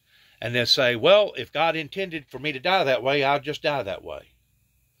industry, and they'll say, well, if God intended for me to die that way, I'll just die that way.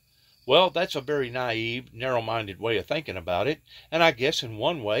 Well, that's a very naive, narrow-minded way of thinking about it, and I guess in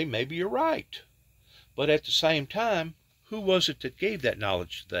one way, maybe you're right. But at the same time, who was it that gave that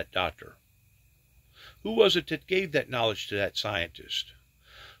knowledge to that doctor? Who was it that gave that knowledge to that scientist?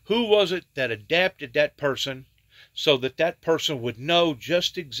 Who was it that adapted that person so that that person would know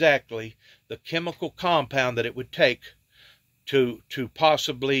just exactly the chemical compound that it would take to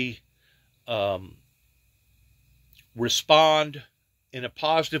possibly respond in a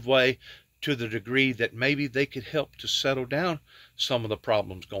positive way to the degree that maybe they could help to settle down some of the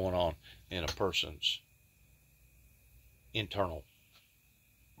problems going on in a person's internal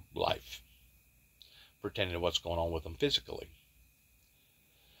life, pertaining to what's going on with them physically.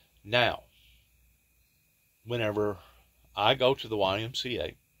 Now, whenever I go to the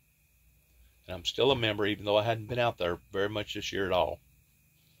YMCA, and I'm still a member, even though I hadn't been out there very much this year at all,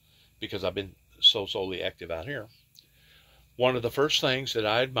 because I've been so solely active out here, one of the first things that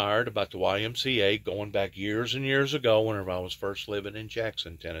I admired about the YMCA, going back years and years ago, whenever I was first living in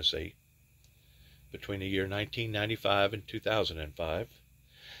Jackson, Tennessee, between the year 1995 and 2005,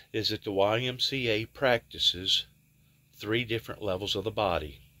 is that the YMCA practices 3 different levels of the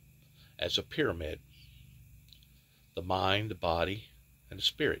body as a pyramid: the mind, the body, and the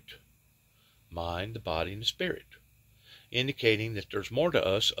spirit. Mind, the body, and the spirit, indicating that there's more to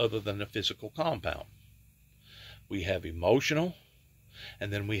us other than the physical compound. We have emotional,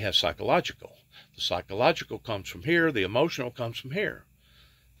 and then we have psychological. The psychological comes from here, the emotional comes from here.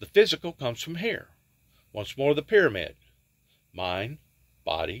 The physical comes from here. Once more, the pyramid: mind,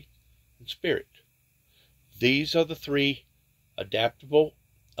 body, and spirit. These are the 3 adaptable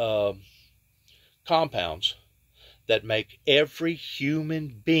compounds that make every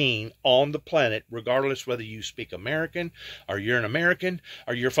human being on the planet, regardless whether you speak American, or you're an American,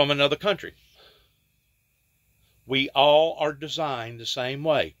 or you're from another country. We all are designed the same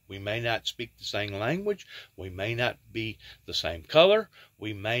way. We may not speak the same language. We may not be the same color.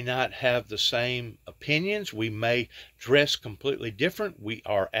 We may not have the same opinions. We may dress completely different.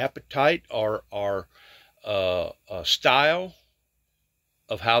 Our appetite, our style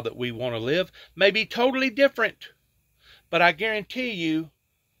of how that we want to live may be totally different. But I guarantee you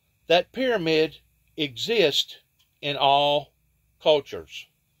that pyramid exists in all cultures.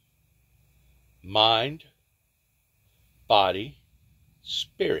 Mind, body,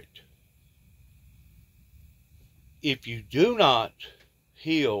 spirit. If you do not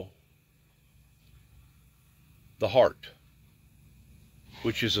heal the heart,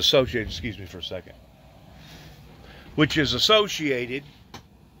 which is associated, excuse me for a second, which is associated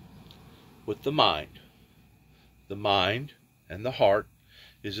with the mind and the heart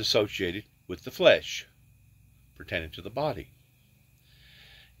is associated with the flesh, pertaining to the body.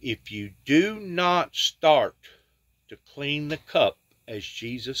 If you do not start to clean the cup, as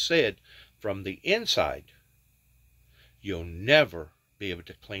Jesus said, from the inside, you'll never be able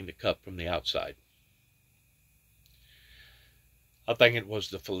to clean the cup from the outside. I think it was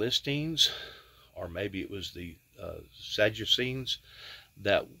the Philistines, or maybe it was the Sadducees,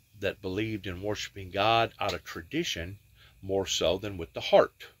 that believed in worshiping God out of tradition more so than with the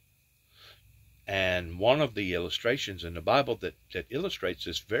heart. And one of the illustrations in the Bible that illustrates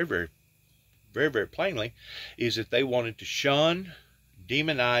this very, very, very, very plainly is that they wanted to shun,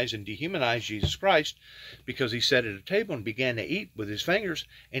 demonize, and dehumanize Jesus Christ because he sat at a table and began to eat with his fingers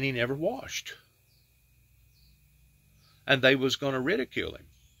and he never washed. And they was going to ridicule him.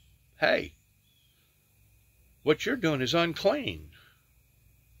 Hey, what you're doing is unclean.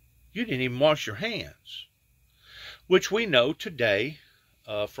 You didn't even wash your hands. Which we know today,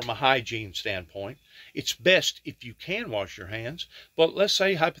 from a hygiene standpoint, it's best if you can wash your hands. But let's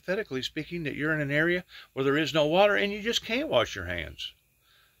say, hypothetically speaking, that you're in an area where there is no water and you just can't wash your hands.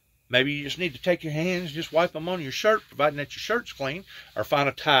 Maybe you just need to take your hands and just wipe them on your shirt, providing that your shirt's clean, or find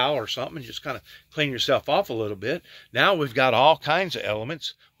a towel or something and just kind of clean yourself off a little bit. Now we've got all kinds of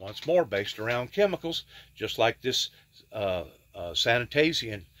elements, once more based around chemicals, just like this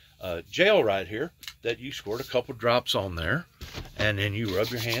Sanitasian gel right here, that you squirt a couple drops on there, and then you rub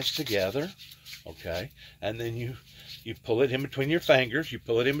your hands together, okay, and then you You pull it in between your fingers, you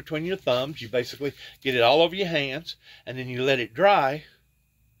pull it in between your thumbs, you basically get it all over your hands, and then you let it dry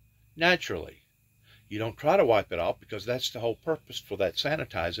naturally. You don't try to wipe it off, because that's the whole purpose for that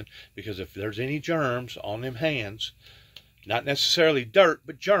sanitizing, because if there's any germs on them hands, not necessarily dirt,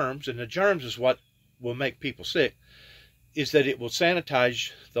 but germs, and the germs is what will make people sick, is that it will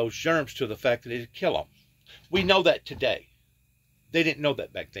sanitize those germs to the fact that it'll kill them. We know that today. They didn't know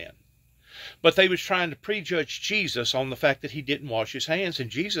that back then. But they was trying to prejudge Jesus on the fact that he didn't wash his hands, and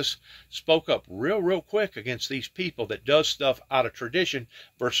Jesus spoke up real quick against these people that does stuff out of tradition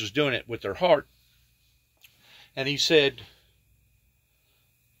versus doing it with their heart. And he said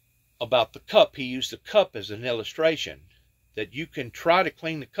about the cup, he used the cup as an illustration, that you can try to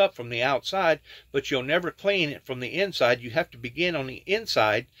clean the cup from the outside, but you'll never clean it from the inside. You have to begin on the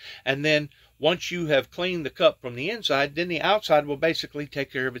inside, and then once you have cleaned the cup from the inside, then the outside will basically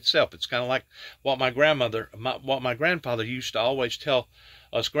take care of itself. It's kind of like what my grandfather used to always tell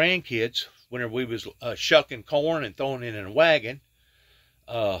us grandkids whenever we was shucking corn and throwing it in a wagon.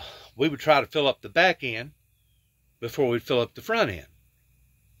 We would try to fill up the back end before we'd fill up the front end.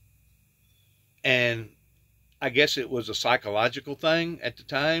 And I guess it was a psychological thing at the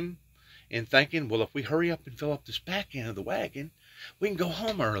time, in thinking, well, if we hurry up and fill up this back end of the wagon, we can go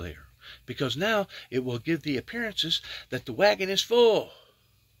home earlier, because now it will give the appearances that the wagon is full.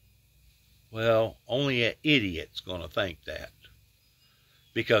 Well, only an idiot's going to think that,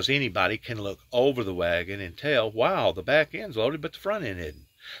 because anybody can look over the wagon and tell, wow, the back end's loaded, but the front end isn't.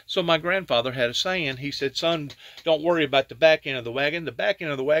 So my grandfather had a saying. He said, son, don't worry about the back end of the wagon. The back end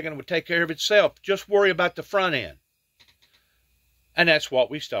of the wagon would take care of itself. Just worry about the front end. And that's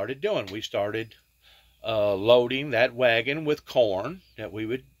what we started doing. We started loading that wagon with corn that we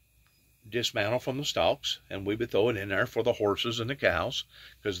would dismantle from the stalks, and we would throw it in there for the horses and the cows,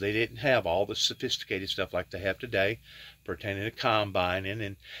 because they didn't have all the sophisticated stuff like they have today pertaining to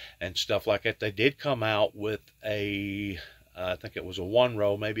combining and stuff like that. They did come out with a I think it was a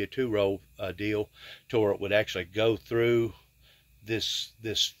 1-row, maybe a 2-row deal, to where it would actually go through this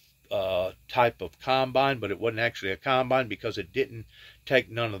type of combine, but it wasn't actually a combine, because it didn't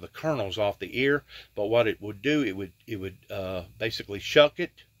take none of the kernels off the ear. But what it would do, it would basically shuck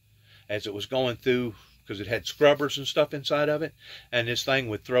it as it was going through, because it had scrubbers and stuff inside of it, and this thing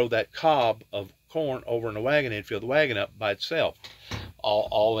would throw that cob of corn over in the wagon and fill the wagon up by itself,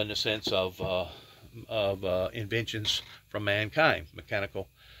 all in the sense of inventions from mankind, mechanical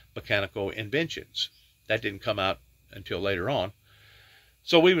inventions. That didn't come out until later on.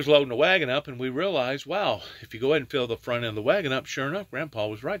 So we was loading the wagon up, and we realized, wow, if you go ahead and fill the front end of the wagon up, sure enough, Grandpa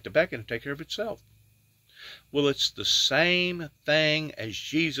was right, the back end will take care of itself. Well, it's the same thing as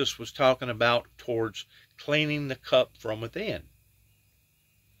Jesus was talking about towards cleaning the cup from within.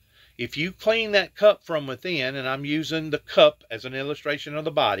 If you clean that cup from within, and I'm using the cup as an illustration of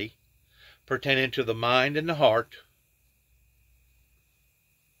the body, pertaining to the mind and the heart,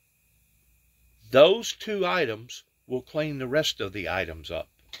 those two items will clean the rest of the items up.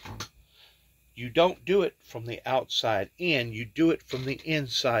 You don't do it from the outside in, you do it from the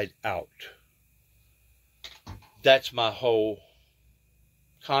inside out. That's my whole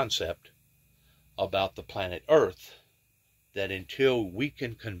concept about the planet Earth, that until we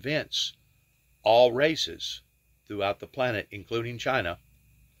can convince all races throughout the planet, including China,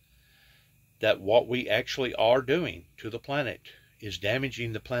 that what we actually are doing to the planet is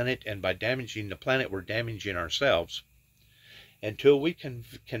damaging the planet, and by damaging the planet, we're damaging ourselves. Until we can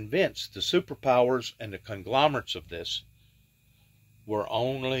convince the superpowers and the conglomerates of this, we're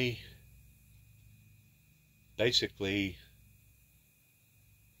only basically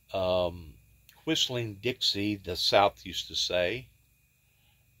whistling Dixie, the South used to say,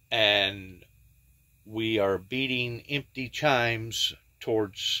 and we are beating empty chimes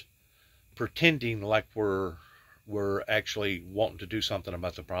towards pretending like we're actually wanting to do something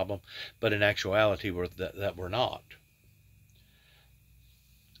about the problem, but in actuality that we're not.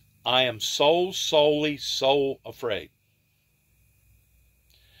 I am so afraid,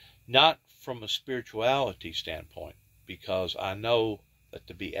 not from a spirituality standpoint, because I know that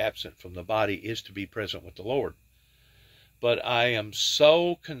to be absent from the body is to be present with the Lord. But I am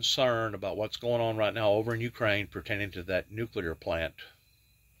so concerned about what's going on right now over in Ukraine pertaining to that nuclear plant,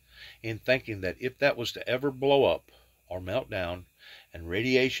 in thinking that if that was to ever blow up or melt down and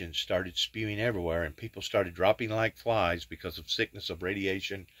radiation started spewing everywhere and people started dropping like flies because of sickness of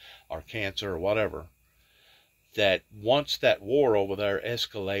radiation or cancer or whatever, that once that war over there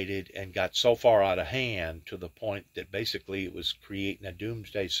escalated and got so far out of hand to the point that basically it was creating a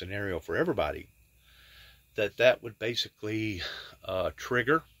doomsday scenario for everybody, that would basically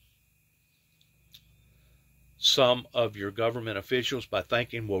trigger some of your government officials by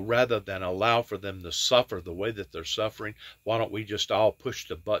thinking, well, rather than allow for them to suffer the way that they're suffering, why don't we just all push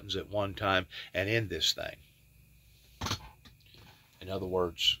the buttons at one time and end this thing? In other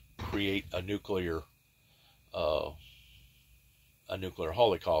words, create a nuclear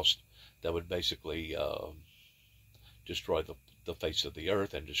holocaust that would basically destroy the face of the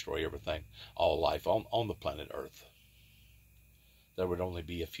earth and destroy everything, all life on the planet Earth. There would only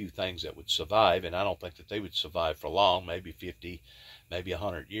be a few things that would survive, and I don't think that they would survive for long, maybe 50, maybe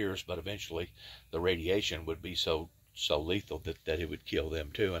 100 years, but eventually the radiation would be so lethal that it would kill them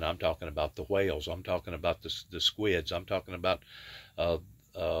too. And I'm talking about the whales, I'm talking about the squids, I'm talking about the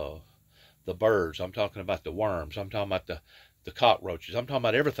birds, I'm talking about the worms, I'm talking about the cockroaches, I'm talking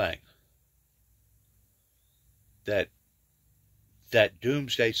about everything. That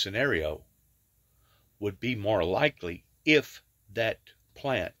doomsday scenario would be more likely if that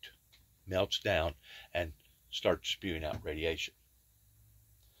plant melts down and starts spewing out radiation.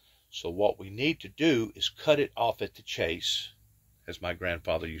 So what we need to do is cut it off at the chase, as my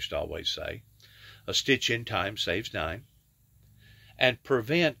grandfather used to always say. A stitch in time saves nine. And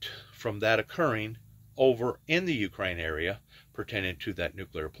prevent from that occurring over in the Ukraine area pertaining to that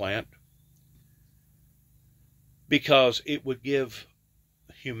nuclear plant, because it would give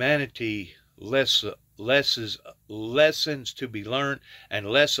humanity lessons to be learned and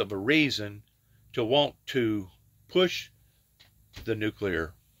less of a reason to want to push the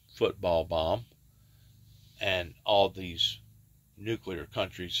nuclear football bomb and all these nuclear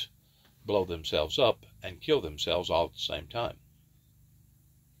countries blow themselves up and kill themselves all at the same time.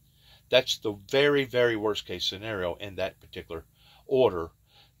 That's the very, very worst case scenario in that particular order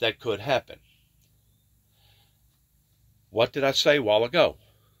that could happen. What did I say a while ago?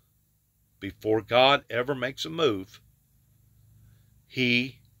 Before God ever makes a move,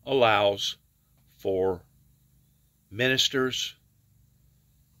 He allows for ministers,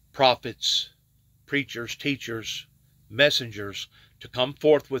 prophets, preachers, teachers, messengers to come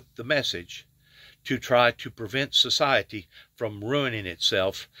forth with the message to try to prevent society from ruining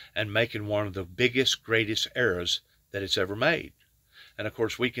itself and making one of the biggest, greatest errors that it's ever made. And of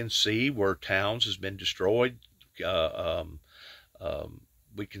course, we can see where towns has been destroyed.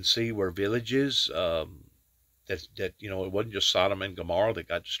 We can see where villages that you know, it wasn't just Sodom and Gomorrah that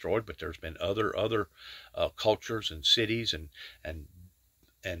got destroyed, but there's been other cultures and cities and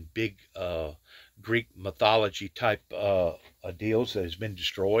big Greek mythology type deals that has been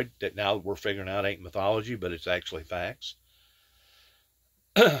destroyed, that now we're figuring out ain't mythology, but it's actually facts.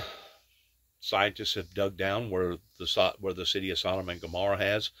 Scientists have dug down where the city of Sodom and Gomorrah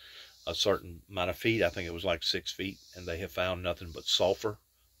has a certain amount of feet. I think it was like 6 feet, and they have found nothing but sulfur,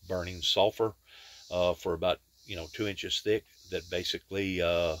 burning sulfur, for about 2 inches thick, that basically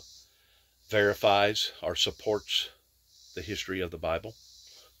verifies or supports the history of the Bible,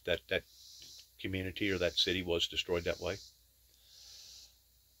 that community or that city was destroyed that way.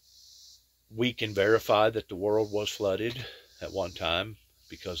 We can verify that the world was flooded at one time,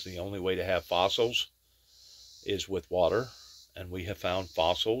 because the only way to have fossils is with water, and we have found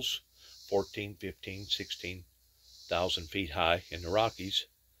fossils 14, 15, 16,000 feet high in the Rockies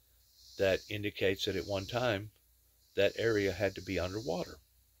that indicates that at one time that area had to be underwater.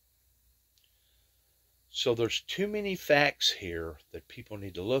 So there's too many facts here that people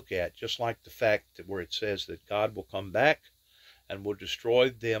need to look at, just like the fact that where it says that God will come back and will destroy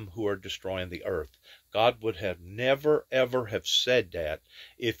them who are destroying the earth. God would have never, ever have said that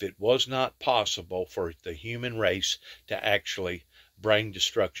if it was not possible for the human race to actually bring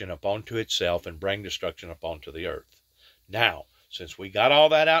destruction upon itself and bring destruction upon the earth. Now, since we got all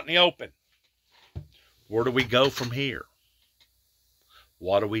that out in the open, where do we go from here?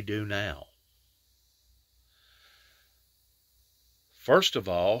 What do we do now? First of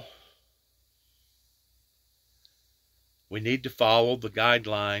all, we need to follow the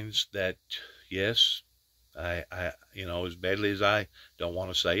guidelines that, yes, I as badly as I don't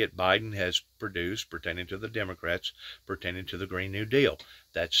want to say it, Biden has produced pertaining to the Democrats, pertaining to the Green New Deal.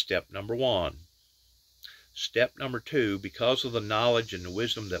 That's step number one. Step number two, because of the knowledge and the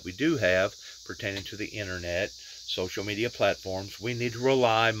wisdom that we do have pertaining to the internet, social media platforms, we need to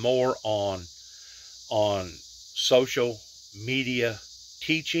rely more on social media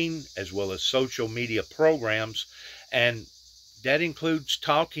teaching as well as social media programs, and that includes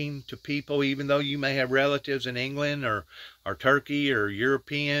talking to people, even though you may have relatives in England or Turkey or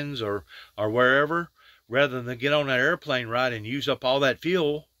Europeans or wherever, rather than get on that airplane ride and use up all that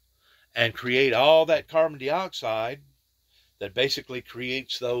fuel and create all that carbon dioxide that basically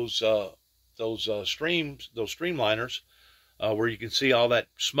creates those streamliners where you can see all that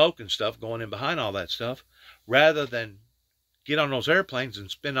smoke and stuff going in behind all that stuff, rather than get on those airplanes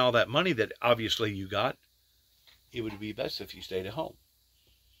and spend all that money that obviously you got, it would be best if you stayed at home.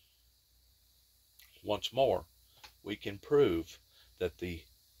 Once more, we can prove that the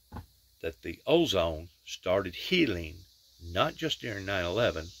ozone started healing, not just during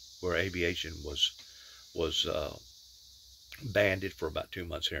 9/11, where aviation was banded for about 2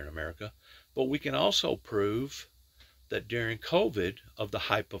 months here in America, but we can also prove that during COVID, of the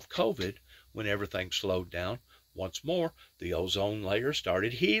hype of COVID, when everything slowed down, once more, the ozone layer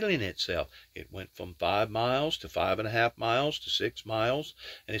started healing itself. It went from 5 miles to 5.5 miles to 6 miles,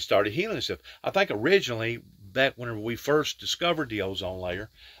 and it started healing itself. I think originally, back whenever we first discovered the ozone layer,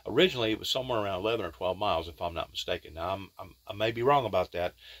 originally it was somewhere around 11 or 12 miles, if I'm not mistaken. Now, I may be wrong about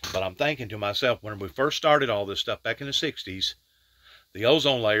that, but I'm thinking to myself, when we first started all this stuff back in the 60s, the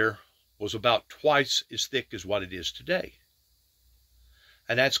ozone layer was about twice as thick as what it is today.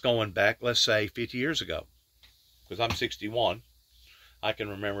 And that's going back, let's say, 50 years ago. Because I'm 61, I can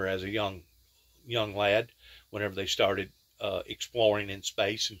remember as a young lad, whenever they started exploring in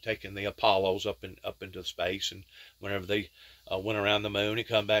space and taking the Apollos up into space, and whenever they went around the moon and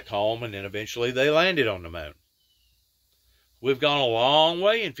come back home, and then eventually they landed on the moon. We've gone a long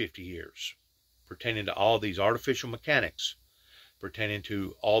way in 50 years, pertaining to all these artificial mechanics, pertaining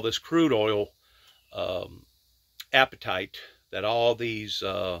to all this crude oil appetite that all these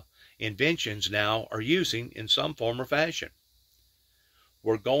inventions now are using in some form or fashion.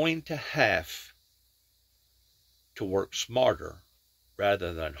 We're going to have to work smarter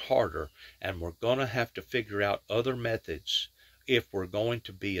rather than harder, and we're going to have to figure out other methods if we're going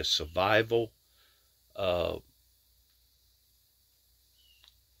to be a survival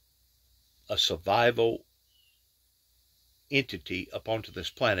entity up onto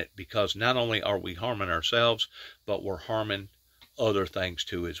this planet, because not only are we harming ourselves, but we're harming other things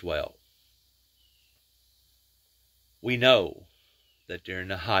too as well. We know that during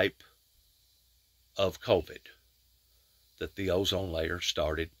the hype of COVID, that the ozone layer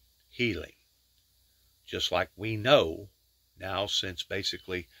started healing. Just like we know now, since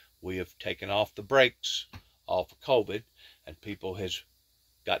basically we have taken off the brakes off of COVID, and people has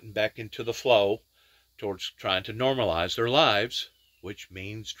gotten back into the flow towards trying to normalize their lives, which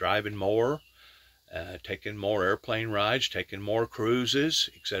means driving more, taking more airplane rides, taking more cruises,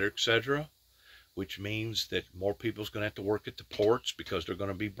 etc., which means that more people's going to have to work at the ports because they're going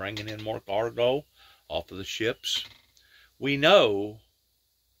to be bringing in more cargo off of the ships. We know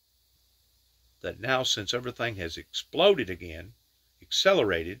that now, since everything has exploded again,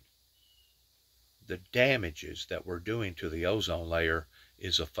 accelerated, the damages that we're doing to the ozone layer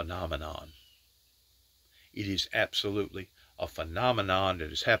is a phenomenon. It is absolutely a phenomenon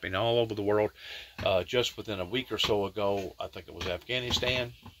that is happening all over the world. Just within a week or so ago, I think it was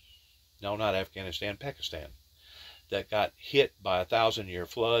Afghanistan. No, not Afghanistan, Pakistan. That got hit by a 1,000-year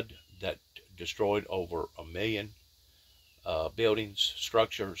flood that destroyed over 1 million buildings,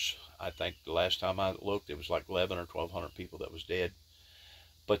 structures. I think the last time I looked, it was like 11 or 1,200 people that was dead.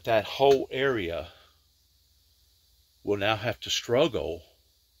 But that whole area will now have to struggle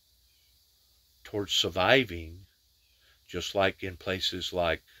towards surviving, just like in places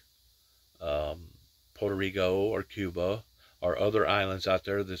like Puerto Rico or Cuba or other islands out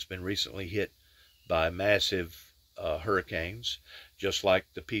there that's been recently hit by massive hurricanes, just like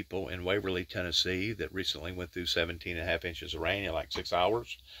the people in Waverly, Tennessee that recently went through 17.5 inches of rain in like 6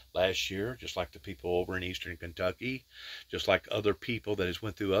 hours last year, just like the people over in eastern Kentucky, just like other people that has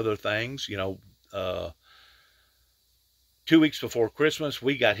went through other things. 2 weeks before Christmas,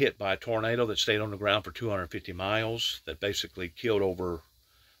 we got hit by a tornado that stayed on the ground for 250 miles that basically killed over,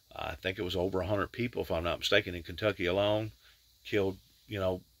 I think it was over 100 people, if I'm not mistaken, in Kentucky alone. Killed,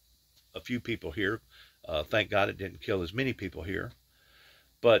 a few people here. Thank God it didn't kill as many people here.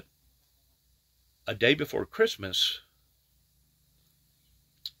 But a day before Christmas,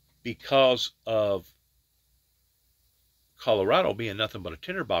 because of Colorado being nothing but a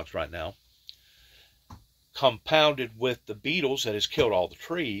tinderbox right now, compounded with the beetles that has killed all the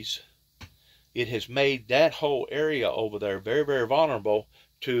trees, it has made that whole area over there very, very vulnerable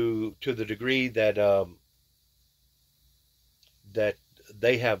to the degree that that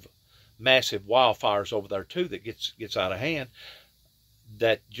they have massive wildfires over there too that gets out of hand.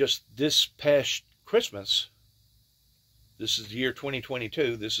 That just this past Christmas, this is the year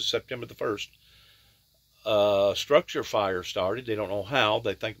 2022, this is September the 1st, structure fire started. They don't know how.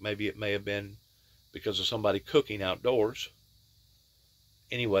 They think maybe it may have been because of somebody cooking outdoors.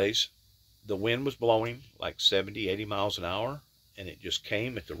 Anyways, the wind was blowing like 70, 80 miles an hour, and it just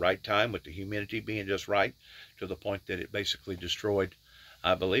came at the right time with the humidity being just right, to the point that it basically destroyed,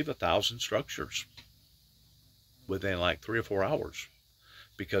 I believe, 1,000 structures. within like 3 or 4 hours,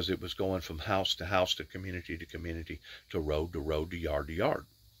 because it was going from house to house to community to road to road to yard to yard.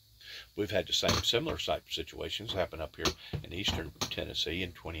 We've had the same similar type of situations happen up here in eastern Tennessee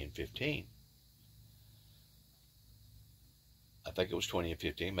in 2015. I think it was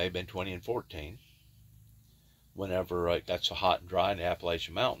 2015, may have been 2014. Whenever it got so hot and dry in the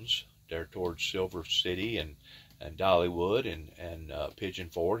Appalachian Mountains, there towards Silver City and Dollywood and Pigeon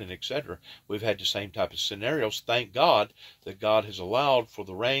Forge and etc. We've had the same type of scenarios. Thank God that God has allowed for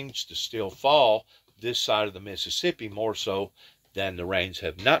the rains to still fall this side of the Mississippi, more so than the rains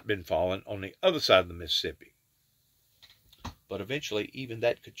have not been falling on the other side of the Mississippi. But eventually, even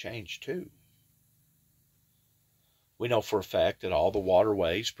that could change too. We know for a fact that all the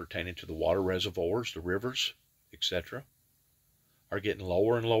waterways pertaining to the water reservoirs, the rivers, etc., are getting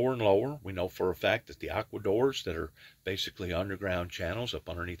lower and lower and lower. We know for a fact that the aqueducts that are basically underground channels up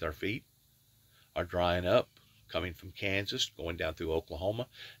underneath our feet are drying up, coming from Kansas, going down through Oklahoma,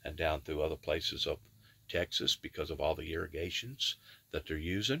 and down through other places of Texas because of all the irrigations that they're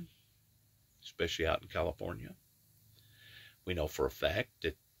using, especially out in California. We know for a fact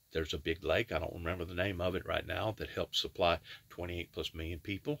that there's a big lake, I don't remember the name of it right now, that helps supply 28+ million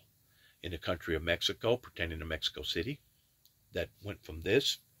people in the country of Mexico, pertaining to Mexico City, that went from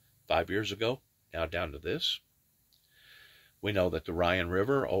this 5 years ago now down to this. We know that the Rhine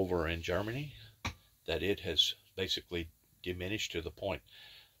River over in Germany, that it has basically diminished to the point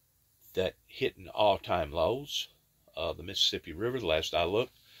that hitting all-time lows. The Mississippi River, the last I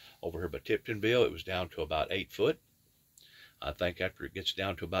looked, over here by Tiptonville, it was down to about 8 foot. I think after it gets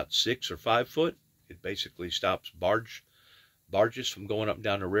down to about 6 or 5 foot, it basically stops barges from going up and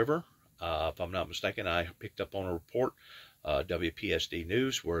down the river. If I'm not mistaken, I picked up on a report, WPSD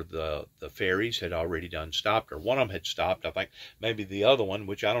News, where the ferries had already done stopped, or one of them had stopped. I think maybe the other one,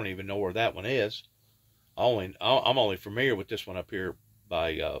 which I don't even know where that one is. I'm only familiar with this one up here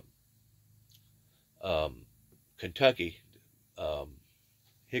by Kentucky,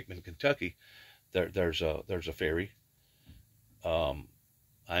 Hickman, Kentucky. There's a ferry.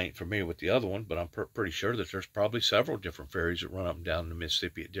 I ain't familiar with the other one, but I'm pretty sure that there's probably several different ferries that run up and down the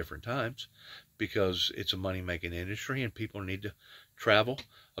Mississippi at different times, because it's a money-making industry and people need to travel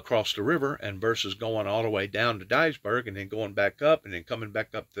across the river, and versus going all the way down to Dyersburg and then going back up and then coming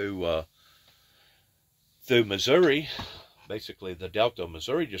back up through Missouri, basically the Delta of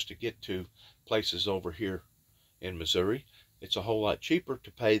Missouri, just to get to places over here in Missouri. It's a whole lot cheaper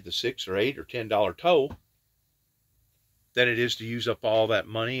to pay the $6 or $8 or $10 toll than it is to use up all that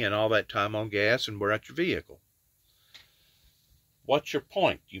money and all that time on gas and wear out your vehicle. What's your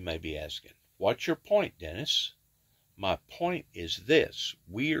point, you may be asking? What's your point, Dennis? My point is this.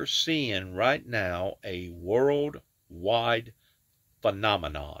 We are seeing right now a worldwide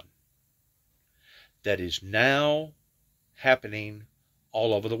phenomenon that is now happening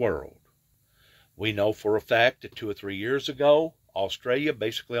all over the world. We know for a fact that 2 or 3 years ago, Australia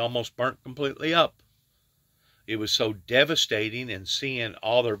basically almost burnt completely up. It was so devastating, in seeing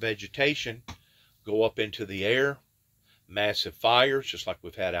all their vegetation go up into the air, massive fires, just like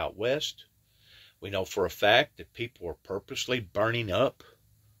we've had out west. We know for a fact that people are purposely burning up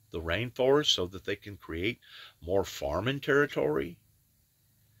the rainforest so that they can create more farming territory.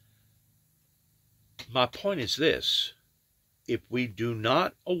 My point is this: if we do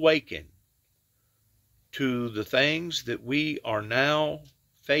not awaken to the things that we are now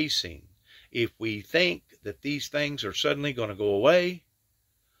facing, if we think that these things are suddenly going to go away,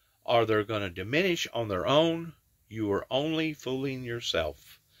 or they're going to diminish on their own, you are only fooling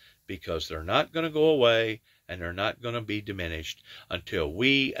yourself, because they're not going to go away and they're not going to be diminished until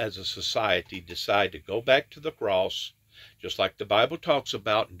we as a society decide to go back to the cross, just like the Bible talks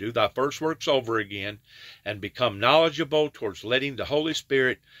about, and do thy first works over again, and become knowledgeable towards letting the Holy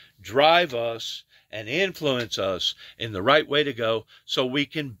Spirit drive us and influence us in the right way to go, so we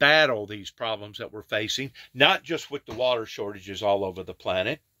can battle these problems that we're facing, not just with the water shortages all over the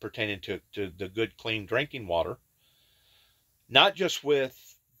planet pertaining to the good, clean drinking water, not just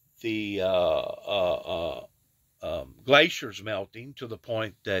with the glaciers melting to the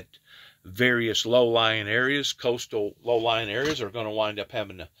point that various low-lying areas, coastal low-lying areas, are going to wind up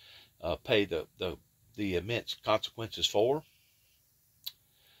having to pay the immense consequences for,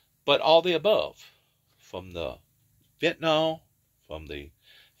 but all the above. From the fentanyl, from the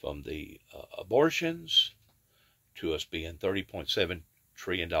abortions, to us being $30.7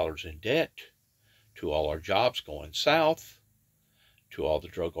 trillion in debt, to all our jobs going south, to all the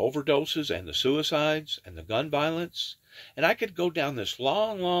drug overdoses and the suicides and the gun violence. And I could go down this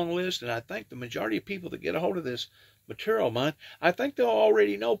long, long list, and I think the majority of people that get a hold of this material of mine, I think they'll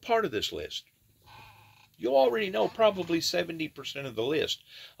already know part of this list. You already know probably 70% of the list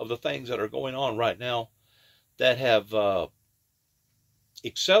of the things that are going on right now that have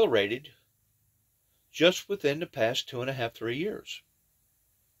accelerated just within the past 2.5, 3 years.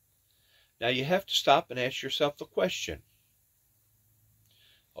 Now you have to stop and ask yourself the question,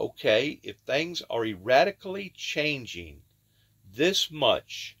 okay, if things are radically changing this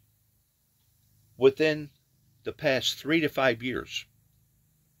much within the past 3 to 5 years,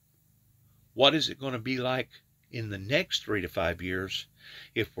 what is it going to be like in the next 3 to 5 years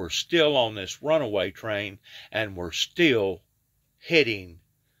if we're still on this runaway train and we're still heading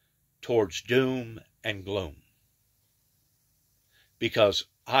towards doom and gloom? Because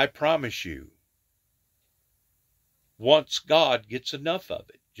I promise you, once God gets enough of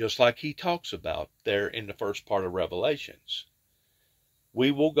it, just like he talks about there in the first part of Revelations,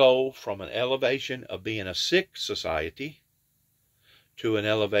 we will go from an elevation of being a sick society to an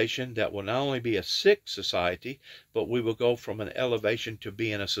elevation that will not only be a sick society, but we will go from an elevation to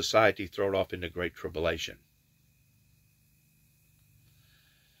being a society thrown off into Great Tribulation.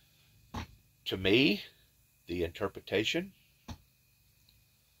 To me, the interpretation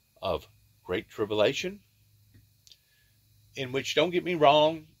of Great Tribulation, in which, don't get me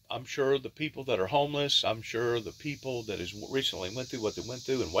wrong, I'm sure the people that are homeless, I'm sure the people that has recently went through what they went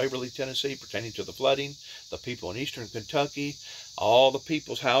through in Waverly, Tennessee, pertaining to the flooding, the people in eastern Kentucky, all the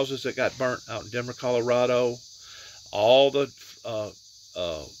people's houses that got burnt out in Denver, Colorado, all the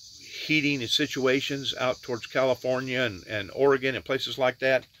heating situations out towards California and Oregon and places like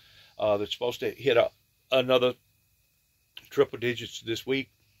that, that's supposed to hit another triple digits this week.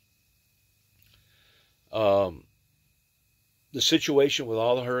 The situation with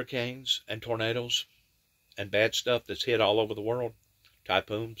all the hurricanes and tornadoes and bad stuff that's hit all over the world,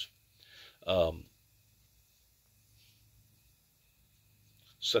 typhoons,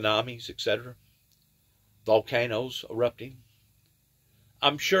 tsunamis, etc., volcanoes erupting.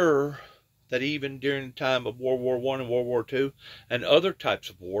 I'm sure that even during the time of World War I and World War II and other types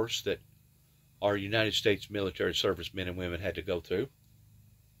of wars that our United States military servicemen and women had to go through,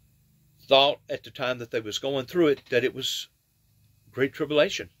 thought at the time that they was going through it that it was Great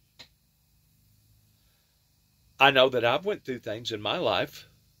Tribulation. I know that I've went through things in my life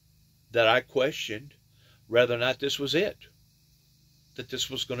that I questioned whether or not this was it, that this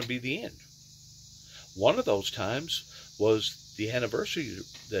was going to be the end. One of those times was the anniversary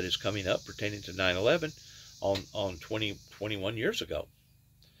that is coming up pertaining to 9/11 on 21 years ago.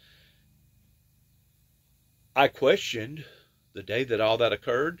 I questioned the day that all that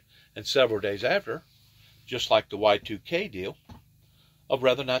occurred and several days after, just like the Y2K deal, of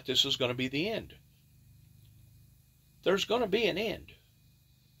whether or not this is going to be the end. There's going to be an end.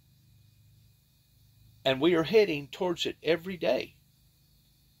 And we are heading towards it every day.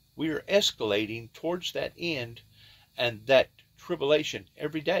 We are escalating towards that end and that tribulation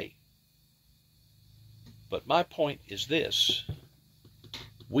every day. But my point is this: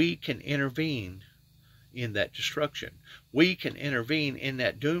 we can intervene in that destruction. We can intervene in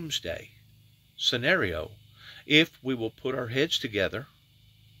that doomsday scenario if we will put our heads together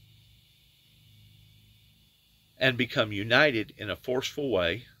and become united in a forceful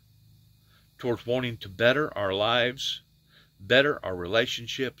way towards wanting to better our lives, better our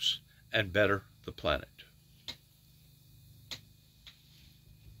relationships, and better the planet.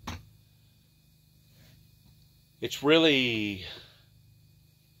 It's really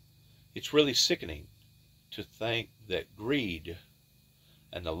sickening to think that greed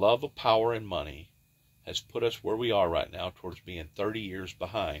and the love of power and money has put us where we are right now towards being 30 years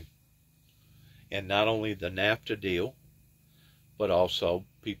behind. And not only the NAFTA deal, but also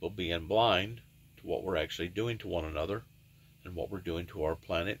people being blind to what we're actually doing to one another and what we're doing to our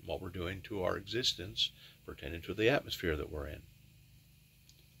planet and what we're doing to our existence pertaining to the atmosphere that we're in.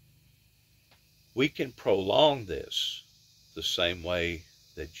 We can prolong this the same way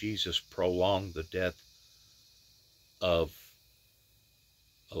that Jesus prolonged the death of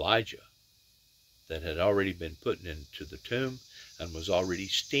Elijah, that had already been put into the tomb and was already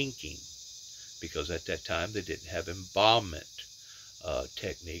stinking, because at that time they didn't have embalmment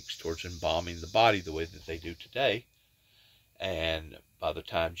techniques towards embalming the body the way that they do today. And by the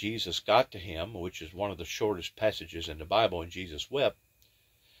time Jesus got to him, which is one of the shortest passages in the Bible, and Jesus wept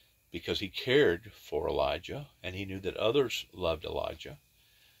because he cared for Elijah and he knew that others loved Elijah.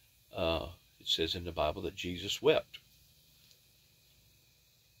 It says in the Bible that Jesus wept.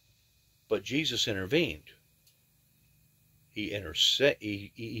 But Jesus intervened. He interceded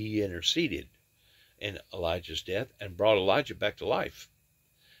in Elijah's death and brought Elijah back to life.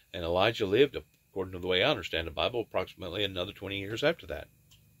 And Elijah lived, according to the way I understand the Bible, approximately another 20 years after that.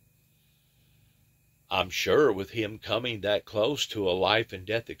 I'm sure with him coming that close to a life and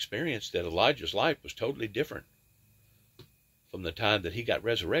death experience, that Elijah's life was totally different from the time that he got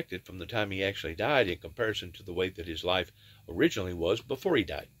resurrected, from the time he actually died, in comparison to the way that his life originally was before he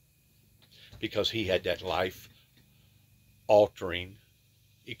died. Because he had that life-altering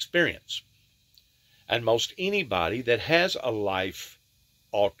experience. And most anybody that has a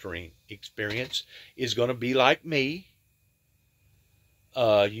life-altering experience is going to be like me.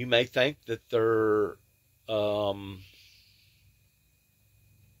 You may think that they're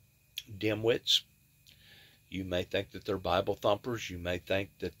dimwits. You may think that they're Bible thumpers. You may think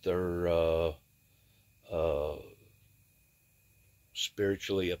that they're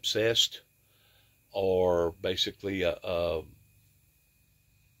spiritually obsessed, or basically a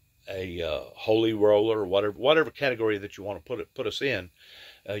holy roller, or whatever category that you want to put us in.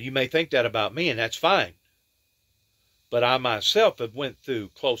 You may think that about me, and that's fine. But I myself have went through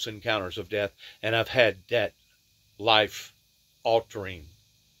close encounters of death, and I've had that life-altering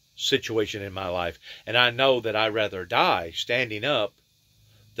situation in my life. And I know that I'd rather die standing up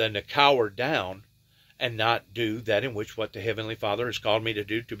than to cower down and not do that in which what the Heavenly Father has called me to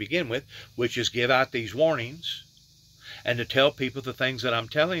do to begin with, which is give out these warnings and to tell people the things that I'm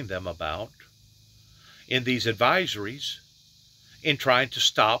telling them about in these advisories, in trying to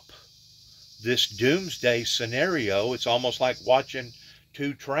stop this doomsday scenario. It's almost like watching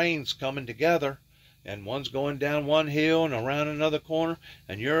two trains coming together, and one's going down one hill and around another corner,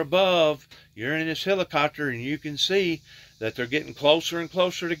 and you're above, you're in this helicopter, and you can see that they're getting closer and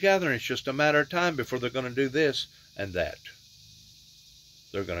closer together, and it's just a matter of time before they're going to do this and that.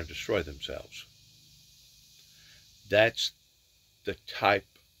 They're going to destroy themselves. That's the type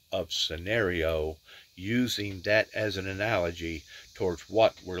of scenario, using that as an analogy towards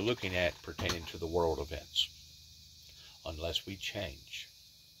what we're looking at pertaining to the world events. Unless we change.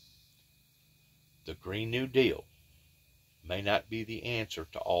 The Green New Deal may not be the answer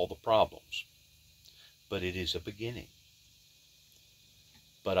to all the problems, but it is a beginning.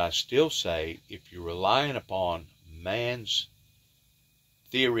 But I still say, if you're relying upon man's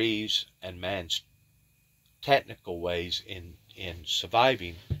theories and man's technical ways in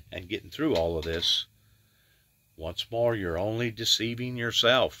surviving and getting through all of this, once more, you're only deceiving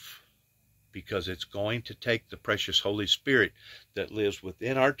yourself, because it's going to take the precious Holy Spirit that lives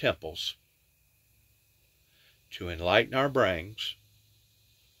within our temples to enlighten our brains,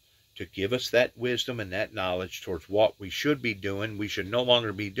 to give us that wisdom and that knowledge towards what we should be doing, we should no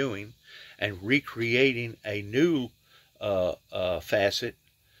longer be doing, and recreating a new facet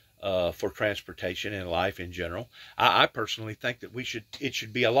for transportation and life in general. I personally think that it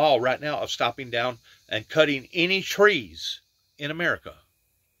should be a law right now of stopping down and cutting any trees in America.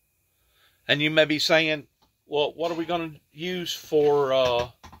 And you may be saying, well, what are we going to use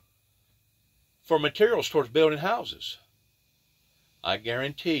for materials towards building houses? I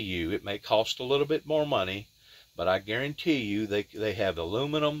guarantee you it may cost a little bit more money, but I guarantee you they have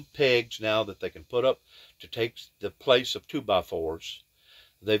aluminum pegs now that they can put up to take the place of 2x4s.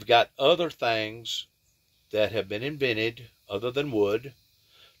 They've got other things that have been invented other than wood,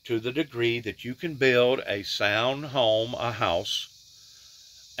 to the degree that you can build a sound home, a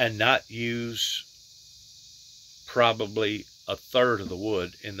house, and not use probably a third of the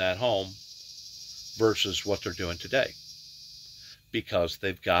wood in that home versus what they're doing today. Because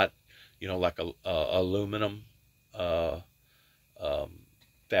they've got, like a aluminum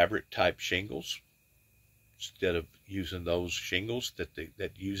fabric type shingles, instead of using those shingles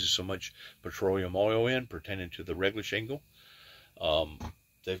that uses so much petroleum oil in pertaining to the regular shingle.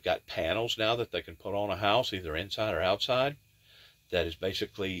 They've got panels now that they can put on a house, either inside or outside, that has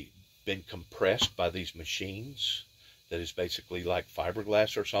basically been compressed by these machines, that is basically like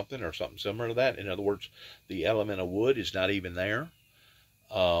fiberglass or something similar to that. In other words, the element of wood is not even there.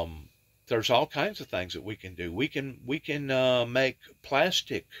 There's all kinds of things that we can do. We can make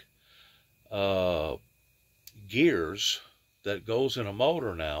plastic gears that goes in a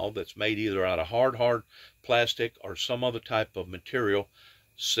motor now, that's made either out of hard plastic or some other type of material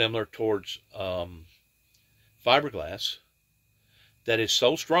similar towards fiberglass, that is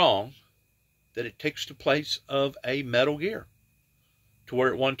so strong that it takes the place of a metal gear. To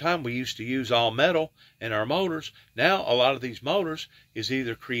where at one time we used to use all metal in our motors. Now a lot of these motors is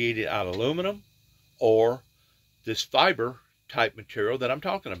either created out of aluminum or this fiber type material that I'm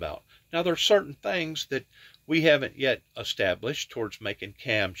talking about. Now there are certain things that we haven't yet established towards making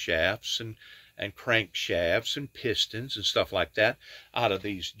camshafts and crankshafts and pistons and stuff like that out of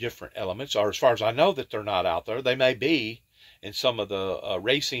these different elements, or as far as I know that they're not out there. They may be, in some of the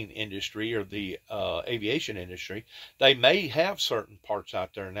racing industry or the aviation industry, they may have certain parts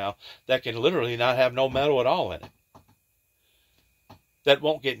out there now that can literally not have no metal at all in it. That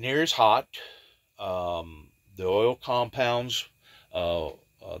won't get near as hot. The oil compounds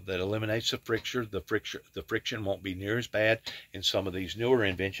that eliminates the friction. The friction won't be near as bad in some of these newer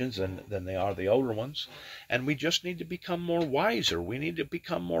inventions than they are the older ones. And we just need to become more wiser. We need to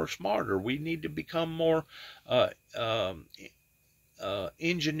become more smarter. We need to become more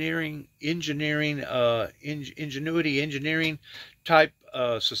ingenuity, engineering type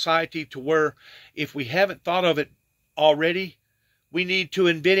society, to where if we haven't thought of it already, we need to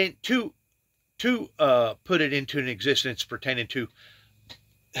invent it to put it into an existence pertaining to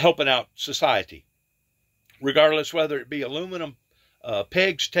helping out society, regardless whether it be aluminum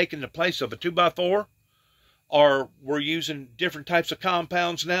pegs taking the place of a 2x4, or we're using different types of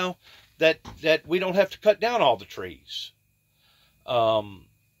compounds now that we don't have to cut down all the trees.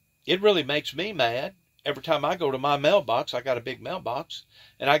 It really makes me mad. Every time I go to my mailbox, I got a big mailbox,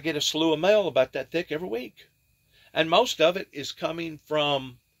 and I get a slew of mail about that thick every week. And most of it is coming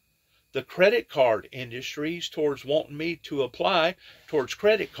from the credit card industries towards wanting me to apply towards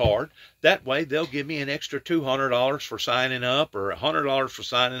credit card. That way they'll give me an extra $200 for signing up, or $100 for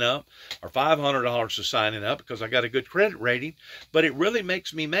signing up, or $500 for signing up because I got a good credit rating. But it really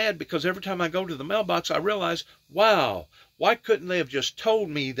makes me mad, because every time I go to the mailbox, I realize, wow, why couldn't they have just told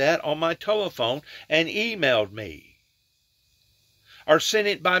me that on my telephone and emailed me, or sent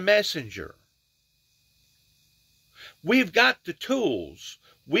it by messenger? We've got the tools.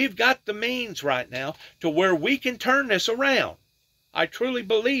 We've got the means right now to where we can turn this around. I truly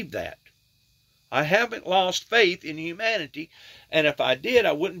believe that. I haven't lost faith in humanity, and if I did,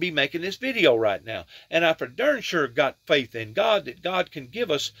 I wouldn't be making this video right now. And I for darn sure got faith in God, that God can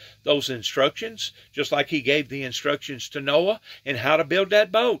give us those instructions, just like he gave the instructions to Noah in how to build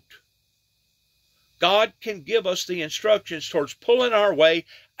that boat. God can give us the instructions towards pulling our way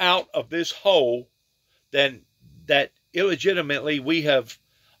out of this hole that illegitimately we have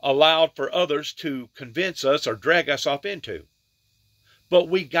allowed for others to convince us or drag us off into. But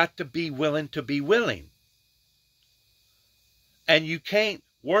we got to be willing to be willing. And you can't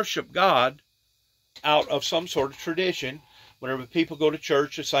worship God out of some sort of tradition. Whenever people go to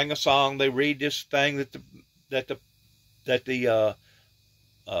church to sing a song, they read this thing that the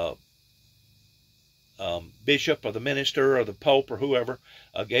bishop or the minister or the pope or whoever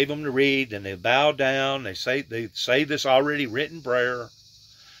gave them to read, and they bow down. They say this already written prayer,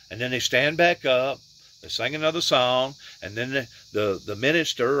 and then they stand back up. They sing another song, and then the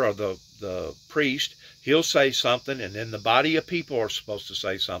minister or the priest, he'll say something, and then the body of people are supposed to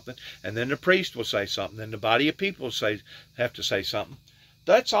say something, and then the priest will say something, then the body of people have to say something.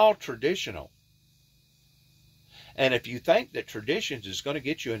 That's all traditional. And if you think that traditions is going to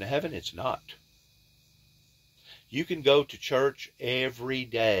get you into heaven, it's not. You can go to church every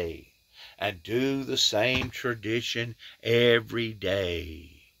day and do the same tradition every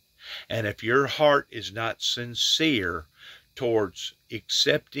day. And if your heart is not sincere towards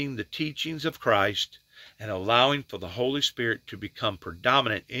accepting the teachings of Christ and allowing for the Holy Spirit to become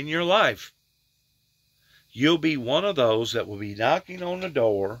predominant in your life, you'll be one of those that will be knocking on the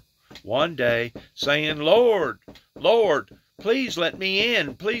door one day saying, Lord, Lord, please let me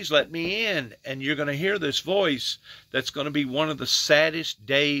in, please let me in. And you're going to hear this voice that's going to be one of the saddest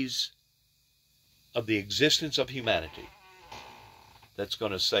days of the existence of humanity. That's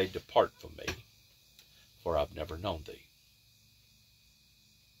going to say, depart from me, for I've never known thee.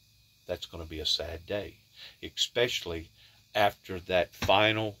 That's going to be a sad day, especially after that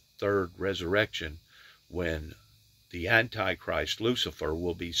final third resurrection, when the Antichrist, Lucifer,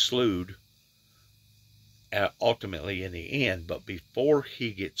 will be slewed ultimately in the end. But before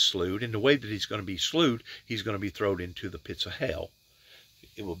he gets slewed, in the way that he's going to be slewed, he's going to be thrown into the pits of hell.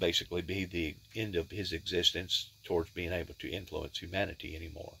 It will basically be the end of his existence towards being able to influence humanity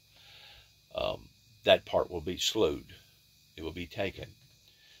anymore. That part will be slewed. It will be taken.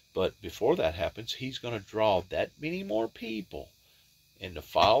 But before that happens, he's going to draw that many more people into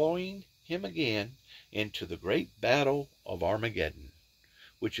following him again into the great battle of Armageddon,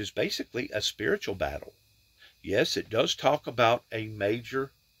 which is basically a spiritual battle. Yes, it does talk about a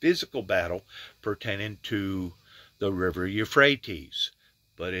major physical battle pertaining to the river Euphrates,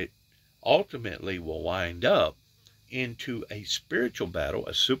 but it ultimately will wind up into a spiritual battle,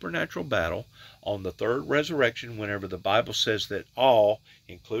 a supernatural battle on the third resurrection, whenever the Bible says that all,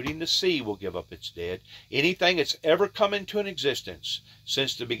 including the sea, will give up its dead. Anything that's ever come into an existence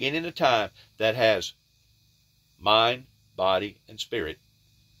since the beginning of time that has mind, body, and spirit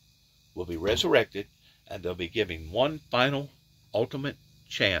will be resurrected, and they'll be given one final, ultimate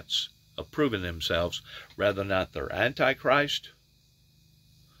chance of proving themselves, whether or not they're Antichrist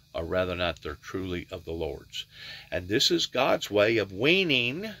or whether or not they're truly of the Lord's. And this is God's way of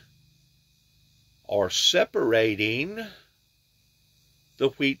weaning or separating the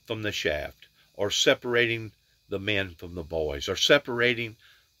wheat from the shaft, or separating the men from the boys, or separating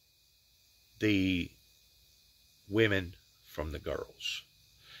the women from the girls.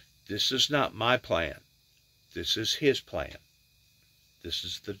 This is not my plan. This is his plan. This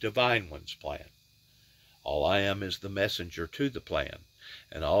is the divine one's plan. All I am is the messenger to the plan.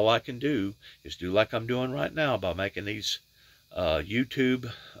 And all I can do is do like I'm doing right now by making these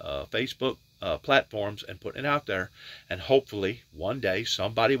YouTube, Facebook platforms and putting it out there. And hopefully one day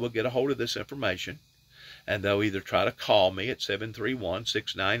somebody will get a hold of this information, and they'll either try to call me at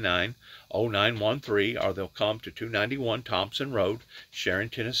 731-699-0913, or they'll come to 291 Thompson Road, Sharon,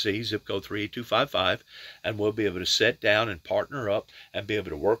 Tennessee, zip code 38255, and we'll be able to sit down and partner up and be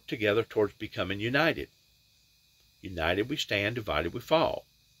able to work together towards becoming united. United we stand, divided we fall.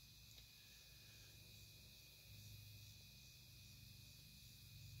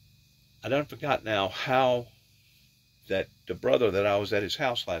 I done forgot now how that the brother that I was at his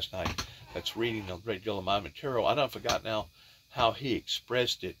house last night that's reading a great deal of my material, I done forgot now how he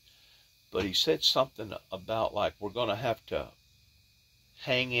expressed it, but he said something about like we're going to have to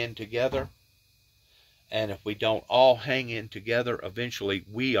hang in together, and if we don't all hang in together, eventually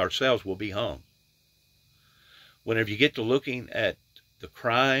we ourselves will be hung. Whenever you get to looking at the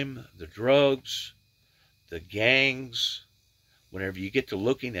crime, the drugs, the gangs, whenever you get to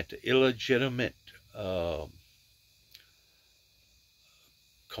looking at the illegitimate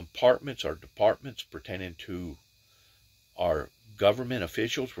compartments or departments pertaining to our government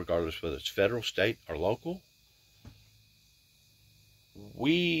officials, regardless whether it's federal, state, or local,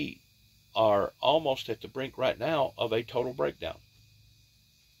 we are almost at the brink right now of a total breakdown.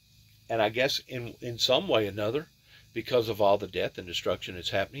 And I guess in some way or another, because of all the death and destruction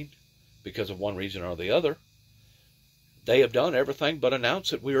that's happening, because of one reason or the other, they have done everything but announce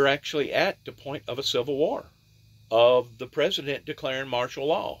that we are actually at the point of a civil war, of the president declaring martial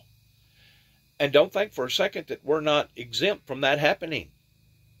law. And don't think for a second that we're not exempt from that happening,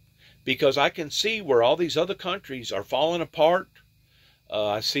 because I can see where all these other countries are falling apart.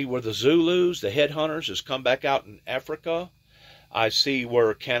 I see where the Zulus, the headhunters, has come back out in Africa. I see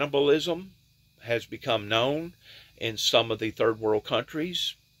where cannibalism has become known in some of the third world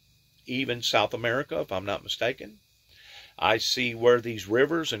countries, even South America, if I'm not mistaken. I see where these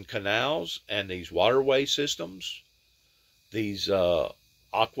rivers and canals and these waterway systems, these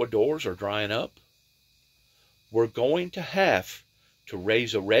aquadors are drying up. We're going to have to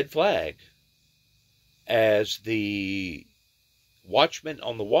raise a red flag as the watchman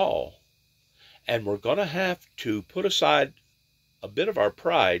on the wall, and we're going to have to put aside a bit of our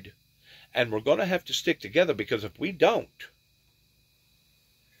pride, and we're going to have to stick together, because if we don't,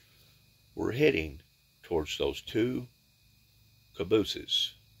 we're heading towards those two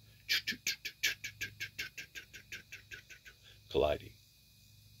cabooses colliding.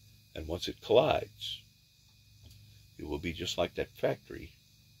 And once it collides, it will be just like that factory.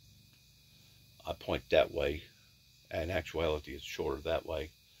 I point that way. In actuality, it's shorter that way,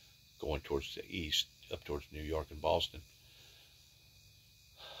 going towards the east, up towards New York and Boston.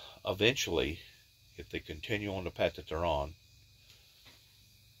 Eventually, if they continue on the path that they're on,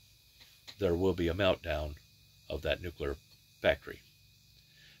 there will be a meltdown of that nuclear factory.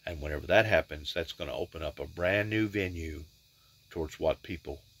 And whenever that happens, that's going to open up a brand new venue towards what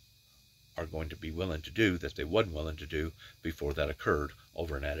people are going to be willing to do that they wasn't willing to do before that occurred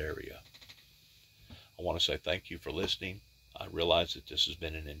over in that area. I want to say thank you for listening. I realize that this has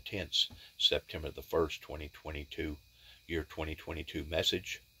been an intense September the 1st, 2022, year 2022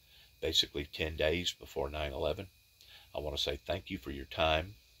 message, basically 10 days before 9/11. I want to say thank you for your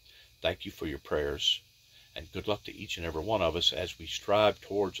time. Thank you for your prayers. And good luck to each and every one of us as we strive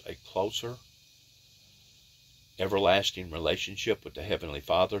towards a closer, everlasting relationship with the Heavenly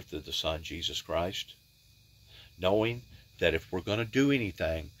Father through the Son, Jesus Christ. Knowing that if we're going to do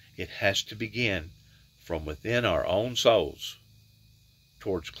anything, it has to begin from within our own souls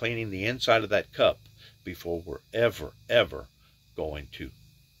towards cleaning the inside of that cup before we're ever going to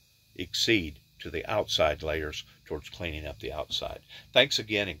exceed to the outside layers towards cleaning up the outside. Thanks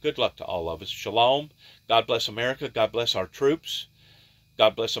again, and good luck to all of us. Shalom. God bless America. God bless our troops.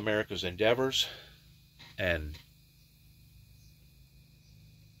 God bless America's endeavors. And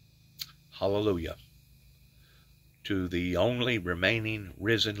hallelujah to the only remaining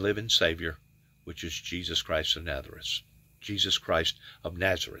risen, living Savior, which is Jesus Christ of Nazareth. Jesus Christ of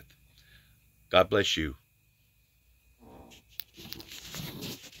Nazareth. God bless you.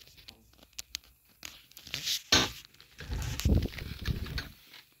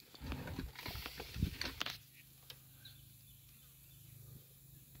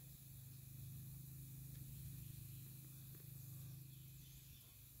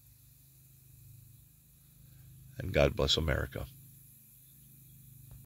 and God bless America.